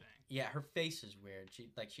seeing this thing? Yeah, her face is weird. She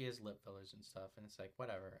has lip fillers and stuff, and it's like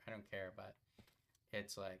whatever. I don't care, but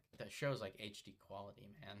it's like the show's like HD quality,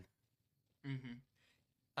 man.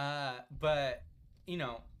 But you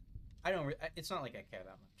know, I don't. It's not like I care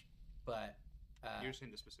that much, but you're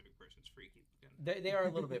saying the specific person's freaky looking. They are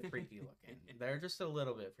a little bit freaky looking. They're just a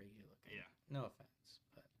little bit freaky looking. Yeah. No offense,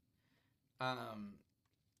 but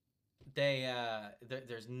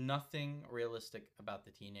there's nothing realistic about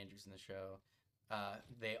the teenagers in the show.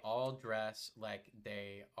 They all dress like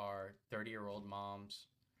they are 30-year-old moms.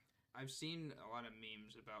 I've seen a lot of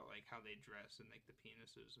memes about like how they dress and like the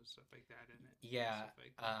penises and stuff like that in it. Yeah.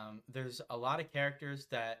 Like that. There's a lot of characters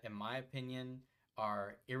that, in my opinion,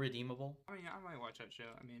 are irredeemable. I mean, I might watch that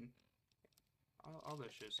show. I mean, all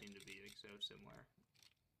those shows seem to be like so similar.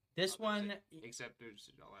 This one, except there's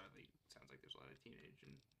a lot of like, sounds like there's a lot of teenage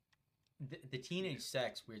and the teenage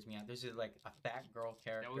sex weirds me out. There's like a fat girl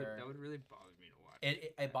character. That would really bother me to watch.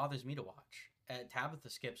 It bothers me to watch. Tabitha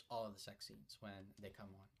skips all of the sex scenes when they come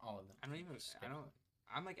on. All of them.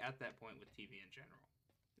 I'm like at that point with TV in general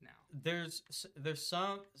now. There's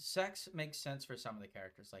some sex makes sense for some of the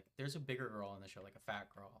characters. Like there's a bigger girl in the show, like a fat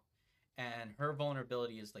girl, and her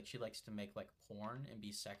vulnerability is like she likes to make like porn and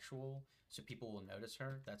be sexual, so people will notice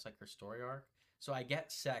her. That's like her story arc. So I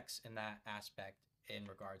get sex in that aspect in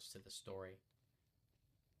regards to the story.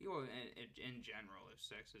 Well, in general, if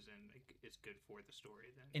sex is in like it's good for the story,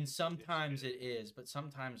 then. And sometimes it is, but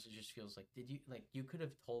sometimes it just feels like you could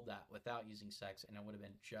have told that without using sex, and it would have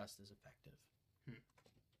been just as effective.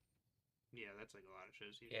 Yeah, that's like a lot of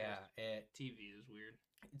shows. TV is weird.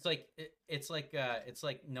 It's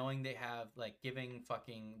like knowing they have like giving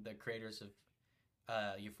fucking the creators of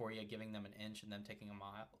Euphoria giving them an inch and them taking a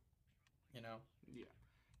mile. You know. Yeah,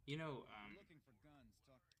 you know.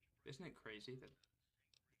 Isn't it crazy that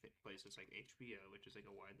places like HBO, which is like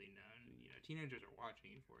a widely known, teenagers are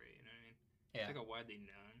watching Euphoria, you know what I mean? Yeah. It's like a widely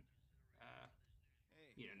known,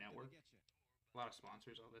 network. A lot of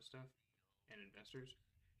sponsors, all this stuff, and investors,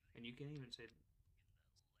 and you can't even say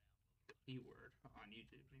the P word on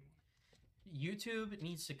YouTube anymore. YouTube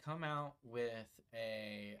needs to come out with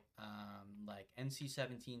a like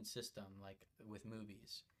NC-17 system, like with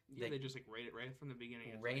movies. Yeah, they just like rate it right from the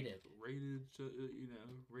beginning. It's rated, rated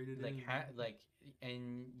like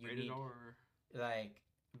and you rated need, R. Like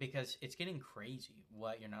because it's getting crazy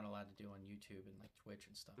what you're not allowed to do on YouTube and like Twitch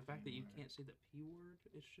and stuff. The fact that you can't say the P word,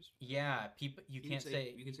 it's just people. You can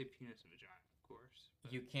say penis and vagina, of course.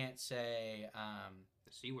 You can't say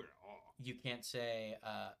the C word at all. You can't say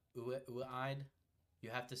eyed. You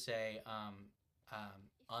have to say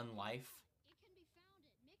unlife.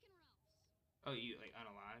 Oh, you like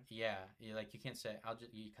unalive? Yeah, you can't say.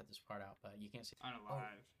 You cut this part out, but you can't say unalive. Oh,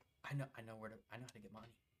 I know how to get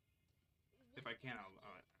money. If I can,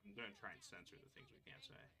 I'm gonna try and censor the things we can't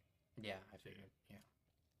say. Yeah, I figured. Yeah.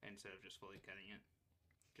 Instead of just fully cutting it,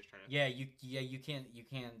 just try to. Yeah, you can't.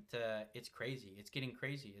 It's crazy. It's getting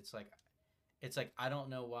crazy. It's like I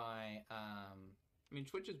don't know why. I mean,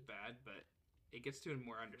 Twitch is bad, but it gets to a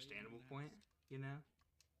more understandable point.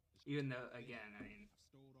 Even though, again, I mean.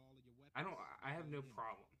 I have no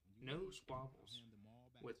problem, no squabbles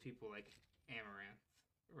with people like Amaranth,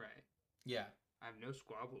 right? Yeah. I have no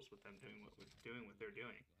squabbles with them doing what they're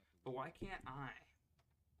doing. But why can't I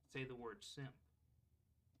say the word simp?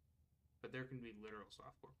 But there can be literal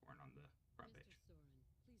softcore porn on the front page.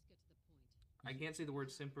 I can't say the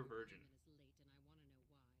word simp or virgin.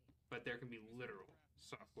 But there can be literal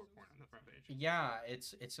softcore porn on the front page. Yeah,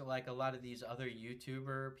 it's like a lot of these other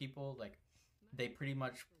YouTuber people, like they pretty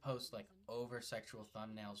much post like over sexual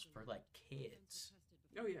thumbnails for like kids.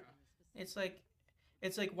 Oh yeah. It's like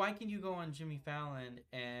why can you go on Jimmy Fallon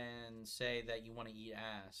and say that you want to eat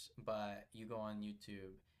ass, but you go on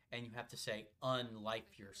YouTube and you have to say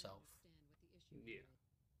unlife yourself? Yeah.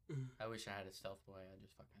 I wish I had a stealth boy. I'd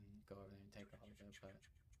just fucking go over there and take all of it,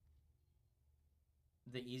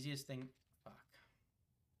 but the easiest thing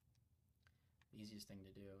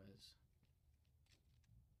to do is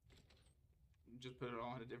just put it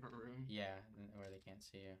all in a different room. Yeah, where they can't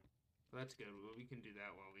see you. Well, that's good. Well, we can do that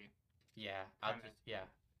while we. Yeah,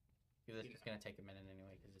 This is gonna take a minute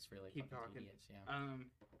anyway because it's really keep fucking talking. tedious. Yeah.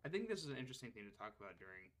 I think this is an interesting thing to talk about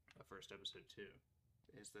during the first episode too.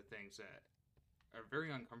 Is the things that are very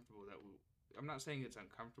uncomfortable that I'm not saying it's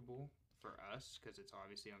uncomfortable for us because it's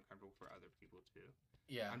obviously uncomfortable for other people too.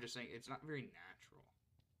 Yeah. I'm just saying it's not very natural.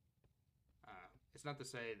 It's not to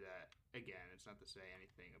say that again. It's not to say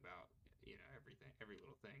anything about everything, every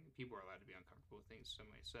little thing. People are allowed to be uncomfortable with things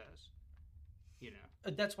somebody says. You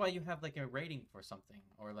know, That's why you have like a rating for something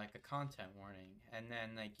or like a content warning, and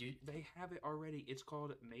then like they have it already. It's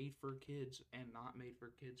called made for kids and not made for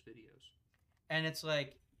kids videos. And it's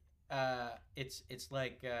like, it's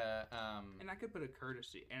like, And I could put a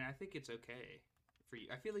courtesy, and I think it's okay for you.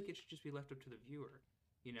 I feel like it should just be left up to the viewer,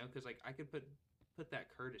 you know, because like I could put that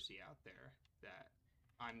courtesy out there that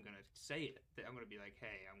I'm gonna say it. That I'm gonna be like,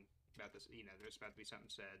 hey, I'm about this. You know, there's about to be something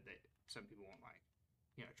said that some people won't like.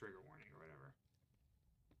 You know, trigger warning or whatever.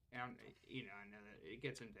 And you know, I know that it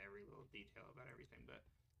gets into every little detail about everything, but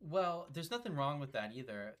well, there's nothing wrong with that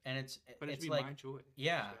either, and it's it's like my choice.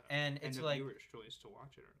 yeah, So, and it's the like viewer's choice to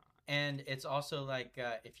watch it or not. and it's also like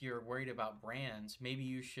if you're worried about brands, maybe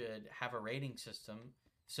you should have a rating system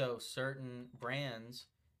so certain brands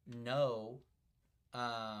know.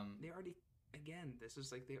 They already, again, this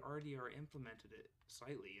is like they already are implemented it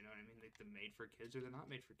slightly. You know what I mean? Like the made for kids or the not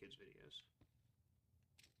made for kids videos.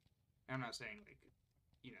 I'm not saying like,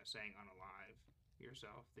 you know, saying unalive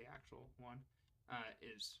yourself, the actual one,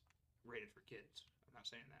 is rated for kids. I'm not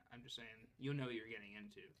saying that. I'm just saying you'll know what you're getting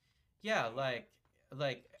into. Yeah, like,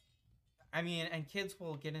 I mean, and kids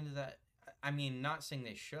will get into that. I mean, not saying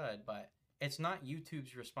they should, but it's not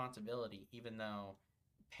YouTube's responsibility, even though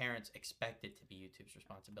parents expect it to be YouTube's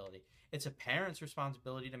responsibility. It's a parent's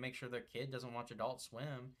responsibility to make sure their kid doesn't watch Adult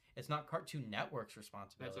Swim. It's not Cartoon Network's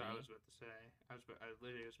responsibility. That's what I was about to say. I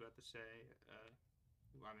literally was about to say,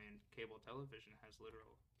 I mean, cable television has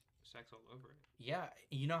literal sex all over it. Yeah,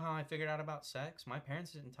 you know how I figured out about sex? My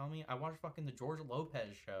parents didn't tell me. I watched fucking the George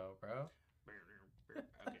Lopez show, bro.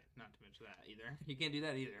 Okay, not to mention that either. You can't do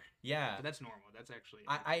that either. Yeah, but that's normal. That's actually.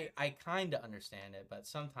 I kind of understand it, but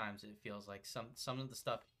sometimes it feels like some of the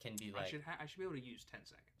stuff can be like. I should be able to use 10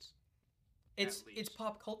 seconds. It's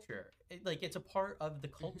pop culture. It's a part of the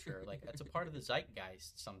culture. Like it's a part of the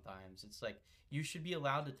zeitgeist. Sometimes it's like you should be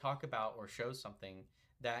allowed to talk about or show something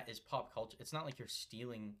that is pop culture. It's not like you're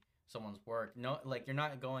stealing someone's work. No, like you're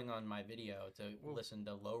not going on my video to listen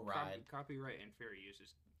to Low Ride. Copyright and fair use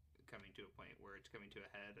is coming to a point where it's coming to a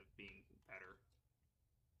head of being better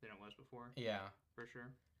than it was before. Yeah, for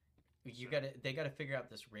sure. They gotta figure out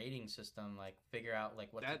this rating system. Like figure out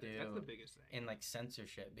like what to do. That's the biggest thing. And like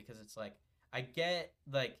censorship, because it's like I get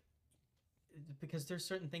like because there's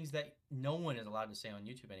certain things that no one is allowed to say on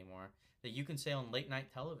YouTube anymore that you can say on late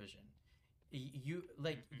night television. You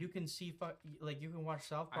like you can see like you can watch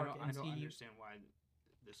South Park. I don't understand why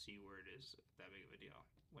the C word is that big of a deal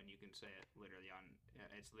when you can say it literally on.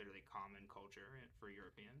 It's literally common culture for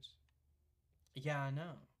Europeans. Yeah, I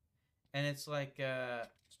know, and it's like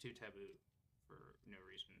it's too taboo for no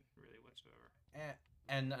reason really whatsoever.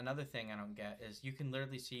 And another thing I don't get is you can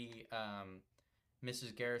literally see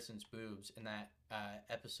Mrs. Garrison's boobs in that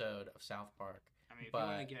episode of South Park. I mean, if you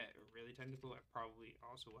want to get really technical, I probably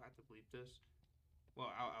also will have to bleep this.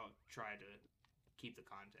 Well, I'll try to keep the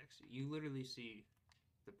context. You literally see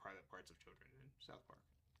the private parts of children in South Park.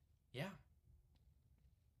 Yeah.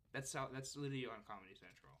 That's literally on Comedy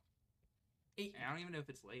Central. And I don't even know if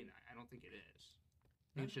it's late night. I don't think it is.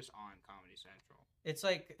 I think it's just on Comedy Central. It's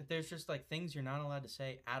like there's just like things you're not allowed to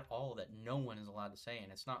say at all that no one is allowed to say,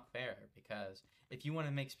 and it's not fair because if you want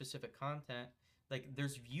to make specific content, like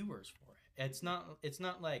there's viewers for it. It's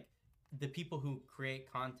not like the people who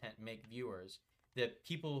create content make viewers. The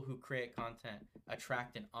people who create content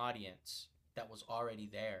attract an audience that was already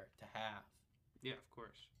there to have. Yeah, of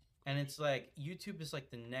course. And it's like YouTube is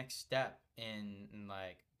like the next step in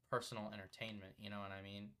like personal entertainment. You know what I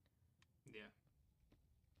mean? Yeah.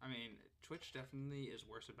 I mean, Twitch definitely is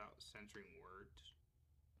worse about censoring words.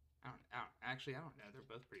 I don't know. They're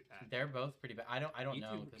both pretty bad. They're both pretty bad. I don't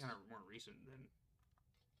know. YouTube is kind of more recent than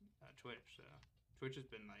Twitch. So Twitch has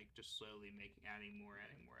been like just slowly adding more.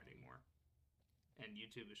 And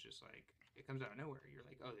YouTube is just like it comes out of nowhere. You're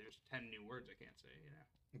like, oh, there's 10 new words I can't say. You know?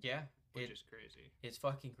 Yeah. Which is crazy. It's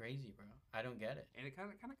fucking crazy, bro. I don't get it. And it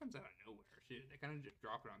kind of comes out of nowhere too. They kind of just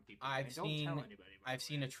drop it on people. Don't tell anybody. I've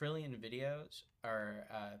seen a trillion videos or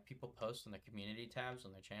people post on their community tabs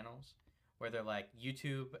on their channels where they're like,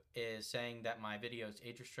 YouTube is saying that my video is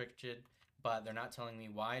age restricted, but they're not telling me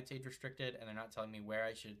why it's age restricted, and they're not telling me where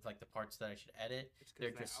I should like the parts that I should edit. It's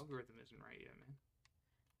because the algorithm isn't right yet, man.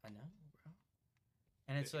 I know, bro.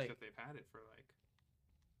 And it's like they've had it for like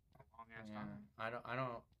a long ass time. I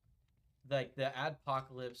don't like the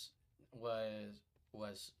adpocalypse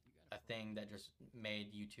was a thing that just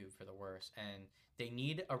made YouTube for the worse, and they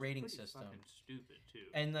need a rating system. Fucking stupid too.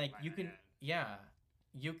 And like you can,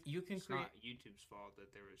 you can it's create. Not YouTube's fault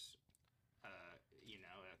that there was, a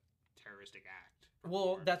terroristic act.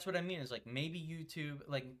 Well, that's what I mean. Is like maybe YouTube,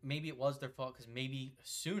 like maybe it was their fault because maybe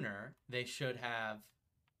sooner they should have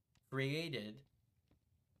created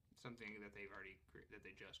something that they've already that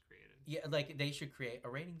they just created. Yeah, like they should create a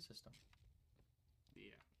rating system.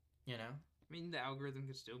 Yeah. You know? I mean, the algorithm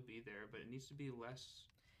could still be there, but it needs to be less.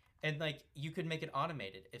 And like you could make it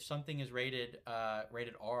automated. If something is rated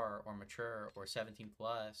rated R or mature or 17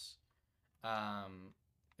 plus,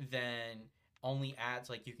 then only ads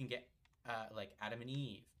like you can get like Adam and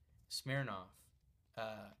Eve, Smirnoff,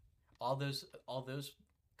 all those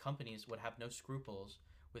companies would have no scruples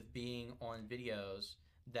with being on videos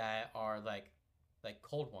that are like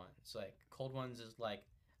Cold Ones. Like Cold Ones is like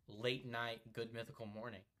late night Good Mythical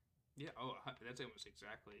Morning. Yeah. Oh, that's almost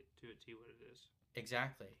exactly to a T what it is.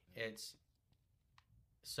 Exactly. It's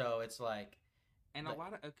like, and a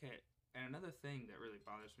lot of and another thing that really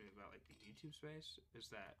bothers me about like the YouTube space is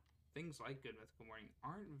that things like Good Mythical Morning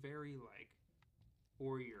aren't very like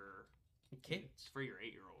for your kids, for your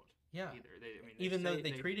 8-year-old. Yeah. Either they even though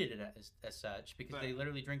they treated it as such because they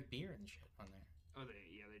literally drink beer and shit on there. Oh,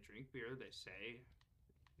 they drink beer. They say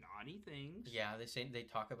naughty things. Yeah, they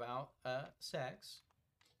talk about sex.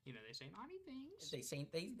 You know, they say naughty things. They say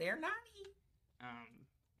they're naughty.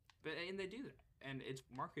 But they do that, and it's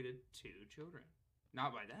marketed to children, not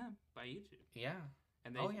by them, by YouTube. Yeah.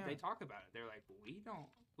 And they talk about it. They're like, we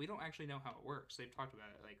don't actually know how it works. They've talked about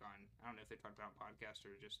it like on, I don't know if they talked about podcasts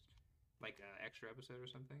or just like an extra episode or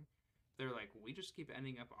something. They're like, we just keep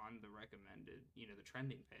ending up on the recommended, the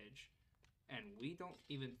trending page, and we don't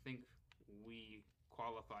even think we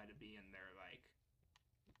qualify to be in their like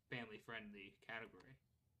family friendly category.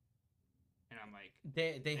 And I'm like,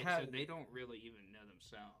 so they don't really even know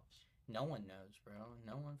themselves. No one knows, bro.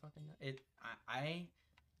 No one fucking knows. I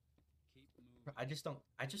just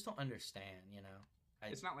don't understand,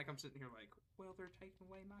 It's not like I'm sitting here like, well, they're taking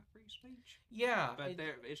away my free speech. Yeah, but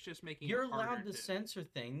it's just making you're it harder allowed to censor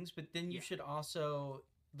things, but then you should also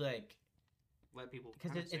like let people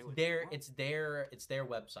because it's their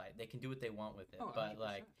website. They can do what they want with it. Oh, but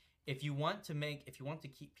like, if you want to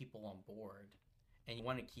keep people on board, and you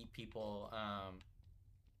want to keep people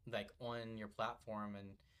like on your platform, and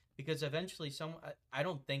because eventually I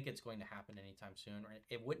don't think it's going to happen anytime soon, or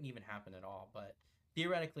it wouldn't even happen at all, but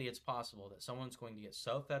theoretically it's possible that someone's going to get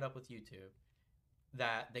so fed up with YouTube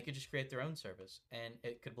that they could just create their own service and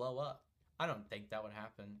it could blow up. I don't think that would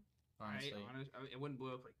happen, honestly. It wouldn't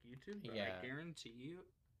blow up like YouTube, but I guarantee you,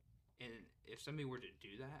 and if somebody were to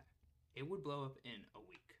do that, it would blow up in a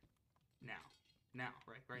week. Now,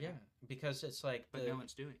 right? Yeah, because it's like, but no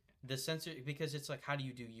one's doing it. The censor, because it's like, how do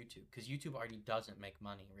you do YouTube? Because YouTube already doesn't make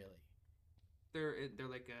money, really. They're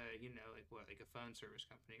like a like a phone service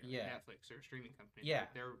company or Netflix or a streaming company. Yeah,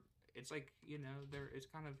 it's like it's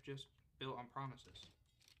kind of just built on promises.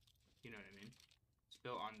 You know what I mean? It's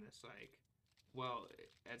built on this like, well,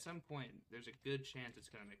 at some point there's a good chance it's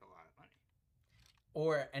gonna make a lot of money.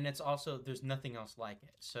 And it's also, there's nothing else like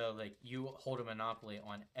it. So like you hold a monopoly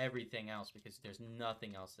on everything else because there's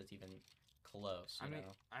nothing else that's even close. I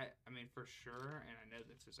mean for sure, and I know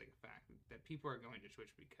this is like a fact that people are going to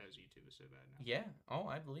Twitch because YouTube is so bad now. Yeah. Oh,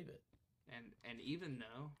 I believe it. And even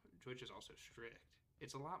though Twitch is also strict,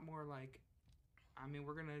 it's a lot more like, I mean,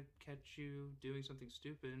 we're gonna catch you doing something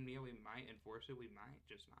stupid, and yeah, we might enforce it. We might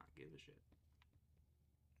just not give a shit.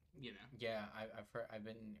 Yeah, I've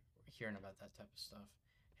been hearing about that type of stuff.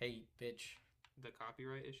 Hey, bitch. The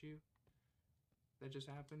copyright issue that just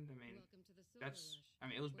happened. I mean,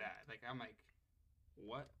 it was bad. Like, I'm like,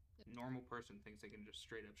 what normal person thinks they can just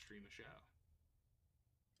straight up stream a show?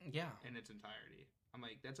 Yeah. In its entirety. I'm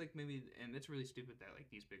like, that's like maybe, and it's really stupid that like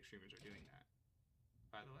these big streamers are doing that.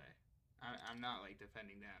 By the way, I'm not like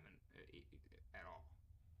defending them at all.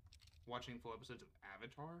 Watching full episodes of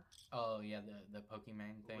Avatar. Oh yeah, the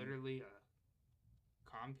Pokemon thing. Literally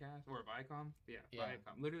Comcast or Viacom. Yeah,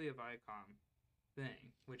 Viacom. Literally a Viacom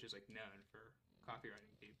thing, which is like known for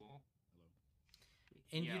copywriting people.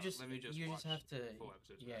 And you just have to you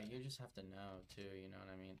just have to know too, you know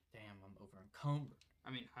what I mean? Damn, I'm over encumbered. I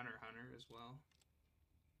mean Hunter x Hunter as well.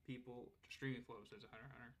 People streaming full episodes of Hunter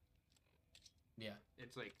x Hunter. Yeah.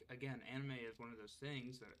 It's like, again, anime is one of those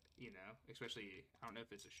things that, especially, I don't know if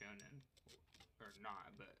it's a shonen or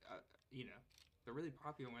not, but, the really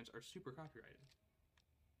popular ones are super copyrighted.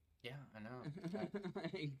 Yeah, I know.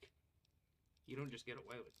 Like, you don't just get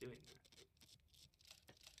away with doing that.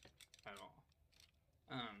 At all.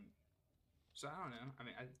 So I don't know. I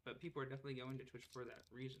mean, but people are definitely going to Twitch for that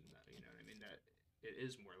reason, though, you know what I mean? That it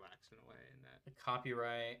is more lax in a way, and that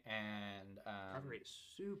copyright and copyright is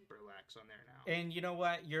super lax on there now. And you know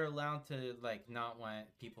what? You're allowed to like not want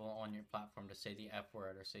people on your platform to say the F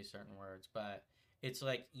word or say certain words, but it's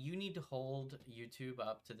like you need to hold YouTube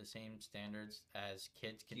up to the same standards as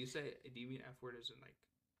kids can. Do you mean F word as in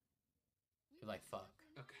like fuck?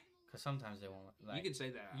 Okay. Because sometimes they won't. Like, you can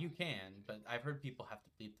say that. You can, but I've heard people have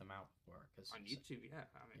to bleep them out before. Cause on YouTube, yeah.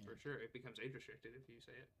 I mean, for sure, it becomes age restricted if you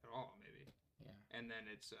say it at all, maybe. Yeah. And then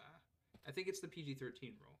it's, I think it's the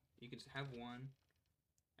PG-13 rule. You can have one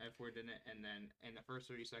F word in it, and then in the first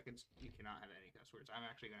 30 seconds, you cannot have any cuss words. I'm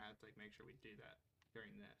actually gonna have to like make sure we do that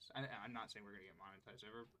during this. I'm not saying we're gonna get monetized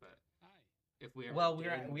ever, but if we ever we're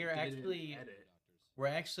actually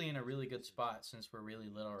we're actually in a really good spot since we're really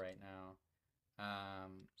little right now.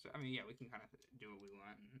 So I mean, yeah, we can kind of do what we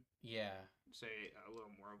want and say a little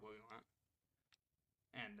more of what we want,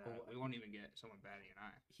 and we won't even get someone batting an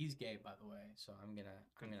eye. He's gay, by the way, so I'm gonna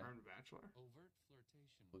confirmed bachelor. Overt flirtation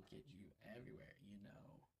will get you everywhere, you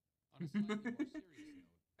know. On a slightly more serious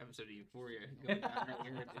note, episode of Euphoria going down right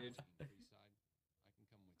here, dude. I can come with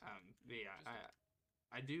you. But yeah,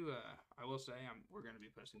 I do. I will say we're gonna be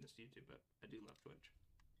posting this to YouTube, but I do love Twitch.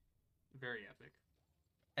 Very epic.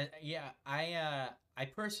 Yeah, I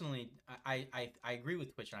personally, I agree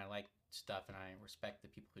with Twitch, and I like stuff, and I respect the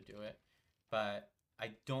people who do it, but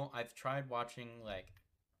I've tried watching like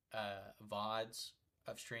VODs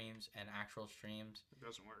of streams and actual streams. It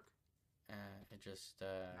doesn't work. It just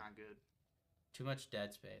not good. Too much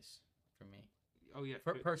dead space for me. Oh yeah,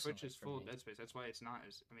 Twitch is full of dead space. That's why it's not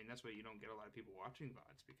as. I mean, that's why you don't get a lot of people watching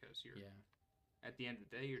VODs, because you're. Yeah. At the end of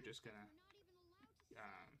the day, you're just gonna.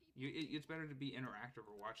 It's better to be interactive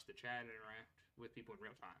or watch the chat and interact with people in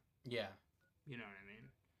real time. Yeah. You know what I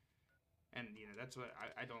mean? And that's what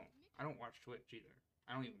I don't watch Twitch either.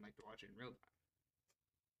 I don't even like to watch it in real time.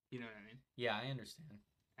 You know what I mean? Yeah, I understand.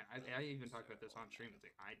 And I even talked about this on stream. It's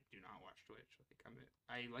like I do not watch Twitch. Like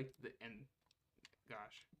I like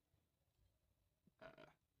gosh.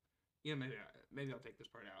 Maybe I'll take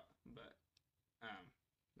this part out, but I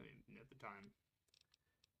mean at the time.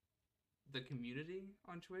 The community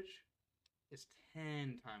on Twitch is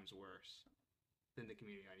 10 times worse than the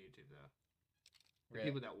community on YouTube, though. The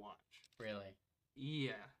people that watch. Really?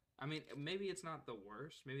 Yeah. I mean, maybe it's not the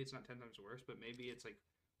worst. Maybe it's not 10 times worse, but maybe it's like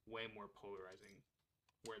way more polarizing,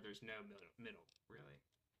 where there's no middle, really.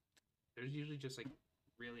 There's usually just like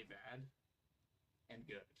really bad and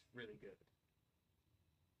good. Really good.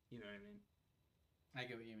 You know what I mean? I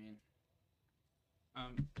get what you mean.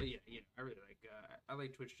 But yeah, I really like I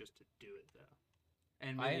like Twitch just to do it though,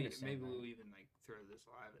 and maybe we'll even like throw this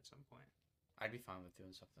live at some point. I'd be fine with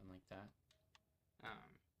doing something like that.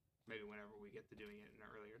 Maybe whenever we get to doing it in an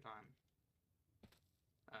earlier time.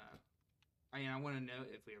 I want to know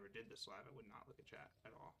if we ever did this live, I would not look at chat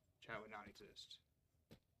at all. Chat would not exist.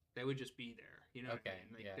 They would just be there. You know okay,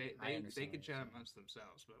 what I mean? Like they could chat amongst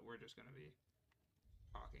themselves, but we're just gonna be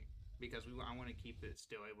talking. Because I want to keep it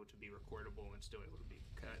still able to be recordable and still able to be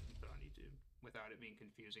cut and put on YouTube without it being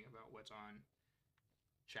confusing about what's on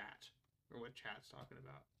chat or what chat's talking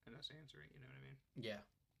about and us answering. You know what I mean? Yeah.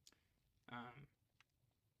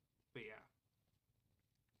 But yeah.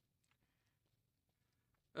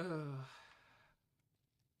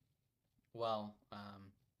 Well,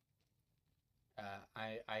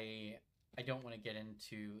 I don't want to get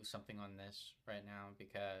into something on this right now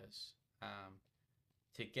because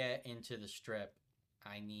to get into the strip,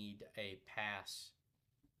 I need a pass,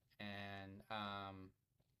 and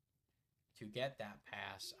to get that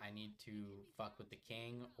pass, I need to fuck with the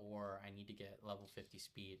king, or I need to get level 50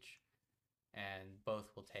 speech, and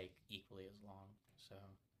both will take equally as long. So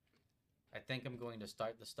I think I'm going to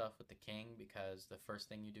start the stuff with the king because the first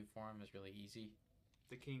thing you do for him is really easy.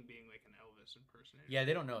 The king being like an Elvis impersonator. Yeah,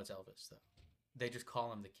 they don't know it's Elvis though. They just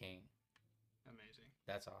call him the king. Amazing.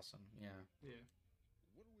 That's awesome. Yeah. Yeah.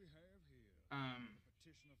 What do we have here?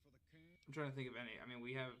 Petitioner for the king. I'm trying to think of any. I mean,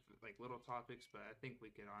 we have like little topics, but I think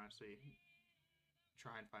we could honestly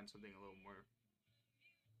try and find something a little more,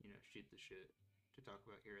 shoot the shit to talk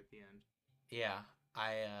about here at the end. Yeah,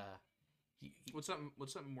 What's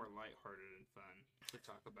something more lighthearted and fun to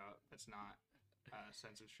talk about that's not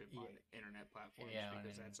censorship on internet platforms,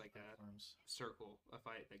 because that's like a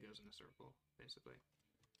fight that goes in a circle, basically.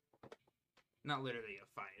 Not literally a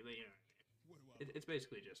fight, but you know what I mean. It's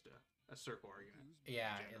basically just a circle argument.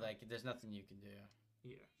 Yeah, like there's nothing you can do.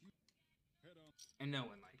 Yeah. And no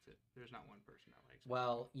one likes it. There's not one person that likes it.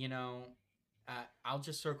 Well, I'll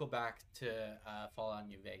just circle back to Fallout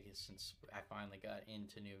New Vegas since I finally got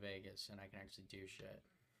into New Vegas and I can actually do shit.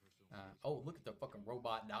 Oh, look at the fucking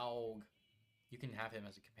robot dog. You can have him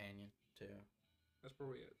as a companion too. That's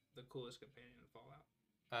probably the coolest companion in Fallout.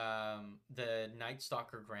 The Night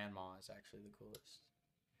Stalker grandma is actually the coolest.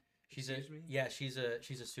 She's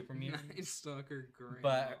a super mutant. Night Stalker grandma.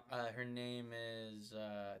 But her name is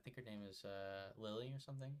I think her name is Lily or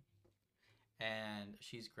something. And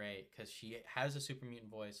she's great because she has a super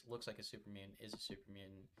mutant voice, looks like a super mutant, is a super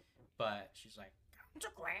mutant, but she's like, "Come to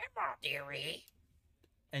Grandma, dearie,"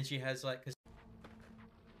 and she has like, cause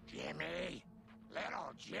Jimmy,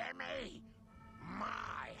 little Jimmy,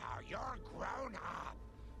 my, how you're grown up.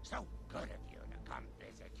 So good of you to come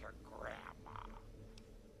visit your grandma.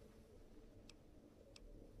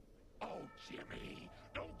 Oh, Jimmy,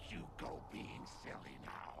 don't you go being silly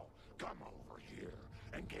now. Come over here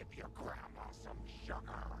and give your grandma some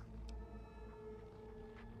sugar.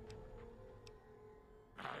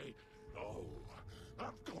 Oh,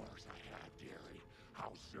 of course I have, dearie.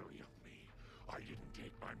 How silly of me. I didn't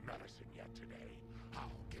take my medicine yet today. How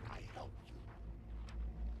can I help you?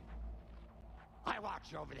 I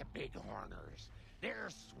watch over the bighorners. They're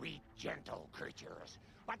sweet, gentle creatures,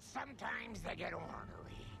 but sometimes they get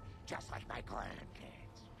ornery, just like my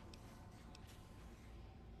grandkids.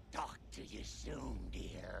 Talk to you soon,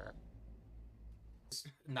 dear.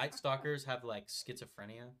 Night Stalkers have like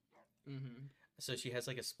schizophrenia. Mm-hmm. So she has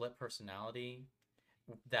like a split personality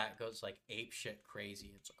that goes like ape shit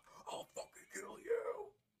crazy. It's like, I'll fucking kill you.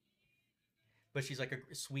 But she's like a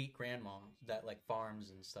sweet grandma that like farms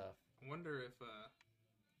and stuff. I wonder if oh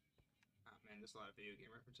man, there's a lot of video game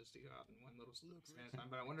references to go out in one little span of time.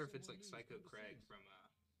 But I wonder if it's like Psycho Craig from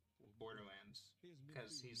Borderlands,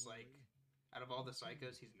 because he's like, out of all the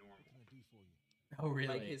psychos, he's normal. Oh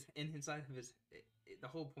really? Like inside of his, the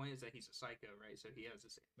whole point is that he's a psycho, right? So he has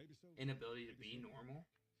this inability to be normal.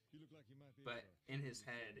 But in his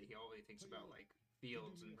head, he always thinks about like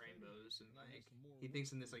fields and rainbows, and like he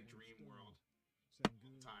thinks in this like dream world all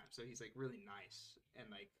the time. So he's like really nice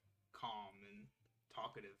and like calm and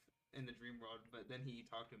talkative in the dream world. But then he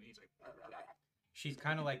talked to me, he's like, blah, blah, blah. She's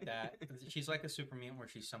kind of like that. She's like a super mutant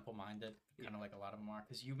where she's simple-minded, kind of like a lot of them are.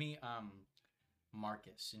 Because you meet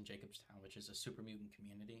Marcus in Jacobstown, which is a super mutant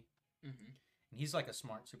community. Mm-hmm. And he's like a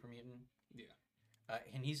smart super mutant. Yeah.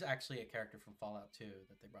 And he's actually a character from Fallout 2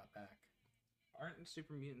 that they brought back. Aren't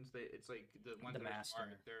super mutants? It's like the ones The that Master. are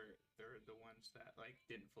smart. They're the ones that like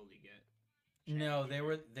didn't fully get. No, they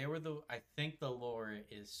were the. I think the lore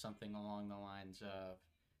is something along the lines of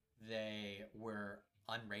they were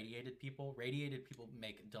unradiated people. Radiated people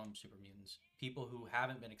make dumb super mutants. People who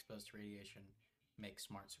haven't been exposed to radiation make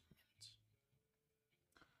smart super mutants.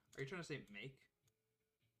 Are you trying to say make?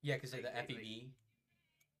 Yeah, because the FEV,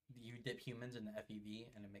 you dip humans in the FEV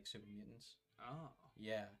and it makes super mutants. Oh.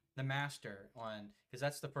 Yeah, the Master on, because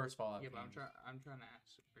that's the first Fallout. Yeah, game. but I'm trying to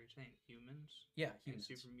ask. Are you saying humans? Yeah, humans.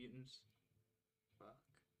 And super mutants. Fuck.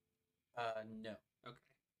 No. Okay.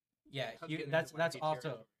 Yeah, I was getting into that's wacky also.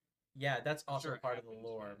 territory. Yeah, that's I'm also sure it part of the happens,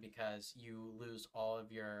 lore but- because you lose all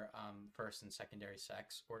of your first and secondary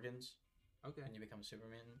sex organs. Okay. When you become a super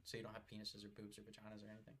mutant, so you don't have penises or boobs or vaginas or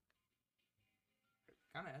anything.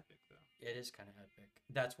 Kind of epic though. It is kind of epic.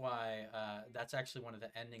 That's why that's actually one of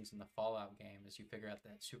the endings in the Fallout game is you figure out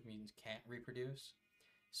that super mutants can't reproduce.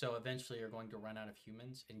 So eventually you're going to run out of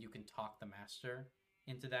humans and you can talk the Master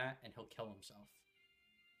into that and he'll kill himself.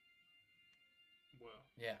 Whoa.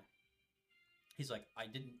 Yeah. He's like, I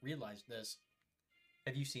didn't realize this.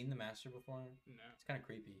 Have you seen the Master before? No. It's kind of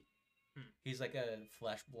creepy. Hmm. He's like a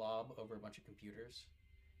flesh blob over a bunch of computers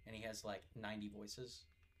and he has like 90 voices.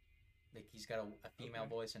 Like he's got a female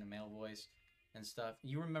voice and a male voice and stuff.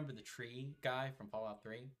 You remember the tree guy from Fallout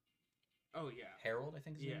 3? Oh yeah. Harold, I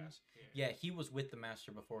think his name is. Yeah. Yeah, he was with the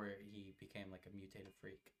Master before he became like a mutated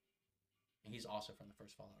freak. And he's also from the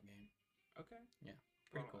first Fallout game. Okay. Yeah,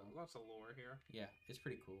 pretty Well, cool. Lots of lore here. Yeah, it's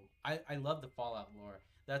pretty cool. I love the Fallout lore.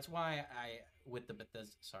 That's why with the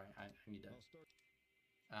Bethesda. Sorry, I need to.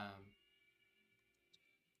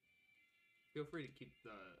 Feel free to keep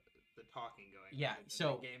the talking going. Yeah.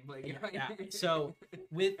 So the gameplay going. yeah. So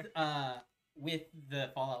with the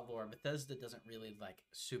Fallout lore, Bethesda doesn't really like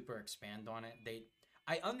super expand on it.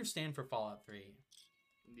 I understand for Fallout 3.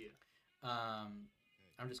 Yeah. I'm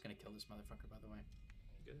just gonna kill this motherfucker, by the way.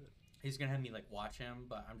 Good. He's gonna have me like watch him,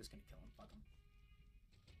 but I'm just gonna kill him. Fuck him.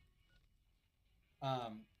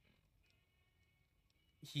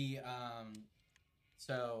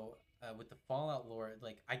 With the Fallout lore,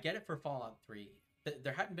 like I get it for Fallout 3.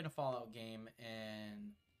 There hadn't been a Fallout game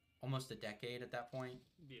in almost a decade at that point.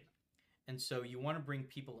 Yeah. And so you want to bring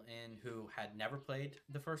people in who had never played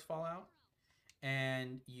the first Fallout,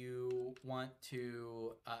 and you want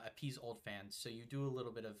to appease old fans. So you do a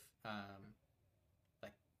little bit of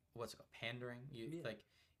like what's it called, pandering.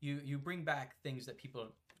 You bring back things that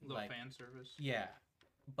people little like. Fan service. Yeah,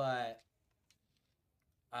 but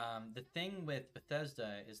the thing with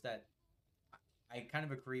Bethesda is that I kind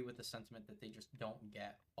of agree with the sentiment that they just don't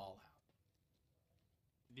get Fallout.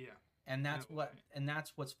 Yeah. And that's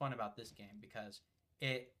what's fun about this game because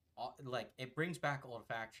it brings back old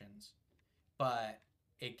factions, but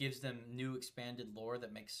it gives them new expanded lore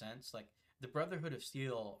that makes sense. Like the Brotherhood of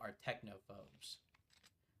Steel are technophobes.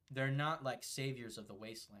 They're not like saviors of the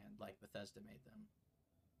wasteland like Bethesda made them.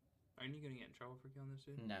 Aren't you gonna get in trouble for killing this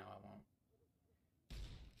dude? No, I won't.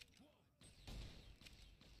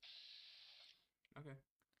 Okay.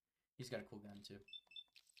 He's got a cool gun too.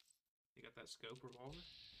 You got that scope revolver?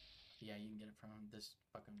 Yeah, you can get it from him. This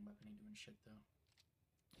fucking weapon ain't doing shit though.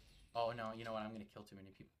 Oh no, you know what? I'm gonna kill too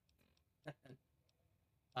many people.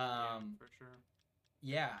 Yeah, for sure.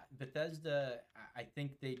 Yeah, Bethesda. I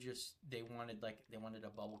think they wanted a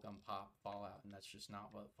bubblegum pop Fallout, and that's just not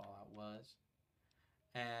what Fallout was.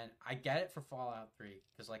 And I get it for Fallout 3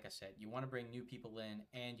 because, like I said, you want to bring new people in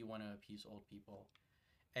and you want to appease old people.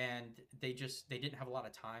 And they didn't have a lot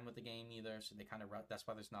of time with the game either, so they kind of that's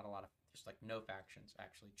why there's like no factions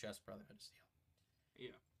actually, just Brotherhood of Steel.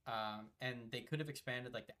 Yeah. And they could have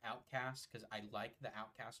expanded like the Outcast because I like the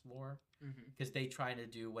Outcast lore because they try to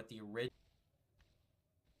do what the original.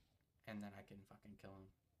 And then I can fucking kill him.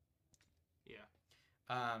 Yeah.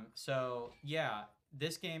 So yeah,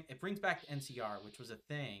 this game it brings back NCR, which was a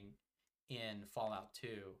thing in Fallout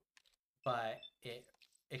 2, but it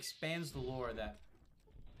expands the lore that.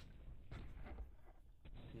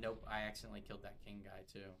 Nope, I accidentally killed that king guy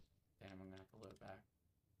too. Damn, I'm gonna have to load back.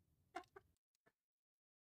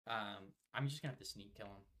 I'm just gonna have to sneak kill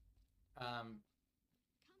him.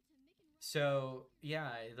 So yeah,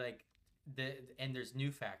 like and there's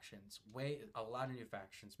new factions. A lot of new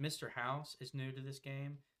factions. Mr. House is new to this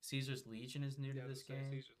game. Caesar's Legion is new to this game.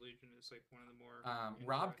 Caesar's Legion is like one of the more.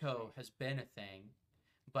 Robco has been a thing,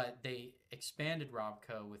 but they expanded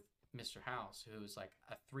Robco with Mr. House, who's like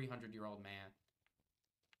a 300-year-old man.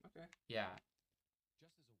 Okay. Yeah.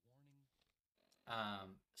 Just as a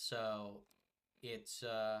warning. So it's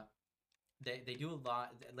they do a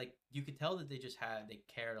lot. Like you could tell that they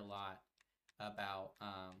cared a lot about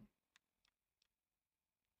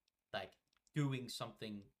like doing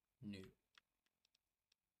something new.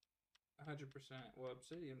 100%. Well,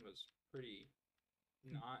 Obsidian was pretty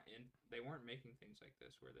not in. They weren't making things like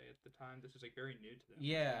this, were they? At the time, this was like very new to them.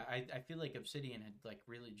 Yeah, I feel like Obsidian had like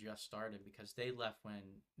really just started because they left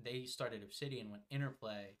when they started Obsidian when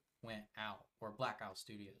Interplay went out, or Blackout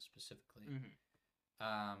Studios specifically.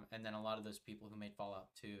 And then a lot of those people who made Fallout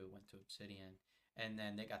 2 went to Obsidian, and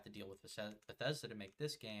then they got the deal with Bethesda to make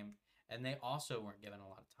this game, and they also weren't given a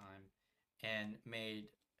lot of time, and made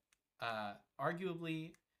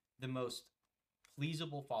arguably the most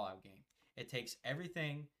pleasable Fallout game. It takes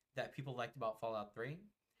everything that people liked about Fallout 3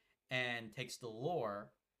 and takes the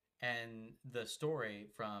lore and the story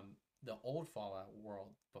from the old Fallout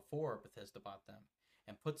world before Bethesda bought them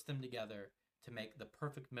and puts them together to make the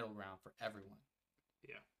perfect middle ground for everyone.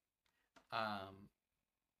 Yeah.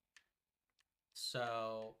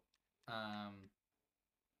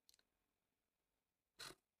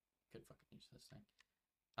 Could fucking use this thing.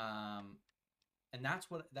 And that's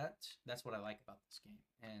what I like about this game.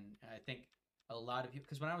 And I think a lot of people,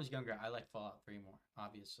 because when I was younger, I liked Fallout 3 more,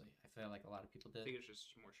 obviously. I feel like a lot of people did. I think it's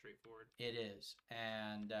just more straightforward. It is.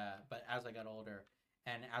 And but as I got older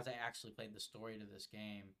and as I actually played the story to this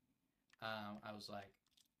game, I was like,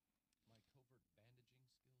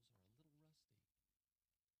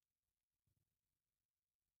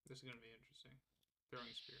 this is gonna be interesting.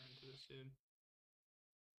 Throwing spear into this dude.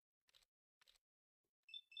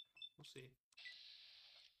 We'll see.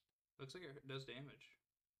 Looks like it does damage.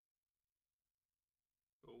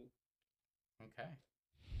 Oh. Okay.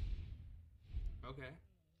 Okay.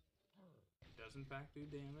 Does in fact do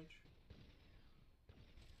damage.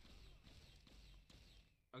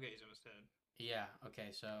 Okay, he's almost dead. Yeah,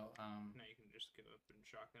 okay, so now you can just go up and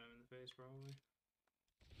shotgun him in the face probably.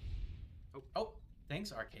 Oh,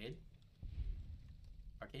 thanks, Arcade.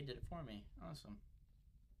 Arcade did it for me. Awesome.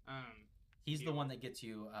 He's the one that gets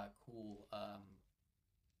you cool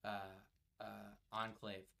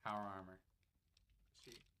Enclave power armor.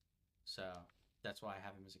 See. So that's why I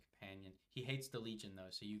have him as a companion. He hates the Legion though,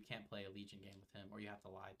 so you can't play a Legion game with him, or you have to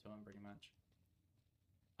lie to him pretty much.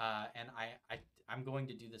 And I'm going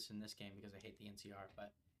to do this in this game because I hate the NCR,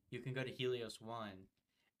 but you can go to Helios 1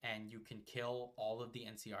 and you can kill all of the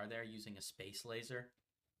NCR there using a space laser.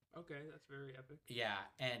 Okay, that's very epic. Yeah,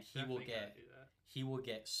 and he will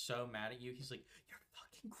get so mad at you. He's like, "You're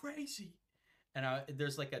fucking crazy." And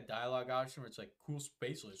there's like a dialogue option where it's like, "Cool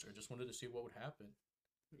space laser. I just wanted to see what would happen."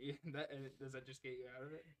 Yeah, does that just get you out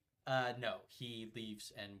of it? No, he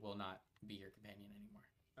leaves and will not be your companion anymore.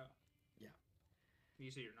 Oh. Yeah.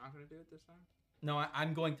 You say you're not going to do it this time? No,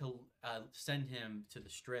 I'm going to send him to the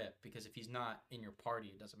strip because if he's not in your party,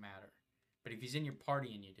 it doesn't matter. But if he's in your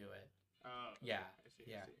party and you do it, oh, yeah, I see,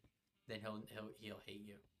 yeah. I see. then he'll hate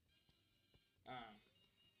you.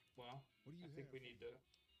 Well, I think we need to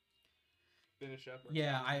finish up.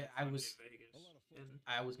 Yeah, I New was Vegas.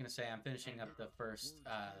 I was gonna say I'm finishing up the first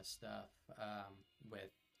stuff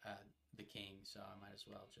with the King, so I might as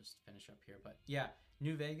well just finish up here. But yeah,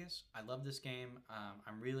 New Vegas. I love this game.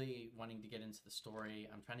 I'm really wanting to get into the story.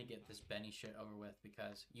 I'm trying to get this Benny shit over with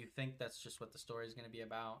because you think that's just what the story is gonna be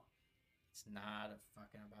about. It's not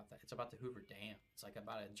fucking about that. It's about the Hoover Dam. It's like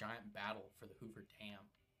about a giant battle for the Hoover Dam.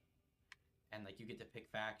 And like you get to pick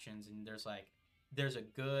factions, and there's a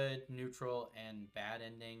good, neutral, and bad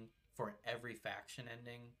ending for every faction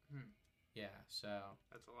ending. Yeah, so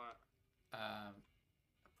that's a lot.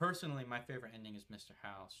 Personally, my favorite ending is Mr.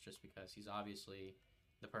 House, just because he's obviously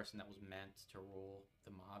the person that was meant to rule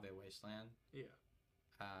the Mojave Wasteland. Yeah.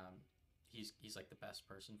 He's like the best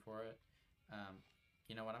person for it.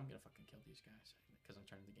 You know what? I'm gonna fucking kill these guys because I'm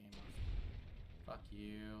turning the game off. Fuck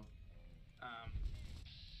you.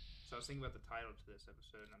 So I was thinking about the title to this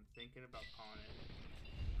episode, and I'm thinking about calling it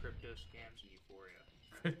Crypto Scams and Euphoria.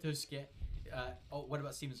 Crypto Scam. What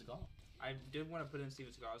about Steven Seagal? I did want to put in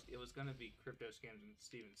Steven Seagal. It was going to be Crypto Scams and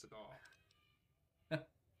Steven Seagal.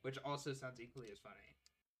 Which also sounds equally as funny.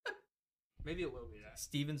 Maybe it will be that.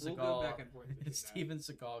 Steven Seagal. We'll go back and forth. Steven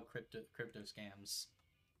Seagal crypto scams.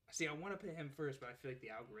 See, I want to put him first, but I feel like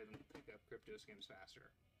the algorithm will pick up Crypto Scams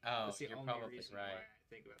faster. Oh, that's the you're only probably reason right. why I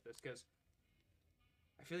think about this, because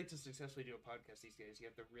I feel like to successfully do a podcast these days,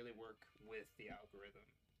 you have to really work with the algorithm,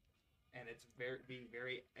 and it's being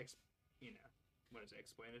very what is it,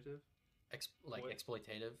 exploitative?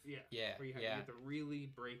 Exploitative. Yeah. Yeah. Where you have to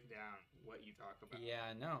really break down what you talk about.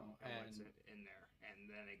 Yeah, I know. And what's in there,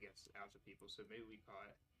 and then it gets out to people. So maybe we call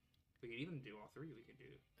it. We could even do all three. We could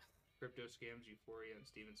do Crypto Scams, Euphoria, and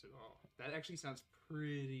Steven Seagal. That actually sounds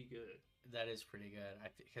pretty good. That is pretty good.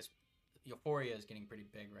 Because Euphoria is getting pretty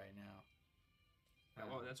big right now.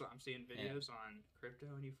 Well, that's what I'm seeing videos on crypto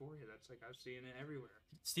and Euphoria. That's like I'm seeing it everywhere.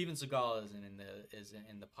 Steven Seagal isn't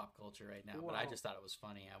in the pop culture right now, but I just thought it was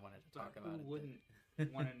funny. I wanted to talk about it. Who wouldn't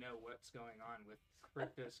want to know what's going on with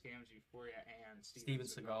Crypto Scams, Euphoria, and Steven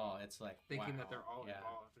Seagal? It's like thinking wow, that they're all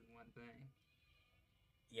involved in one thing.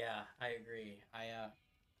 Yeah, I agree.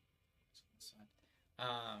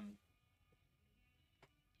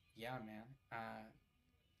 Yeah, man.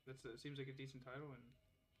 It seems like a decent title, and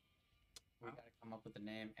we gotta come up with a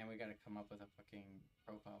name, and we gotta come up with a fucking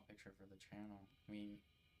profile picture for the channel. We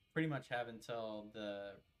pretty much have until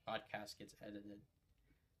the podcast gets edited.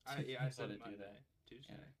 I said Monday,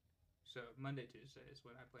 Tuesday. Yeah. So Monday, Tuesday is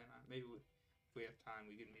when I plan on. Maybe if we have time,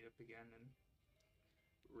 we can meet up again and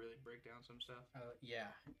really break down some stuff. Yeah,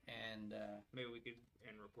 and maybe we could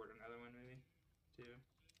report another one maybe too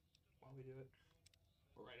while we do it,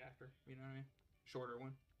 or right after. You know what I mean? Shorter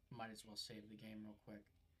one. Might as well save the game real quick.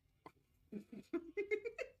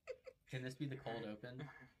 Can this be the cold open?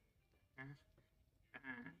 I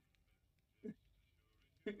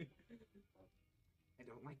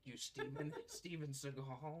don't like you, Steven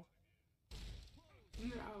Seagal.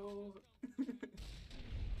 No.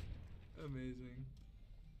 Amazing.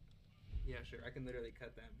 Yeah, sure. I can literally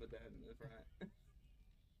cut that and put that in the front.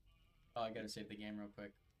 Oh, I gotta save the game real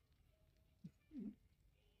quick.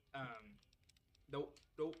 Nope.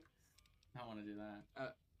 I want to do that.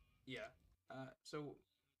 Yeah. So,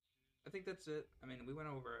 I think that's it. I mean, we went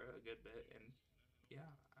over a good bit, and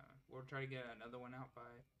yeah, we'll try to get another one out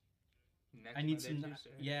by next Monday,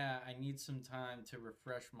 Tuesday. Yeah, I need some time to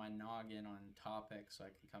refresh my noggin on topics so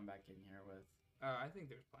I can come back in here with. I think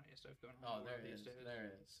there's plenty of stuff going on. Oh, there is.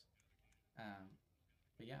 There is.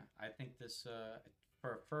 But yeah, I think this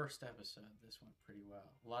for a first episode, this went pretty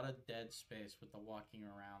well. A lot of dead space with the walking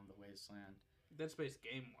around the wasteland. Dead space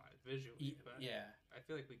game-wise, visually, but yeah, I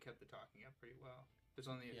feel like we kept the talking up pretty well. There's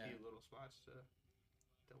only a few little spots to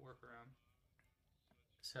work around.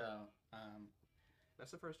 So,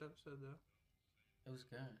 that's the first episode, though. It was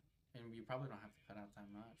good, and you probably don't have to cut out that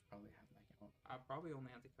much. Probably have like. I probably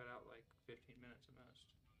only have to cut out like 15 minutes at most.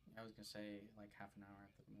 I was gonna say like half an hour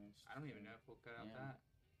at the most. I don't even know if we'll cut out that.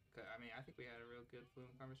 I mean, I think we had a real good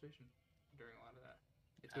fluent conversation during a lot of that.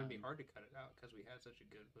 It's going to be hard to cut it out because we had such a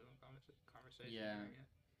good fluent conversation during it.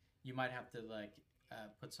 You might have to like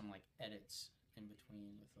put some like edits in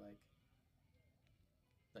between with like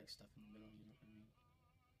stuff in the middle. You know what I mean?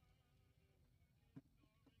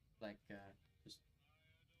 Like just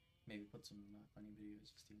maybe put some funny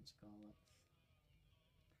videos of Steven Seagal up.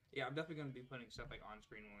 Yeah, I'm definitely going to be putting stuff like on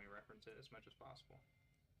screen when we reference it as much as possible.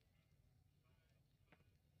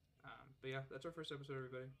 But yeah, that's our first episode,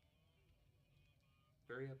 everybody.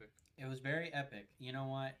 Very epic. It was very epic. You know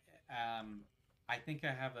what? I think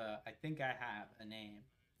I have a name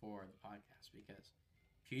for the podcast because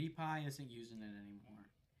PewDiePie isn't using it anymore,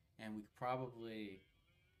 and we could probably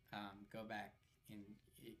go back and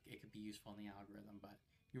it could be useful in the algorithm. But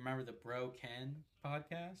you remember the Bro Ken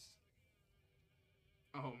podcast?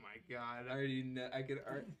 Oh my god! I already know. I could.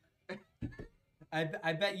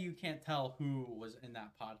 I bet you can't tell who was in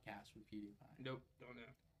that podcast with PewDiePie. Nope, don't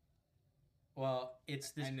know. Well,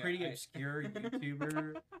 it's this pretty obscure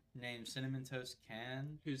YouTuber named Cinnamon Toast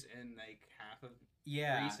Ken, who's in like half of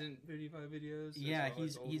recent PewDiePie videos. Yeah,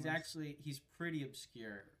 he's pretty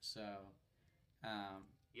obscure. So, yeah,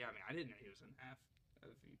 I mean, I didn't know he was in half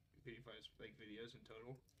of PewDiePie's like videos in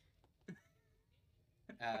total.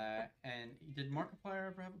 And did Markiplier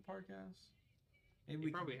ever have a podcast? Maybe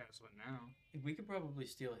he probably has one now. We could probably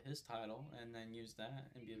steal his title and then use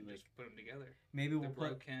that and be like, just put them together. Maybe we'll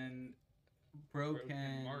put Broken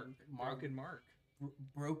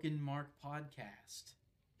Mark podcast.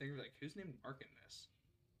 They were like, who's named Mark in this?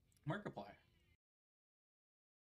 Markiplier.